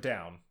turned him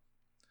down,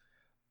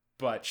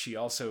 but she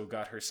also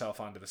got herself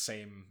onto the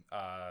same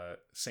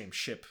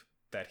ship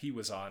that he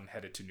was on,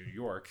 headed to New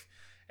York,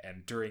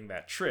 and during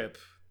that trip,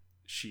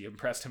 she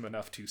impressed him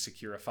enough to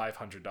secure a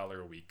 $500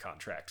 a week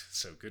contract.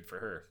 So good for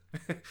her.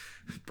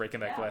 Breaking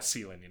that glass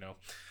ceiling,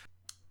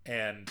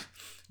 And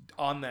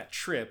on that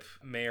trip,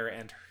 Mayer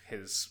and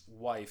his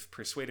wife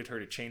persuaded her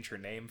to change her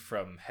name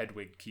from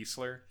Hedwig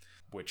Kiesler,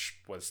 which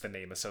was the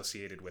name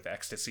associated with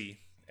ecstasy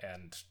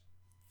and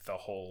the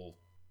whole,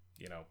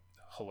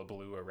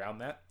 hullabaloo around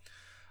that.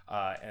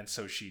 And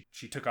so she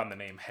took on the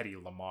name Hedy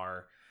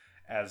Lamarr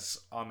as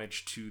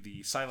homage to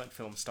the silent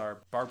film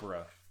star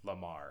Barbara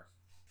Lamarr.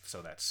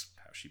 So that's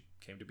how she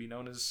came to be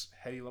known as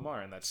Hedy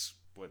Lamarr, and that's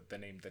what the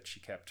name that she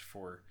kept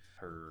for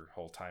her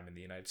whole time in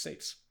the United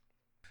States.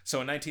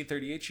 So in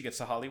 1938, she gets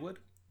to Hollywood,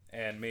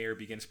 and Mayer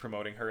begins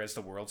promoting her as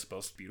the world's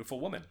most beautiful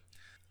woman.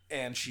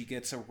 And she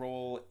gets a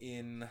role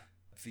in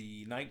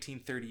the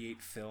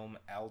 1938 film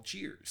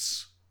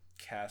Algiers,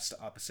 cast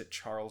opposite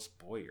Charles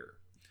Boyer.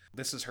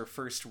 This is her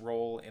first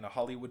role in a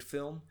Hollywood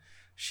film.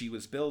 She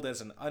was billed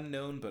as an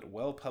unknown but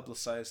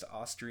well-publicized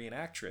Austrian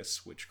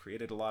actress, which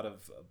created a lot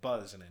of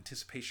buzz and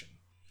anticipation.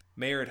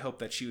 Mayer had hoped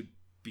that she would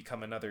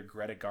become another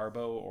Greta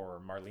Garbo or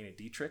Marlene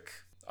Dietrich,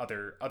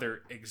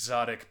 other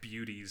exotic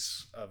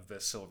beauties of the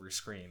silver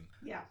screen.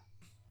 Yeah.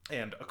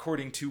 And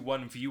according to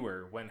one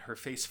viewer, when her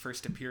face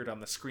first appeared on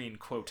the screen,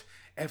 quote,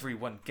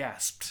 everyone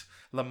gasped.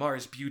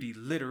 Lamar's beauty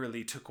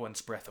literally took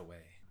one's breath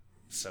away.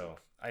 So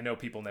I know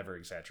people never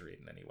exaggerate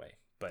in any way,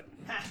 but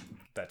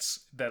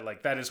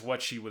that is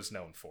what she was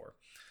known for.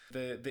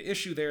 The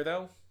issue there,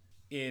 though,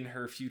 in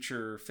her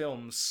future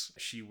films,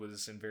 she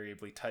was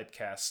invariably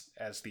typecast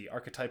as the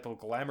archetypal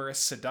glamorous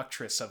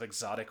seductress of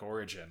exotic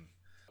origin,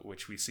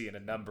 which we see in a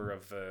number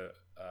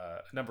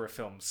of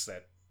films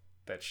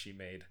that she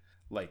made,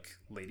 like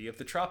Lady of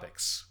the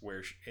Tropics,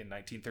 where in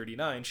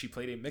 1939 she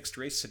played a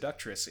mixed-race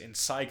seductress in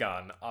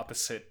Saigon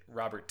opposite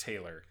Robert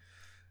Taylor.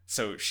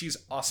 So she's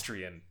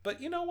Austrian,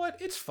 but you know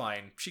what? It's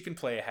fine. She can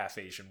play a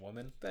half-Asian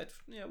woman.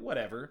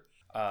 Whatever.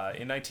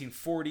 In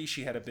 1940,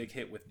 she had a big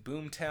hit with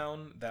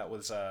Boomtown. That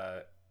was,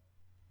 I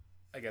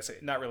guess,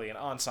 not really an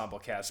ensemble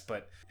cast,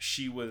 but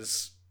she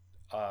was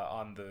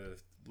on the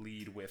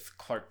lead with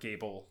Clark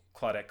Gable,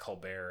 Claudette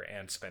Colbert,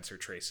 and Spencer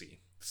Tracy.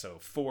 So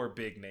 4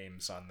 big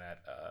names on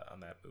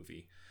that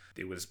movie.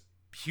 It was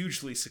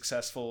hugely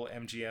successful.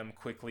 MGM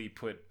quickly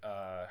put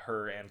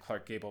her and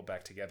Clark Gable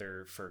back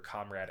together for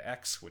Comrade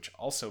X, which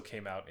also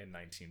came out in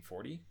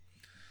 1940.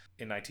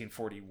 In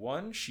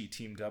 1941, she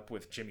teamed up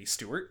with Jimmy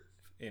Stewart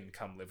in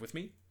Come Live With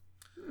Me,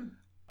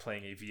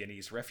 playing a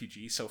Viennese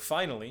refugee. So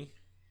finally,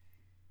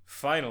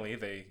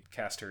 they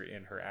cast her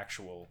in her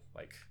actual,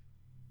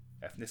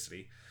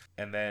 ethnicity.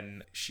 And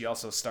then she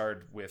also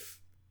starred with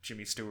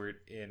Jimmy Stewart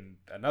in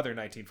another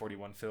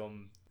 1941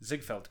 film,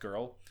 Ziegfeld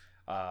Girl,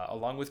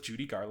 along with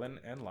Judy Garland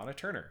and Lana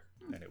Turner,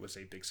 and it was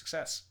a big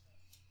success.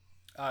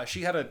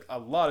 She had a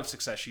lot of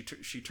success.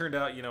 She turned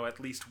out,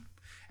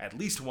 at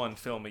least one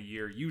film a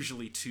year,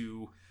 usually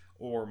 2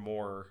 or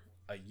more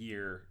a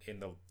year in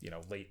the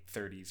late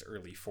 30s,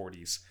 early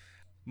 40s.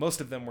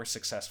 Most of them were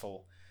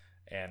successful,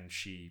 and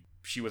she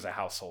was a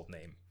household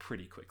name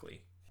pretty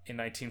quickly. In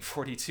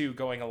 1942,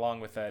 going along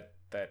with that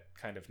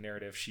kind of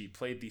narrative, she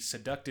played the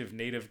seductive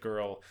native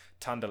girl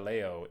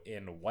Tandaleo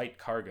in White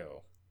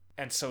Cargo.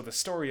 And so the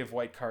story of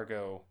White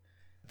Cargo,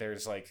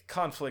 there's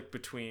conflict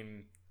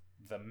between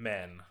the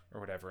men or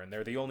whatever, and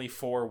they're the only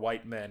 4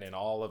 white men in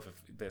all of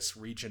this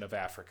region of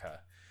Africa.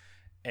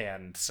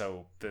 And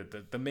so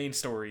the main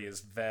story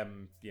is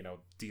them,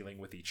 dealing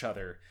with each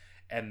other.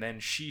 And then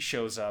she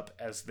shows up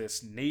as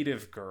this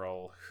native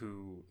girl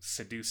who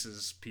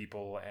seduces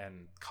people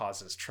and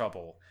causes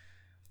trouble.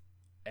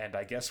 And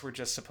I guess we're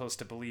just supposed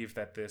to believe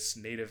that this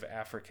native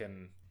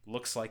African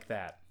looks like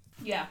that.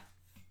 Yeah.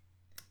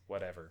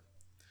 Whatever.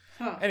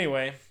 Huh.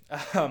 Anyway,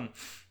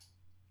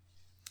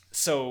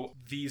 so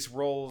these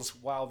roles,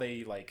 while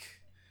they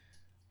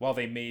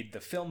made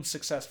the film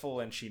successful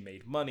and she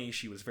made money,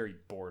 she was very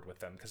bored with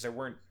them because there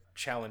weren't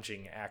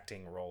challenging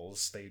acting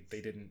roles. They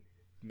didn't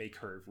make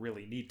her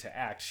really need to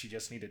act. She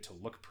just needed to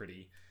look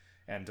pretty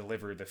and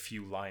deliver the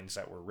few lines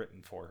that were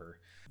written for her.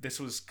 This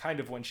was kind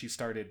of when she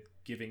started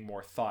giving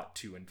more thought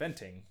to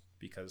inventing,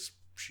 because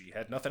she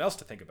had nothing else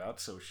to think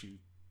about, so she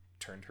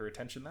turned her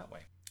attention that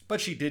way. But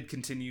she did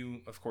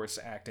continue, of course,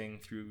 acting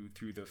through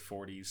the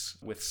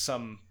 40s with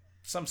some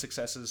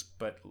successes,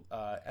 but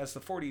as the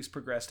 40s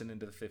progressed and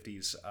into the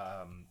 50s,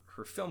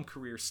 her film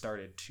career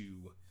started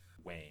to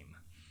wane.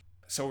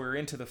 So we're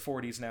into the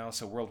 40s now,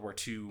 so World War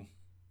II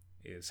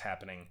is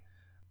happening.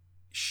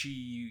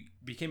 She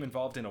became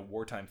involved in a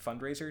wartime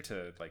fundraiser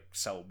to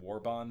sell war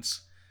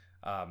bonds,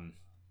 and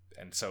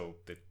so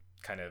the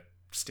kind of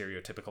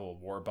stereotypical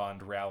war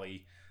bond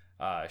rally.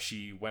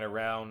 She went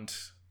around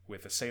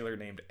with a sailor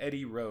named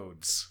Eddie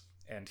Rhodes,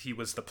 and he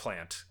was the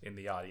plant in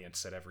the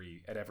audience at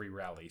every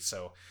rally.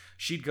 So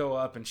she'd go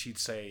up and she'd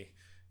say,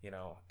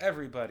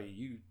 everybody,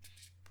 you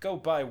go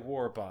buy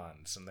war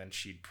bonds, and then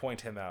she'd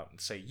point him out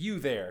and say, you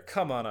there,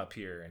 come on up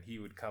here, and he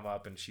would come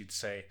up and she'd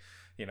say,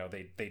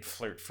 they'd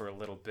flirt for a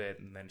little bit,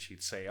 and then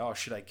she'd say, oh,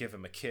 should I give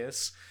him a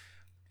kiss?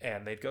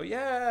 And they'd go,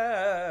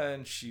 yeah,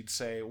 and she'd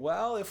say,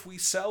 well, if we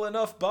sell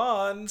enough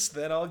bonds,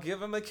 then I'll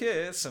give him a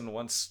kiss. And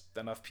once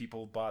enough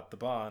people bought the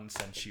bonds,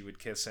 then she would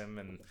kiss him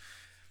and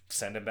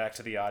send him back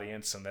to the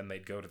audience, and then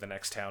they'd go to the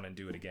next town and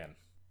do it again.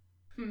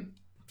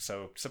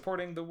 So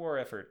supporting the war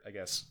effort, I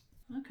guess.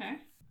 Okay.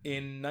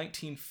 In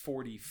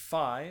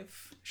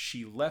 1945,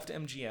 she left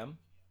MGM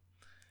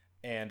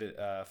and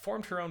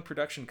formed her own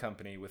production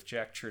company with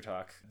Jack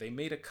Chertok. They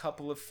made a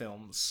couple of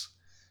films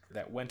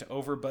that went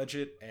over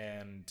budget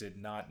and did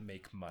not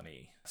make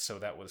money, so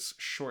that was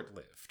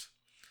short-lived.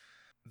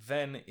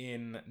 Then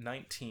in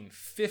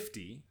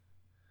 1950,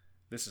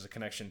 this is a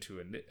connection to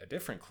a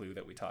different clue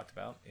that we talked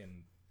about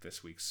in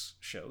this week's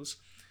shows,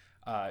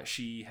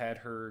 she had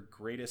her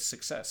greatest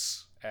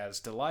success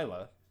as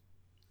Delilah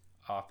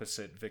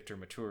opposite Victor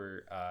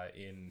Mature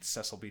in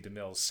Cecil B.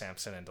 DeMille's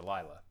Samson and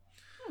Delilah,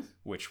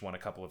 which won a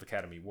couple of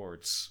Academy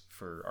Awards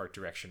for art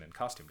direction and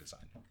costume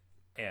design.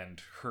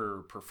 And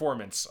her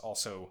performance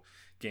also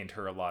gained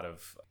her a lot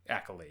of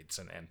accolades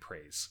and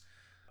praise.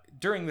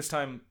 During this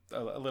time,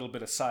 a little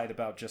bit aside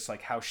about just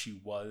how she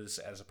was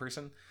as a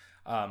person,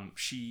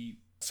 She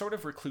sort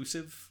of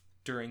reclusive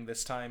during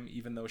this time,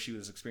 even though she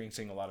was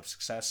experiencing a lot of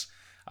success.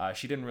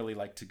 She didn't really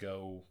like to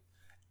go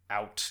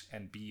out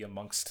and be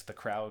amongst the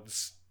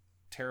crowds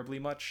terribly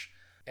much.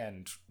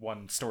 And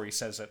one story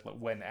says that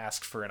when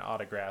asked for an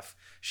autograph,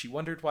 she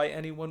wondered why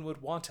anyone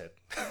would want it.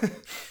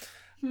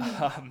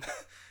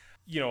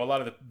 A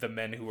lot of the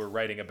men who were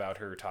writing about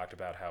her would talk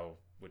about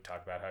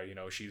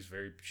how, she's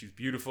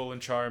beautiful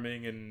and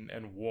charming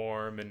and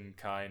warm and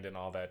kind and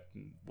all that,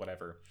 and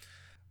whatever.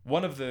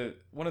 One of the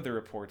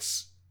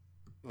reports,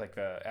 like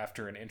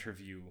after an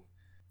interview,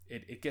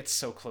 it gets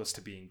so close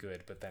to being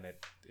good, but then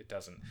it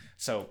doesn't.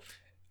 So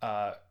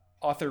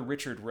author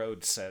Richard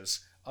Rhodes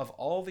says, of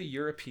all the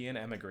European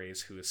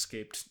emigres who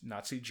escaped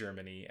Nazi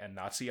Germany and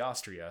Nazi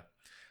Austria,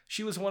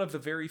 she was one of the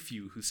very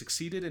few who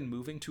succeeded in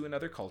moving to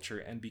another culture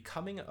and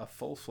becoming a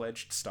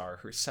full-fledged star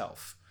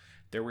herself.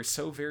 There were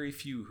so very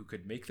few who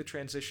could make the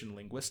transition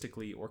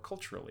linguistically or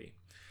culturally.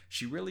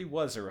 She really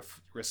was a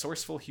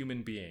resourceful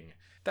human being.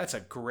 That's a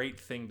great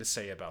thing to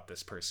say about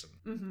this person.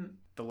 Mm-hmm.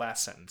 The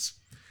last sentence.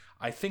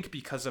 I think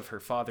because of her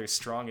father's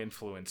strong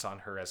influence on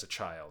her as a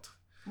child.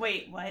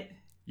 Wait, what?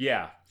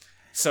 Yeah.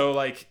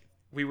 So,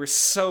 we were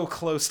so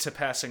close to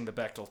passing the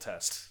Bechdel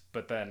test,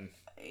 but then...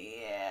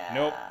 Yeah.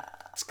 Nope.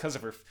 It's because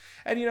of her...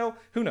 And,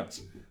 who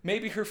knows?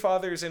 Maybe her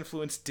father's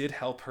influence did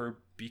help her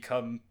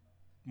become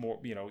more,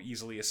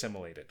 easily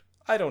assimilated.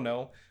 I don't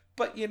know.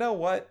 But you know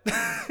what?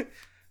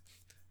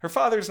 Her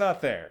father's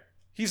not there.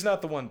 He's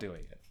not the one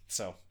doing it.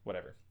 So,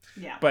 whatever.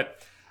 Yeah.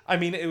 But, I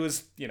mean, it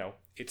was,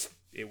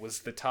 it was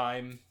the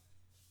time,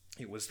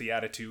 it was the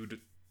attitude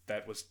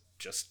that was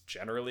just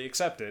generally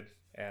accepted.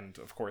 And,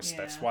 of course,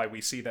 that's why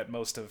we see that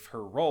most of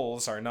her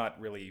roles are not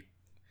really,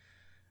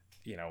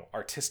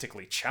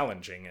 artistically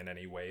challenging in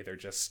any way. They're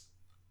just,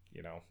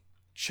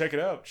 check it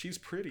out, she's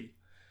pretty.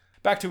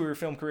 Back to her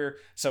film career.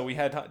 So we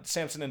had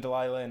Samson and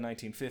Delilah in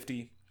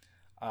 1950.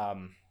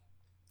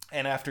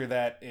 And after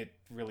that, it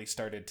really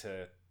started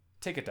to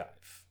take a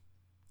dive.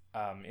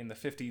 In the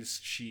 50s,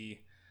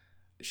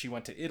 she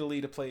went to Italy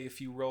to play a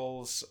few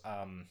roles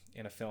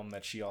in a film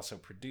that she also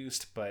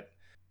produced, but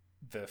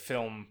the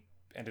film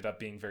ended up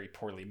being very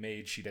poorly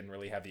made. She didn't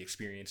really have the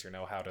experience or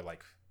know how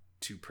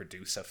to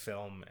produce a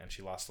film, and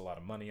she lost a lot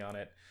of money on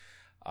it.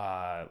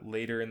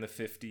 Later in the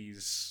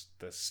 50s,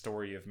 The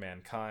Story of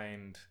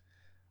Mankind,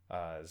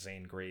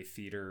 Zane Grey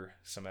Theater,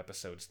 some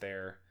episodes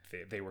there.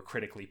 They were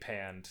critically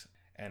panned.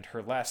 And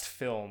her last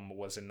film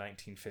was in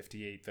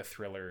 1958, the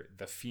thriller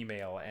The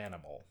Female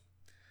Animal.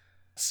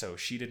 So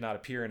she did not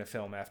appear in a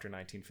film after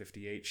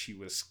 1958. She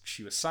was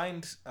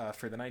signed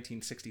for the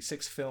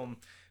 1966 film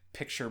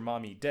Picture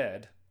Mommy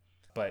Dead,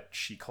 but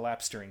she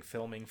collapsed during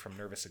filming from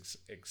nervous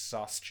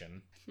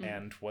exhaustion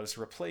and was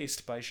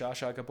replaced by Zsa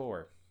Zsa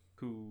Gabor,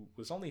 who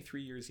was only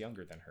 3 years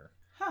younger than her.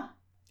 Huh.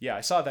 Yeah,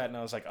 I saw that and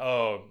I was like,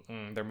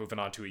 they're moving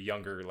on to a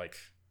younger,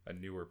 a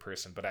newer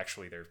person, but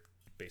actually they're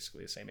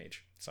basically the same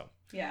age. So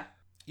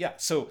yeah,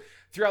 so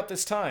throughout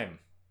this time,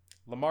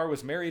 Lamar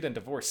was married and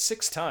divorced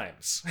 6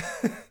 times.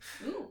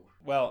 Ooh.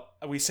 Well,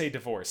 we say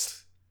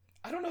divorced.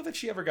 I don't know that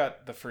she ever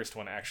got the first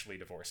one actually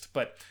divorced,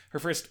 but her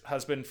first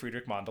husband,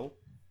 Friedrich Mondel,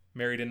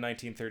 married in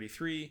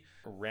 1933,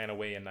 ran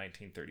away in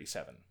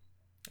 1937.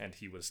 And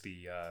he was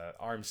the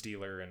arms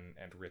dealer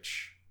and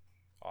rich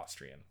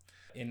Austrian.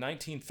 In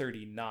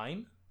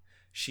 1939,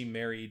 she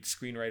married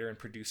screenwriter and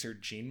producer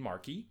Gene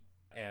Markey,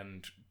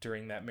 and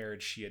during that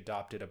marriage, she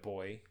adopted a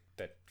boy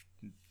that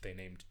they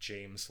named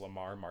James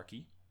Lamar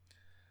Markey.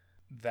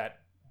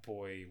 That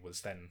boy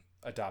was then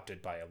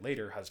adopted by a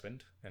later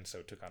husband, and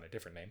so took on a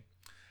different name.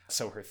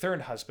 So her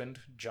third husband,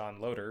 John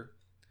Loder,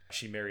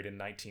 she married in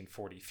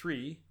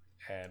 1943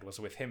 and was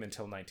with him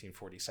until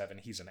 1947.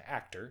 He's an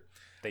actor.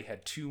 They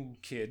had 2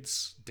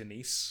 kids,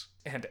 Denise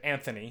and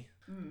Anthony,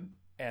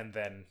 and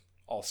then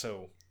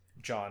also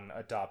John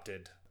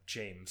adopted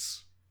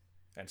James,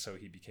 and so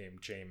he became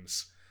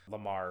James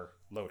Lamar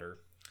Loder.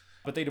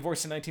 But they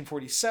divorced in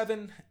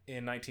 1947.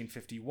 In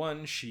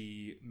 1951,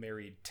 she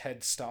married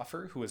Ted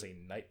Stauffer, who was a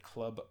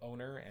nightclub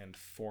owner and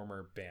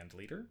former band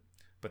leader.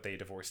 But they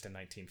divorced in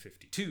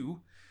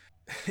 1952.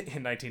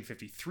 In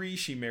 1953,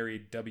 she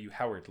married W.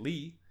 Howard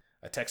Lee,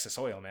 a Texas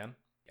oil man,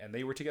 and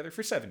they were together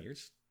for 7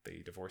 years.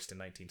 They divorced in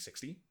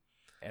 1960.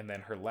 And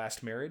then her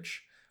last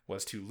marriage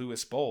was to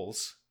Louis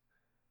Bowles,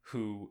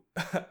 who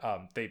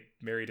they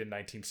married in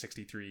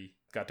 1963,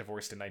 got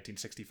divorced in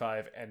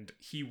 1965, and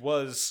he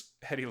was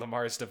Hedy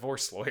Lamar's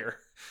divorce lawyer,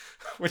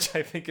 which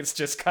I think is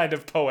just kind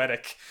of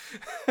poetic.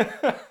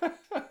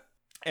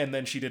 And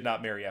then she did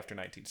not marry after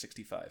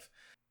 1965.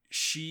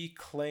 She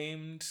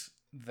claimed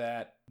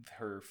that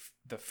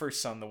the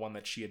first son, the one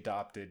that she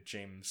adopted,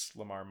 James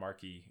Lamar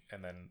Markey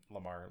and then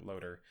Lamar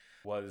Loder,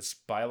 was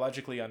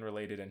biologically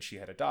unrelated and she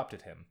had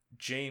adopted him.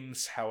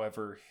 James,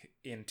 however,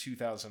 in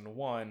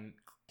 2001,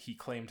 he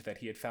claimed that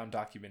he had found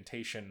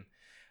documentation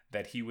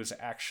that he was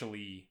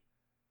actually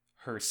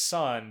her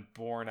son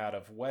born out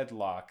of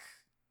wedlock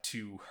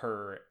to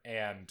her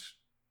and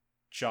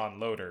John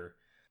Loder,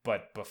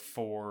 but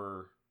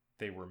before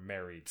they were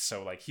married.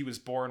 So he was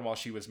born while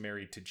she was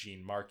married to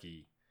Gene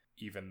Markey,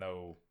 even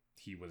though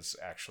he was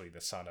actually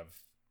the son of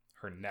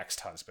her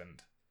next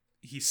husband.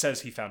 He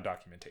says he found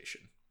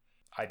documentation.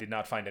 I did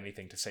not find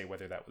anything to say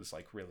whether that was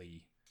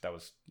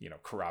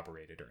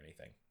corroborated or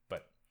anything,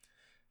 but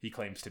he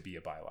claims to be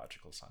a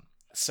biological son.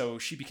 So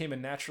she became a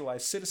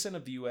naturalized citizen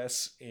of the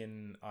U.S.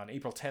 on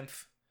April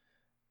 10th,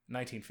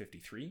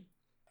 1953.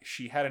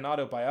 She had an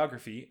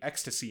autobiography,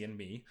 Ecstasy in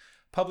Me,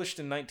 published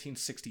in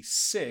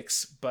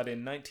 1966, but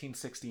in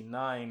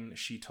 1969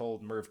 she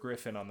told Merv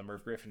Griffin on the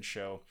Merv Griffin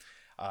Show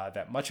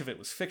that much of it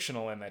was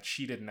fictional and that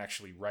she didn't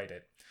actually write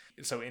it.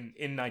 So in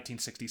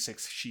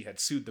 1966, she had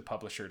sued the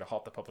publisher to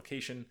halt the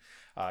publication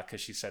because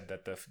she said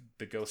that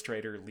the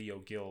ghostwriter Leo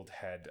Guild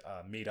had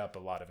made up a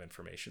lot of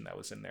information that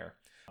was in there.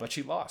 But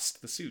she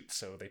lost the suit,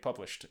 so they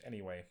published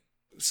anyway.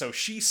 So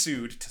she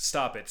sued to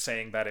stop it,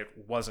 saying that it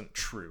wasn't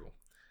true.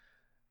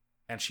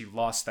 And she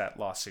lost that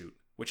lawsuit,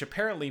 which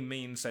apparently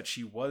means that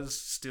she was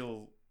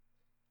still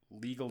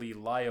legally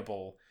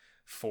liable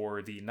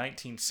for the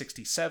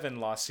 1967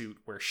 lawsuit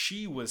where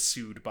she was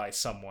sued by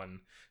someone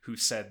who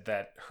said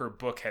that her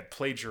book had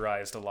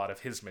plagiarized a lot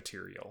of his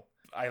material.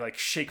 I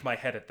shake my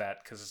head at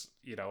that because,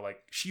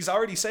 she's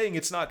already saying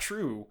it's not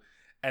true.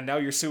 And now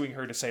you're suing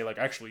her to say,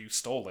 actually, you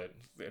stole it.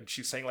 And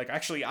she's saying,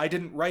 actually, I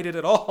didn't write it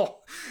at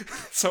all.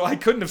 So I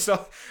couldn't have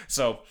stolen.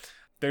 So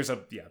there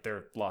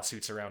are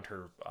lawsuits around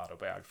her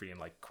autobiography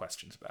and,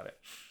 questions about it.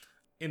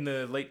 In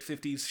the late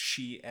 50s,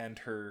 she and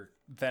her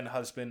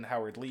then-husband,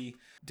 Howard Lee,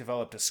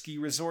 developed a ski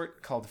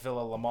resort called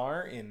Villa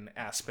Lamar in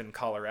Aspen,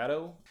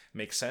 Colorado.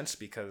 Makes sense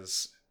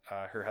because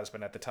her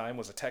husband at the time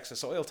was a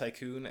Texas oil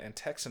tycoon, and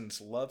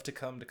Texans love to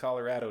come to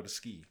Colorado to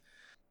ski.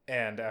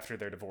 And after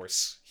their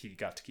divorce, he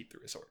got to keep the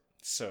resort.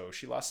 So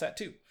she lost that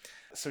too.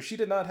 So she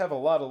did not have a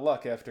lot of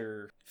luck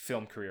after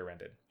film career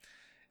ended.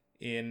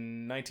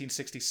 In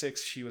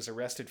 1966, she was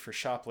arrested for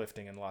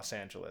shoplifting in Los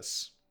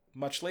Angeles.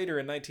 Much later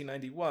in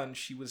 1991,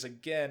 she was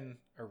again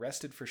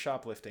arrested for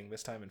shoplifting,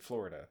 this time in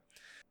Florida.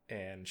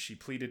 And she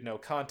pleaded no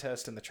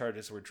contest, and the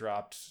charges were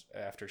dropped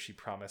after she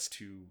promised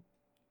to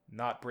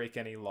not break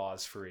any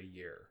laws for a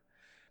year.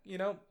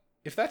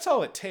 If that's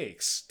all it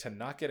takes to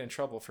not get in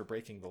trouble for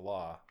breaking the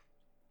law,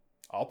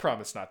 I'll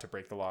promise not to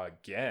break the law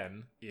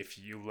again if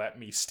you let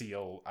me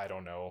steal, I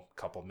don't know, a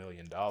couple $1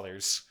 million.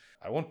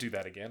 I won't do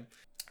that again.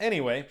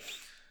 Anyway,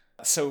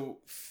 so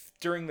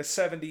during the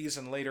 70s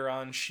and later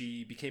on,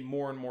 she became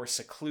more and more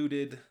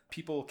secluded.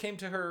 People came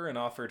to her and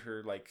offered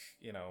her,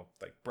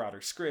 brought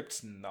her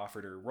scripts and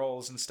offered her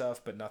roles and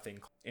stuff, but nothing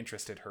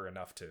interested her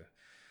enough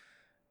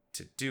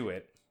to do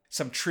it.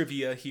 Some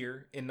trivia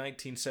here. In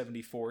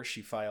 1974,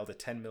 she filed a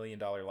 $10 million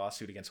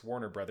lawsuit against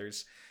Warner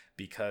Brothers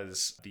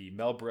because the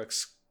Mel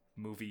Brooks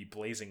movie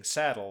Blazing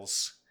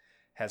Saddles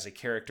has a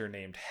character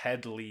named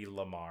Hedy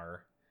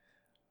Lamar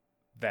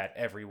that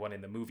everyone in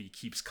the movie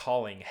keeps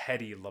calling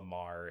Hedy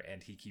Lamar,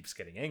 and he keeps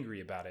getting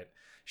angry about it.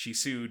 She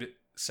sued,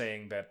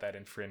 saying that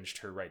infringed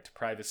her right to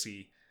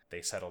privacy.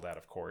 They settled out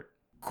of court.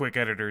 Quick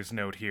editor's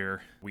note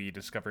here. We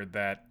discovered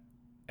that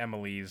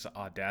Emily's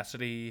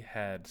Audacity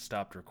had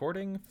stopped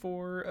recording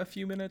for a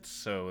few minutes,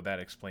 so that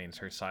explains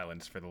her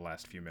silence for the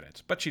last few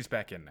minutes. But she's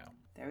back in now.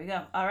 There we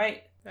go. All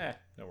right.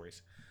 No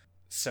worries.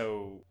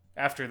 So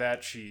after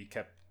that, she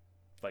kept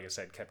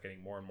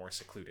getting more and more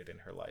secluded in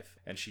her life,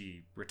 and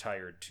she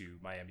retired to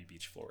Miami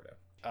Beach, Florida.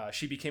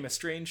 She became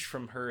estranged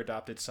from her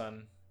adopted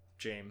son,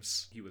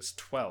 James. He was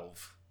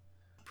 12.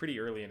 Pretty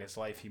early in his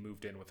life, he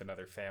moved in with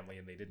another family,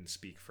 and they didn't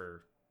speak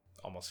for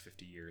almost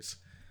 50 years.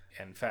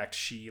 In fact,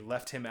 she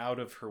left him out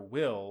of her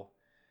will,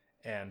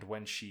 and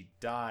when she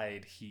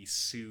died, he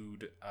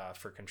sued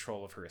for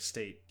control of her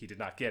estate. He did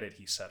not get it.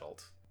 He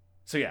settled.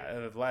 So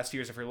the last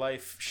years of her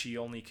life, she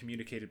only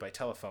communicated by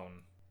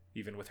telephone,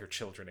 even with her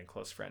children and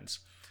close friends.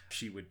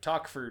 She would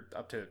talk for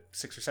up to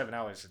 6 or 7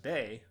 hours a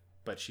day,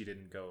 but she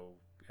didn't go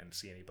and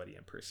see anybody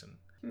in person.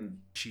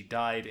 She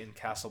died in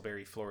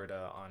Castleberry,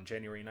 Florida on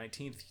January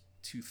 19th,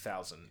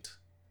 2000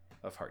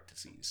 of heart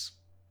disease.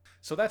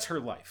 So that's her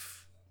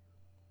life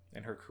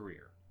and her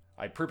career.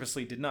 I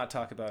purposely did not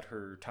talk about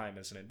her time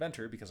as an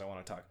inventor because I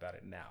want to talk about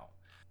it now.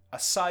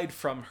 Aside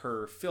from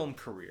her film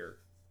career,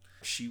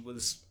 she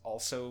was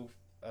also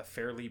a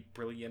fairly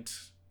brilliant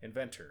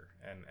inventor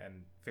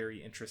and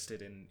very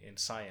interested in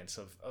science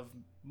of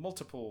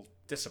multiple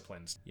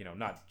disciplines,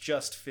 not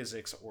just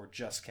physics or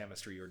just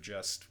chemistry or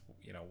just,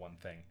 one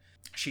thing.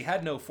 She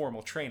had no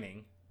formal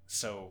training,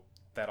 so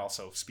that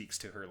also speaks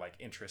to her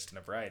interest in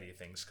a variety of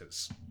things,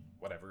 because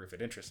if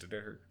it interested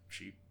her,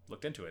 she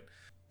looked into it.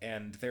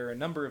 And there are a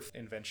number of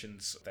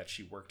inventions that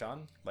she worked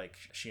on,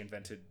 she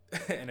invented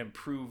an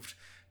improved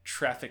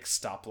traffic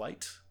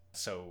stoplight.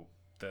 So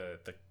the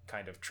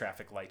kind of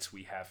traffic lights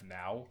we have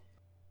now,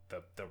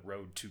 the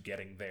road to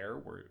getting there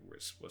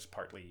was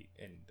partly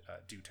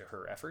due to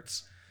her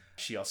efforts.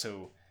 She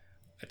also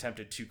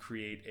attempted to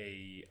create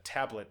a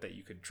tablet that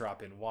you could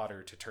drop in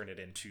water to turn it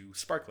into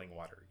sparkling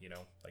water,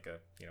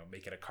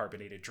 make it a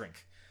carbonated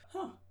drink.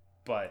 Huh.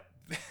 But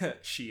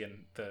she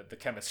and the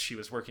chemist she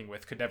was working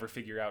with could never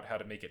figure out how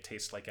to make it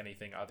taste like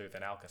anything other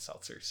than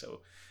Alka-Seltzer,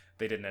 so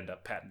they didn't end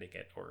up patenting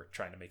it or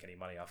trying to make any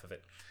money off of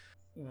it.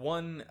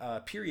 one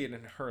period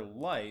in her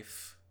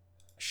life,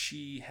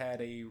 she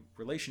had a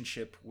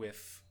relationship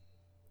with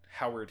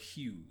Howard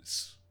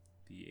Hughes,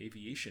 the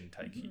aviation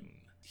tycoon.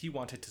 Mm-hmm. He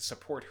wanted to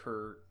support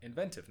her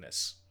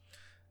inventiveness.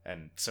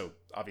 And so,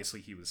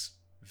 obviously, he was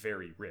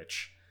very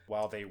rich.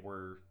 While they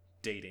were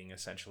dating,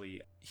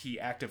 essentially, he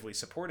actively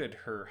supported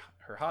her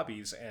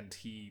hobbies, and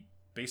he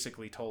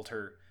basically told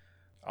her,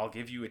 I'll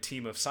give you a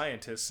team of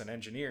scientists and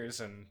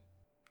engineers, and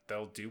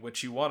they'll do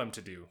what you want them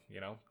to do.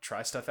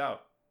 Try stuff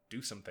out,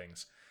 do some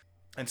things.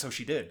 And so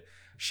she did.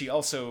 She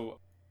also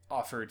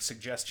offered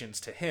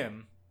suggestions to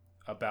him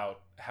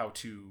about how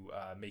to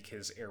make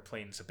his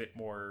airplanes a bit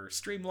more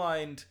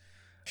streamlined.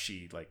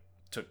 She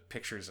took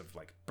pictures of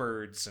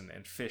birds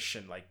and fish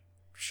and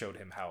showed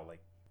him how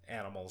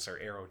animals are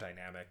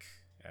aerodynamic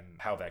and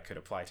how that could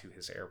apply to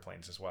his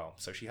airplanes as well.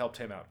 So she helped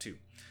him out too.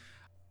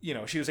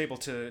 She was able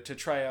to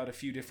try out a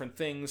few different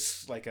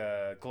things, like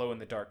a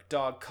glow-in-the-dark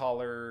dog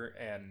collar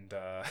and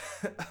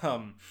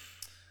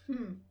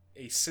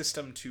a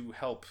system to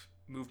help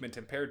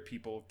movement-impaired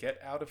people get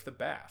out of the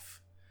bath.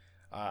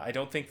 I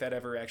don't think that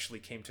ever actually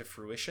came to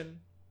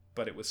fruition,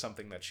 but it was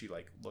something that she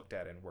looked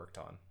at and worked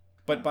on.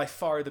 But by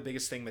far the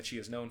biggest thing that she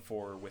is known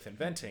for with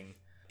inventing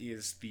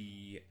is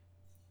the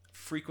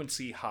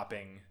frequency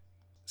hopping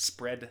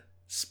spread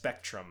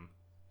spectrum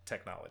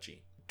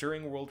technology.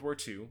 During World War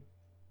II,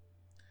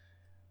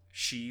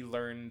 she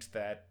learned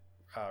that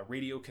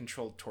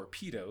radio-controlled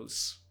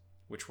torpedoes,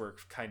 which were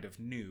kind of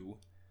new,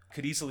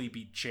 could easily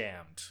be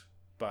jammed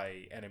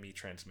by enemy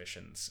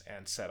transmissions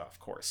and set off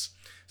course.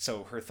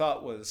 So her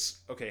thought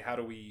was, okay, how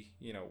do we,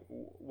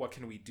 what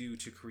can we do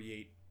to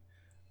create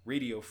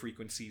radio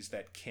frequencies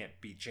that can't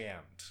be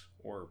jammed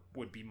or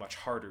would be much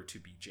harder to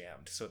be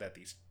jammed so that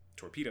these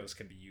torpedoes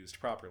can be used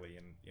properly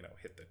and,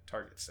 hit the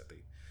targets that they're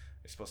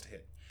supposed to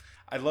hit.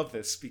 I love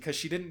this because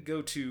she didn't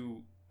go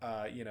to,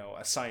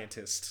 a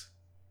scientist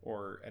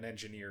or an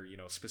engineer,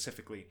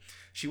 specifically.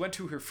 She went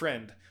to her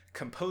friend,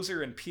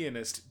 composer and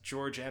pianist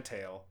George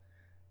Antheil,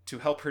 to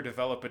help her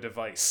develop a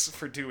device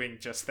for doing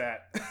just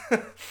that.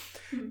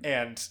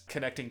 And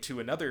connecting to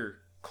another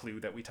clue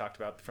that we talked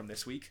about from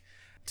this week,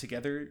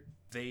 together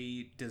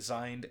they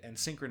designed and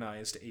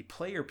synchronized a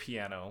player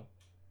piano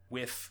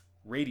with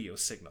radio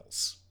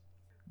signals.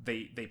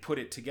 They put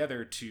it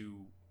together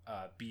to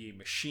be a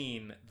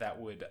machine that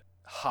would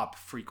hop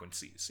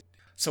frequencies.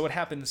 So what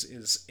happens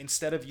is,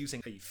 instead of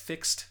using a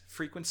fixed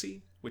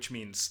frequency, which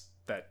means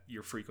that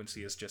your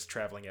frequency is just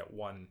traveling at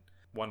one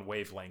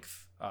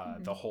wavelength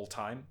the whole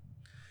time,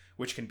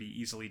 which can be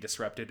easily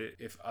disrupted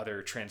if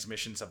other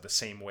transmissions of the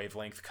same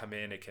wavelength come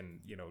in. It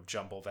can,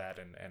 jumble that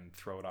and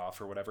throw it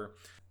off or whatever.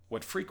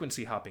 What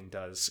frequency hopping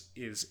does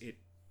is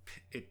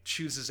it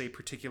chooses a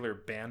particular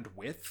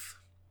bandwidth,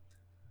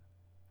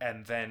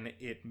 and then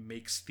it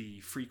makes the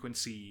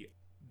frequency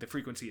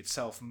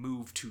itself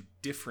move to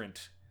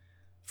different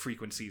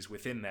frequencies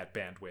within that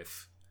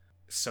bandwidth,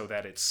 so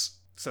that it's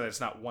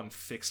not one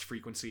fixed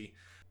frequency.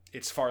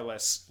 It's far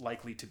less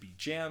likely to be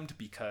jammed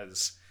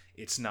because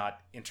it's not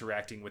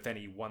interacting with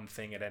any one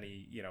thing at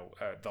any,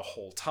 the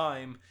whole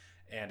time,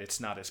 and it's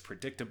not as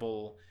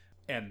predictable.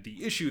 And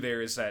the issue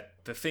there is that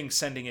the thing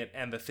sending it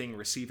and the thing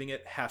receiving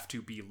it have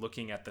to be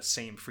looking at the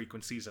same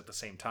frequencies at the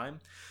same time.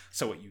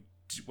 So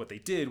what they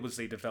did was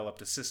they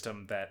developed a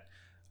system that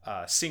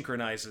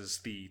synchronizes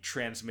the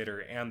transmitter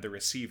and the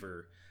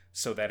receiver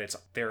so that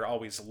they're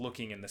always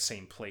looking in the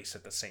same place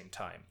at the same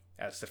time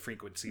as the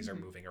frequencies are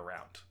moving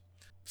around.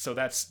 So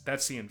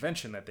that's the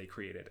invention that they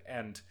created.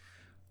 And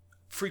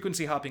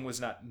frequency hopping was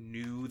not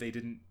new. They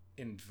didn't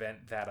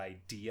invent that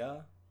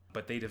idea,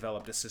 but they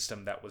developed a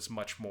system that was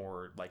much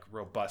more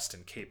robust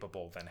and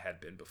capable than had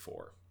been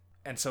before.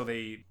 And so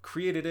they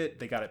created it,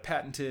 they got it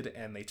patented,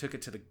 and they took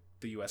it to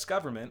the US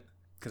government,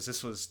 because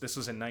this was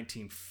in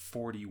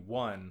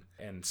 1941,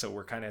 and so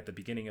we're kind of at the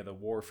beginning of the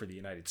war for the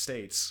United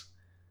States.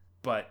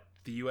 But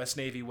the US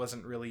Navy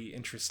wasn't really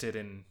interested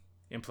in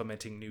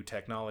implementing new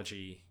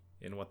technology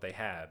in what they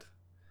had.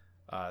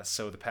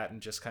 So the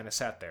patent just kind of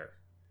sat there.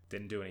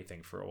 Didn't do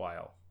anything for a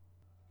while.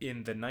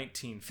 In the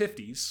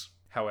 1950s,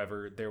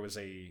 however, there was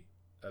a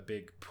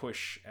big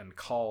push and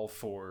call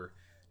for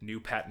new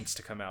patents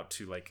to come out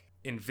to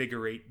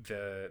invigorate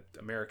the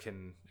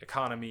American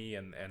economy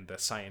and the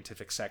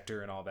scientific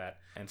sector and all that.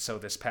 And so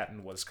this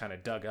patent was kind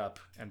of dug up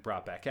and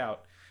brought back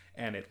out,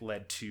 and it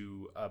led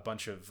to a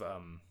bunch of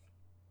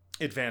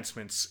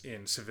advancements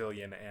in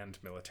civilian and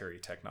military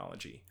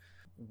technology.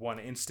 One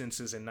instance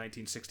is in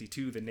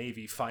 1962, the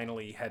Navy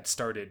finally had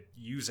started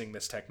using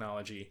this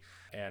technology,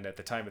 and at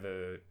the time of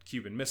the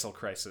Cuban Missile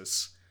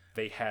Crisis,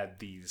 they had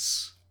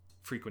these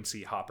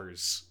frequency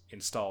hoppers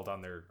installed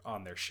on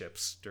their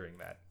ships during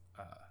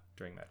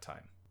that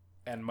time.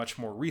 And much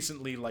more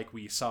recently, like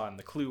we saw in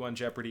the clue on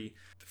Jeopardy,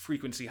 the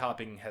frequency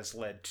hopping has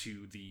led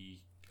to the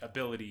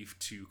ability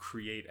to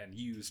create and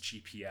use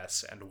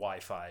GPS and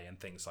Wi-Fi and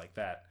things like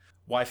that.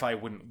 Wi-Fi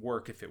wouldn't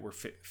work if it were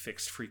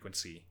fixed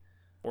frequency,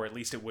 or at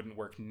least it wouldn't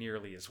work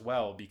nearly as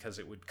well because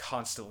it would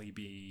constantly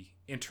be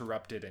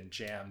interrupted and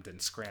jammed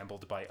and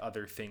scrambled by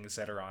other things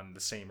that are on the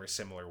same or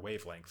similar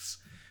wavelengths,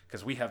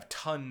 because we have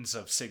tons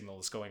of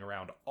signals going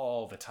around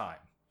all the time.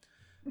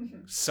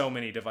 Mm-hmm. So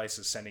many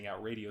devices sending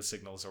out radio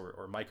signals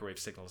or microwave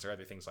signals or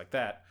other things like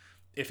that.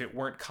 If it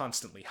weren't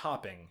constantly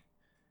hopping,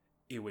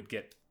 it would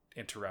get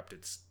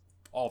interrupted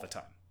all the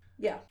time.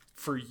 Yeah.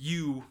 For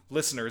you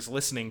listeners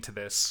listening to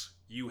this,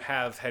 you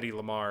have Hedy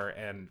Lamarr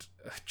and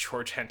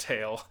George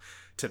Antheil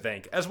to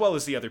thank, as well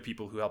as the other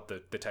people who helped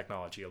the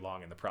technology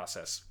along in the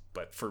process,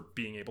 but for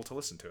being able to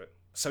listen to it.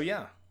 So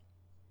yeah,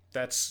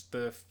 that's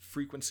the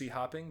frequency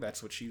hopping.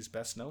 That's what she's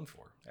best known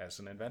for as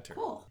an inventor.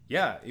 Cool.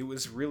 Yeah, it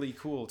was really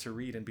cool to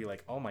read and be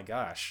like, oh my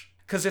gosh.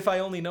 Because if I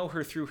only know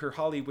her through her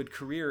Hollywood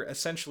career,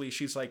 essentially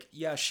she's like,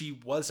 yeah, she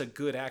was a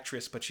good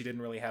actress, but she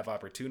didn't really have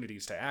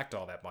opportunities to act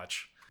all that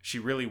much. She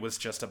really was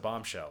just a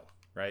bombshell,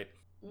 right?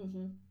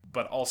 Mm-hmm.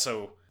 But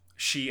also,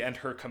 she and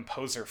her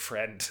composer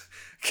friend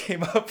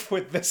came up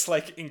with this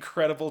like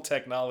incredible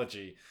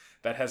technology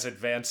that has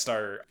advanced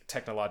our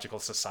technological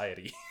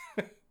society.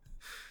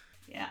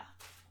 Yeah.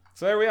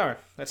 So there we are.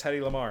 That's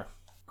Hedy Lamarr.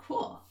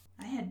 Cool.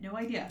 I had no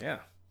idea. Yeah,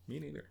 me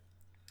neither.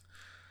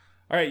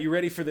 All right, you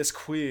ready for this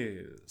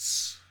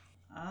quiz?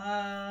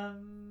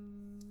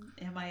 Am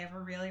I ever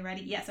really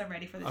ready? Yes, I'm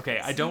ready for this. Okay,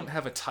 quiz. I don't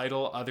have a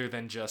title other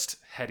than just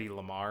Hedy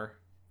Lamarr.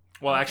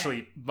 Well, Okay.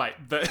 actually,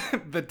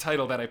 the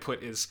title that I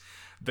put is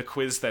The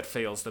Quiz That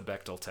Fails the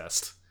Bechdel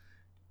Test.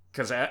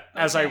 Because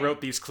as I Okay.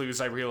 wrote these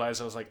clues, I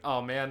realized I was like,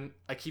 oh man,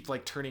 I keep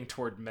like turning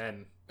toward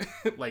men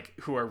like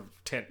who are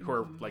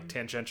like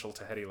tangential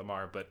to Hedy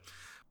Lamarr. But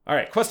all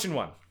right, question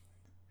 1.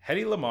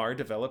 Hedy Lamarr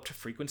developed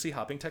frequency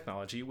hopping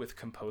technology with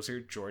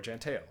composer George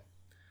Antheil.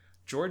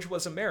 George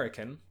was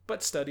American,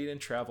 but studied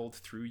and traveled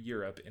through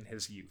Europe in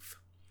his youth.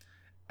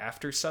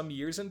 After some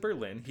years in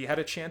Berlin, he had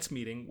a chance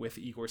meeting with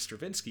Igor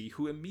Stravinsky,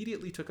 who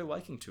immediately took a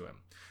liking to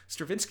him.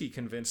 Stravinsky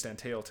convinced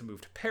Antheil to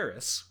move to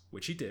Paris,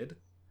 which he did,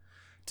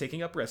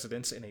 taking up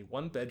residence in a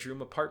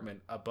one-bedroom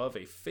apartment above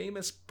a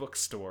famous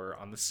bookstore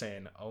on the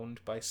Seine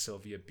owned by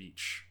Sylvia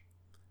Beach.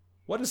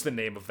 What is the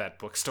name of that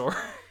bookstore?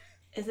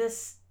 Is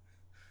this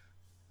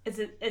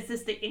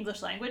the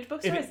English language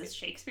bookstore? Is this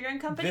Shakespeare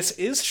and Company? This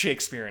is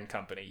Shakespeare and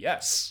Company,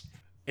 yes.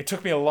 It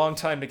took me a long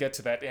time to get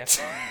to that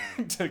answer,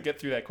 to get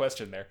through that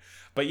question there.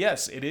 But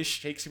yes, it is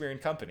Shakespeare and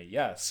Company,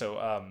 yeah.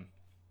 So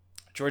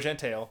George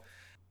Antheil,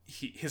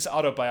 his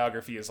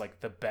autobiography is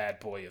like the bad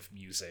boy of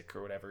music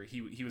or whatever.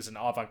 He was an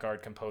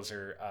avant-garde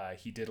composer.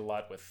 He did a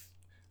lot with,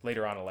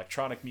 later on,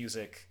 electronic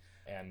music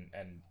and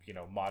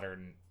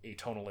modern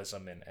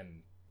atonalism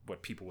and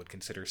what people would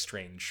consider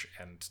strange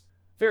and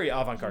very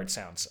avant-garde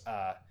sounds.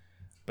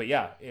 But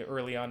yeah,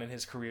 early on in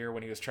his career,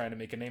 when he was trying to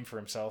make a name for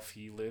himself,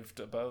 he lived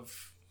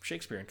above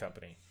Shakespeare and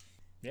Company.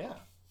 Yeah.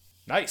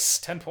 Nice.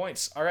 10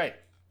 points. All right.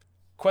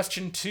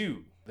 Question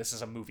 2. This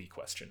is a movie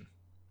question.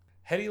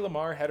 Hedy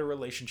Lamarr had a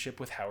relationship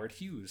with Howard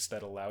Hughes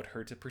that allowed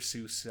her to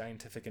pursue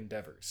scientific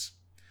endeavors.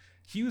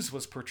 Hughes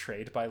was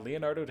portrayed by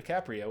Leonardo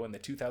DiCaprio in the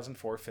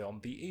 2004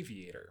 film The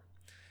Aviator.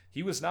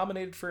 He was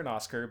nominated for an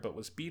Oscar, but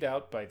was beat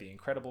out by the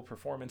incredible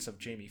performance of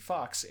Jamie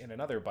Foxx in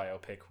another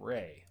biopic,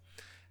 Ray.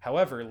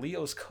 However,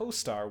 Leo's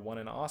co-star won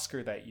an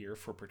Oscar that year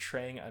for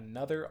portraying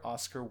another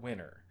Oscar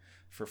winner.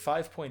 For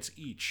 5 points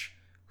each,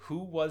 who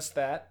was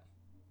that,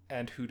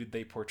 and who did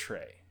they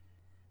portray?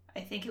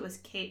 I think it was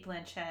Cate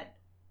Blanchett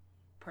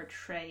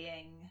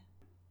portraying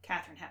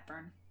Katharine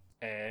Hepburn.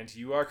 And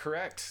you are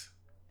correct.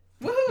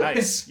 Woohoo!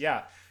 Nice.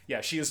 Yeah,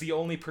 she is the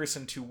only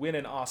person to win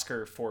an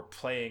Oscar for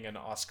playing an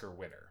Oscar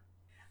winner.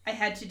 I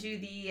had to do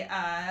the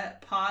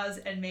pause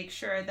and make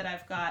sure that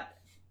I've got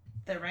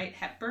the right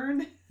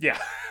Hepburn. Yeah.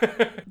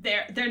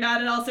 They're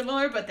not at all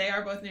similar, but they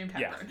are both named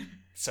Hepburn. Yeah.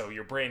 So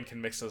your brain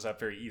can mix those up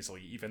very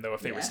easily, even though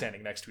if they were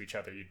standing next to each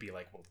other, you'd be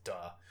like, well,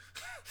 duh.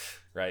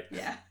 Right?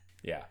 Yeah.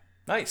 Yeah.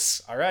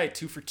 Nice. All right,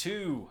 2 for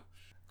 2.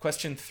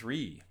 Question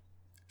 3.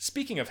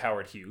 Speaking of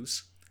Howard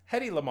Hughes,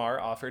 Hedy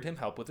Lamarr offered him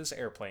help with his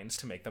airplanes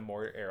to make them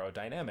more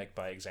aerodynamic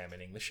by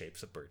examining the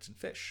shapes of birds and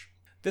fish.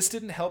 This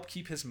didn't help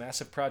keep his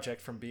massive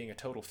project from being a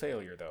total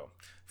failure, though.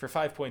 For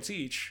 5 points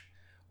each,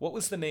 what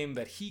was the name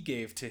that he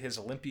gave to his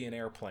Olympian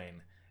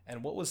airplane,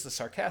 and what was the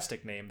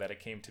sarcastic name that it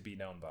came to be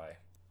known by?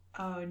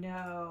 Oh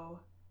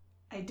no.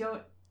 I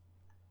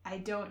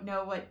don't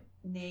know what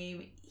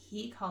name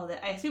he called it.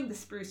 I assume the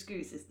Spruce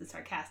Goose is the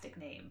sarcastic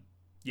name.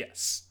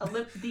 Yes.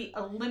 The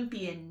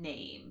Olympian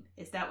name.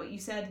 Is that what you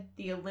said?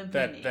 The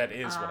Olympian name. That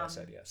is what I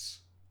said, yes.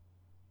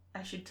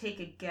 I should take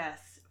a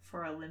guess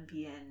for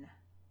Olympian.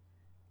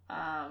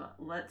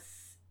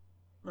 Let's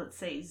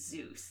say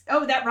Zeus.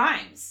 Oh, that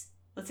rhymes.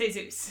 Let's say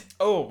Zeus.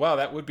 Oh, wow,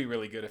 that would be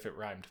really good if it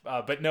rhymed.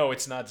 But no,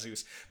 it's not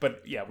Zeus.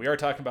 But yeah, we are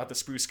talking about the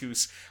Spruce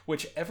Goose,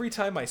 which every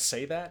time I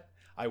say that,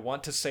 I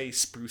want to say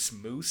Spruce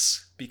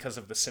Moose because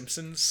of the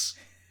Simpsons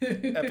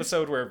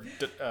episode where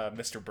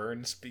Mr.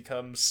 Burns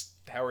becomes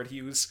Howard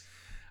Hughes.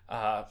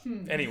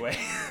 Anyway.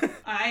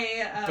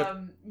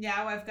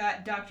 Now I've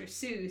got Dr.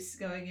 Seuss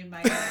going in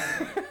my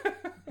head.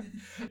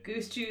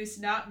 Goose juice,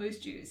 not moose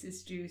juice.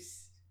 It's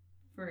juice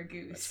for a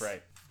goose. That's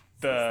right.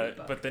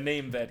 But the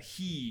name that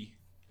he,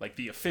 like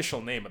the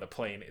official name of the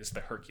plane, is the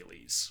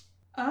Hercules.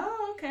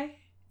 Oh, okay.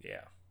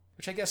 Yeah.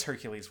 Which I guess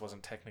Hercules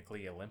wasn't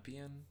technically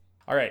Olympian.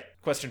 All right,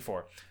 question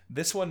 4.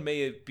 This one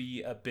may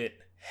be a bit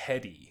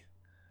heady.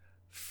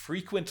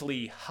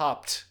 Frequently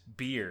hopped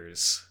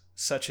beers,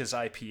 such as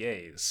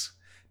IPAs,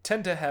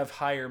 tend to have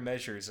higher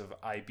measures of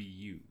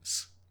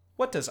IBUs.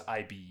 What does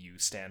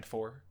IBU stand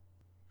for?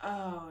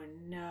 Oh,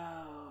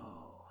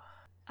 no.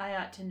 I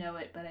ought to know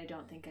it, but I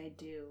don't think I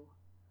do.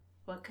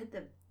 What could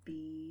the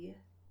B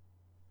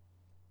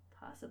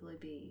possibly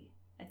be?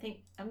 I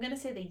think I'm going to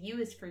say the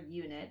U is for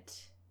unit,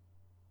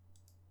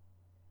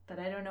 but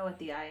I don't know what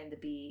the I and the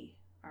B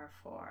are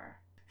for.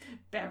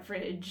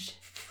 Beverage,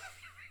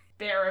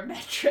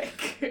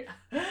 barometric,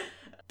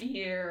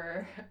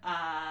 beer,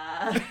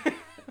 all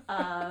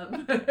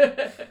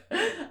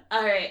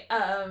right,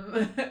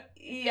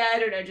 yeah, I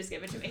don't know, just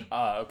give it to me.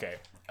 Okay.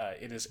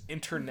 It is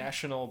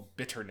International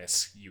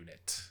Bitterness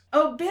Unit.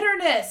 Oh,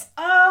 bitterness!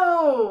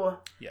 Oh!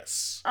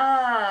 Yes.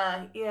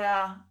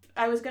 Yeah.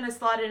 I was going to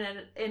slot in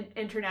an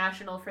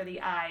international for the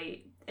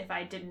I if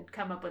I didn't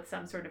come up with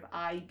some sort of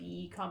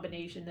IB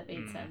combination that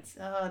made sense.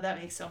 Oh, that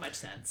makes so much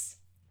sense.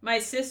 My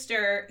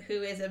sister,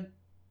 who is a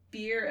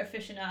beer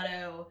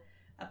aficionado,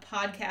 a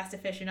podcast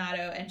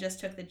aficionado, and just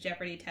took the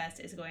Jeopardy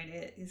test, is going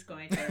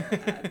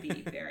to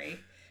be very,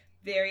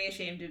 very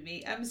ashamed of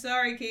me. I'm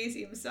sorry,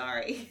 Casey. I'm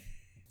sorry.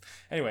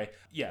 Anyway,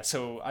 yeah,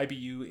 so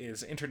IBU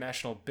is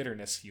International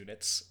Bitterness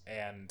Units,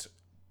 and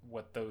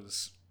what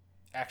those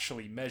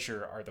actually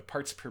measure are the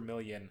parts per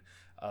million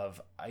of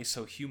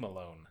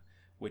isohumalone,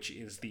 which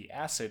is the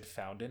acid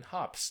found in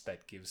hops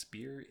that gives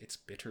beer its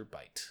bitter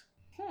bite.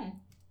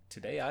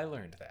 Today I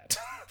learned that.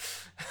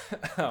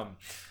 All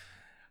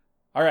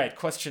right,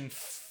 question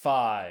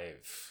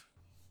 5.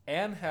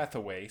 Anne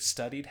Hathaway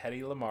studied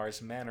Hedy Lamarr's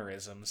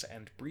mannerisms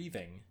and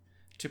breathing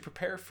to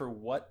prepare for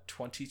what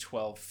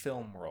 2012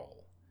 film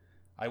role?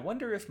 I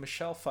wonder if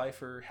Michelle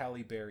Pfeiffer,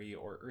 Halle Berry,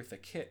 or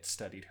Eartha Kitt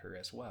studied her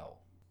as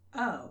well.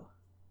 Oh.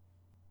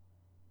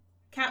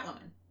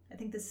 Catwoman. I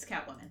think this is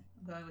Catwoman.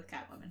 I'm going with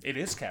Catwoman. It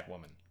is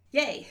Catwoman.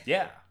 Yay!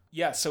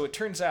 Yeah, so it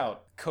turns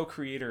out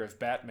co-creator of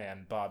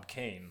Batman, Bob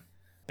Kane,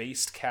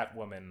 based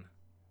Catwoman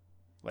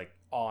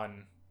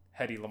on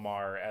Hedy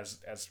Lamarr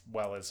as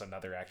well as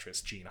another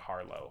actress, Jean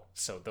Harlow.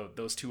 So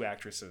those two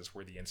actresses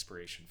were the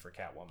inspiration for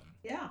Catwoman.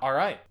 Yeah. All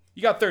right.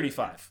 You got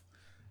 35.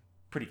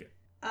 Pretty good.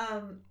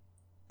 I'll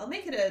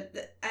make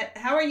it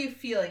how are you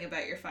feeling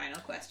about your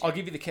final question? I'll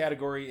give you the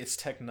category. It's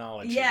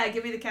technology. Yeah,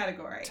 give me the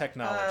category.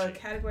 Technology.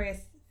 Category is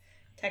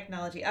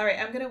technology. All right,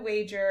 I'm going to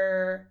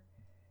wager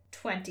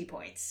 20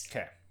 points.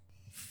 Okay.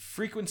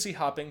 Frequency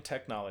hopping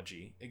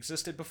technology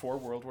existed before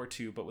World War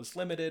II, but was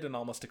limited and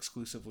almost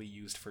exclusively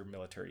used for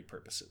military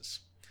purposes.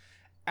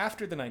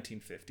 After the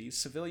 1950s,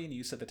 civilian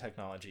use of the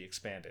technology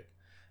expanded.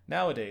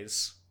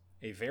 Nowadays,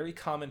 a very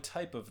common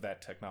type of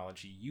that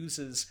technology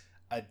uses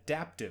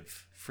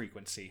adaptive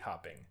frequency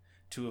hopping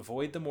to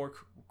avoid the more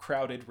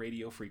crowded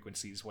radio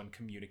frequencies when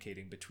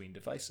communicating between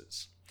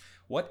devices.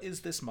 What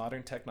is this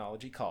modern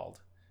technology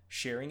called,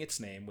 sharing its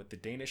name with the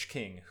Danish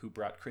king who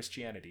brought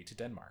Christianity to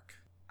Denmark?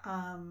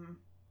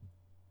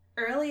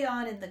 Early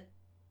on in the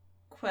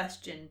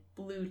question,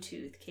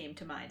 Bluetooth came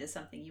to mind as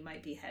something you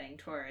might be heading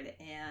toward,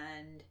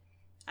 and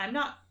I'm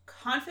not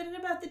confident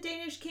about the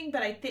Danish king,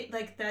 but I think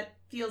that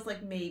feels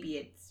like maybe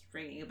it's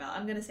ringing a bell.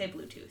 I'm going to say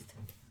Bluetooth.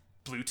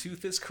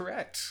 Bluetooth is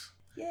correct.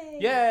 Yay!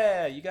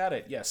 Yeah, you got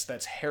it. Yes,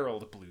 that's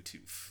Harald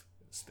Bluetooth.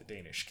 It's the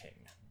Danish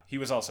king. He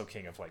was also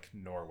king of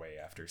Norway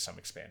after some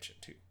expansion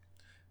too.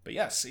 But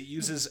yes, it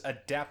uses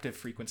adaptive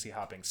frequency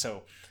hopping.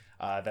 So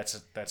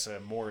that's a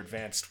more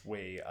advanced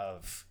way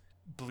of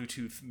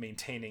Bluetooth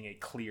maintaining a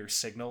clear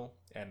signal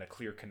and a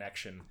clear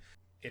connection.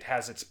 It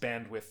has its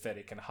bandwidth that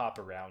it can hop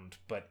around,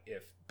 but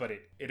it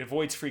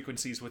avoids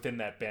frequencies within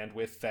that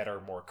bandwidth that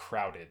are more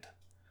crowded,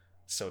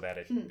 so that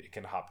it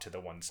can hop to the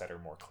ones that are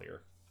more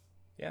clear.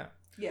 Yeah.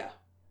 Yeah.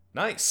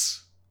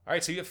 Nice. All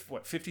right, so you have,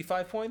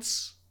 55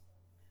 points?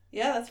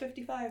 Yeah, that's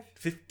 55.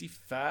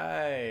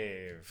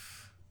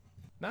 55.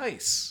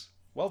 Nice.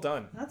 Well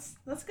done. That's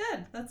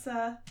good. That's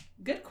a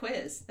good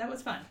quiz. That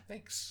was fun.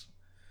 Thanks.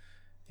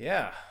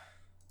 Yeah.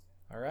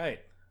 All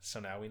right.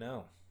 So now we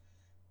know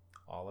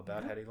all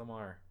about Hedy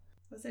Lamarr.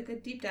 It was a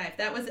good deep dive.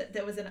 That was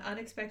an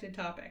unexpected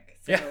topic.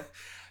 So. Yeah.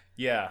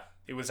 Yeah.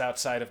 It was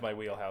outside of my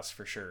wheelhouse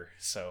for sure.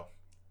 So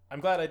I'm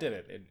glad I did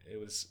it. It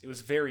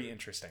was very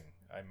interesting.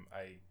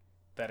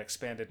 That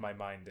expanded my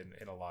mind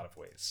in a lot of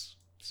ways.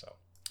 So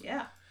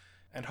yeah.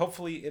 And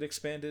hopefully it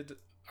expanded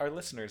our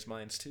listeners'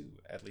 minds too,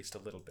 at least a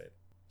little bit.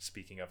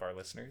 Speaking of our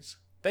listeners,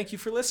 thank you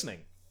for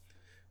listening.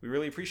 We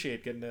really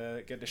appreciate getting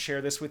to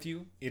share this with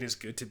you. It is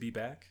good to be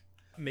back.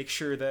 Make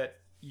sure that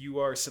you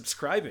are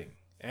subscribing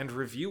and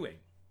reviewing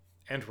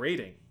and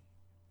rating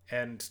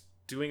and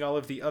doing all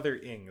of the other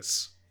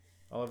ings,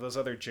 all of those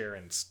other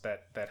gerunds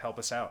that help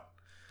us out.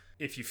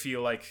 If you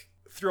feel like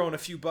throwing a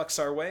few bucks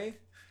our way,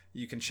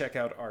 you can check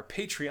out our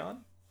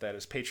Patreon. That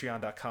is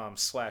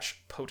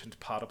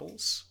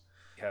patreon.com/potentpotables.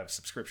 We have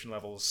subscription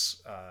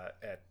levels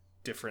at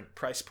different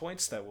price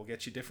points that will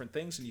get you different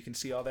things, and you can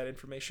see all that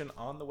information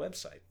on the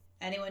website.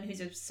 Anyone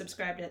who's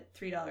subscribed at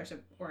 $3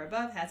 or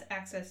above has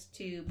access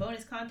to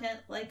bonus content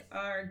like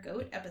our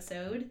GOAT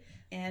episode.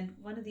 And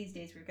one of these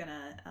days we're going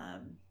to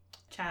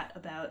chat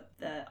about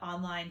the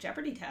online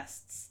Jeopardy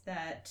tests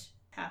that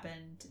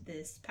happened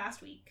this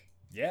past week.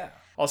 Yeah.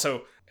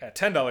 Also, at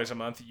 $10 a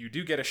month, you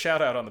do get a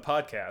shout out on the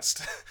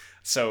podcast.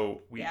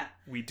 So we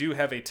do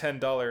have a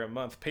 $10 a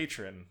month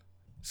patron.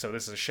 So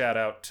this is a shout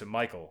out to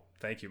Michael.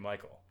 Thank you,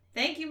 Michael.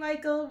 Thank you,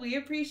 Michael. We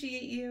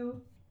appreciate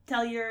you.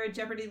 Tell your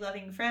Jeopardy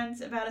loving friends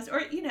about us,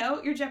 or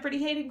your Jeopardy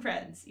hating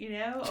friends.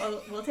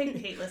 We'll take the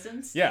hate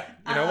listens. Yeah.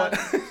 You know what?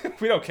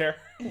 We don't care.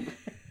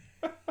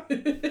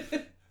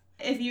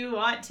 If you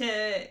want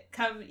to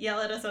come yell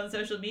at us on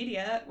social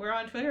media, we're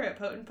on Twitter at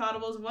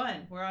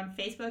PotentPotables1. We're on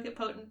Facebook at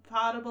Potent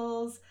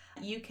Potables.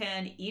 You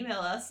can email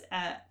us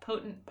at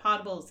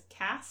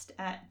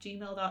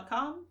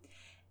potentpotablescast@gmail.com.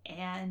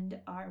 And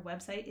our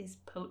website is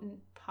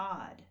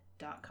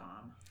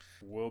potentpod.com.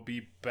 We'll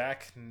be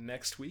back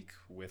next week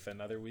with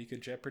another week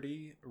of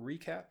Jeopardy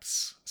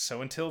recaps.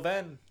 So until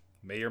then,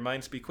 may your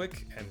minds be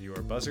quick and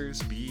your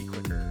buzzers be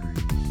quicker.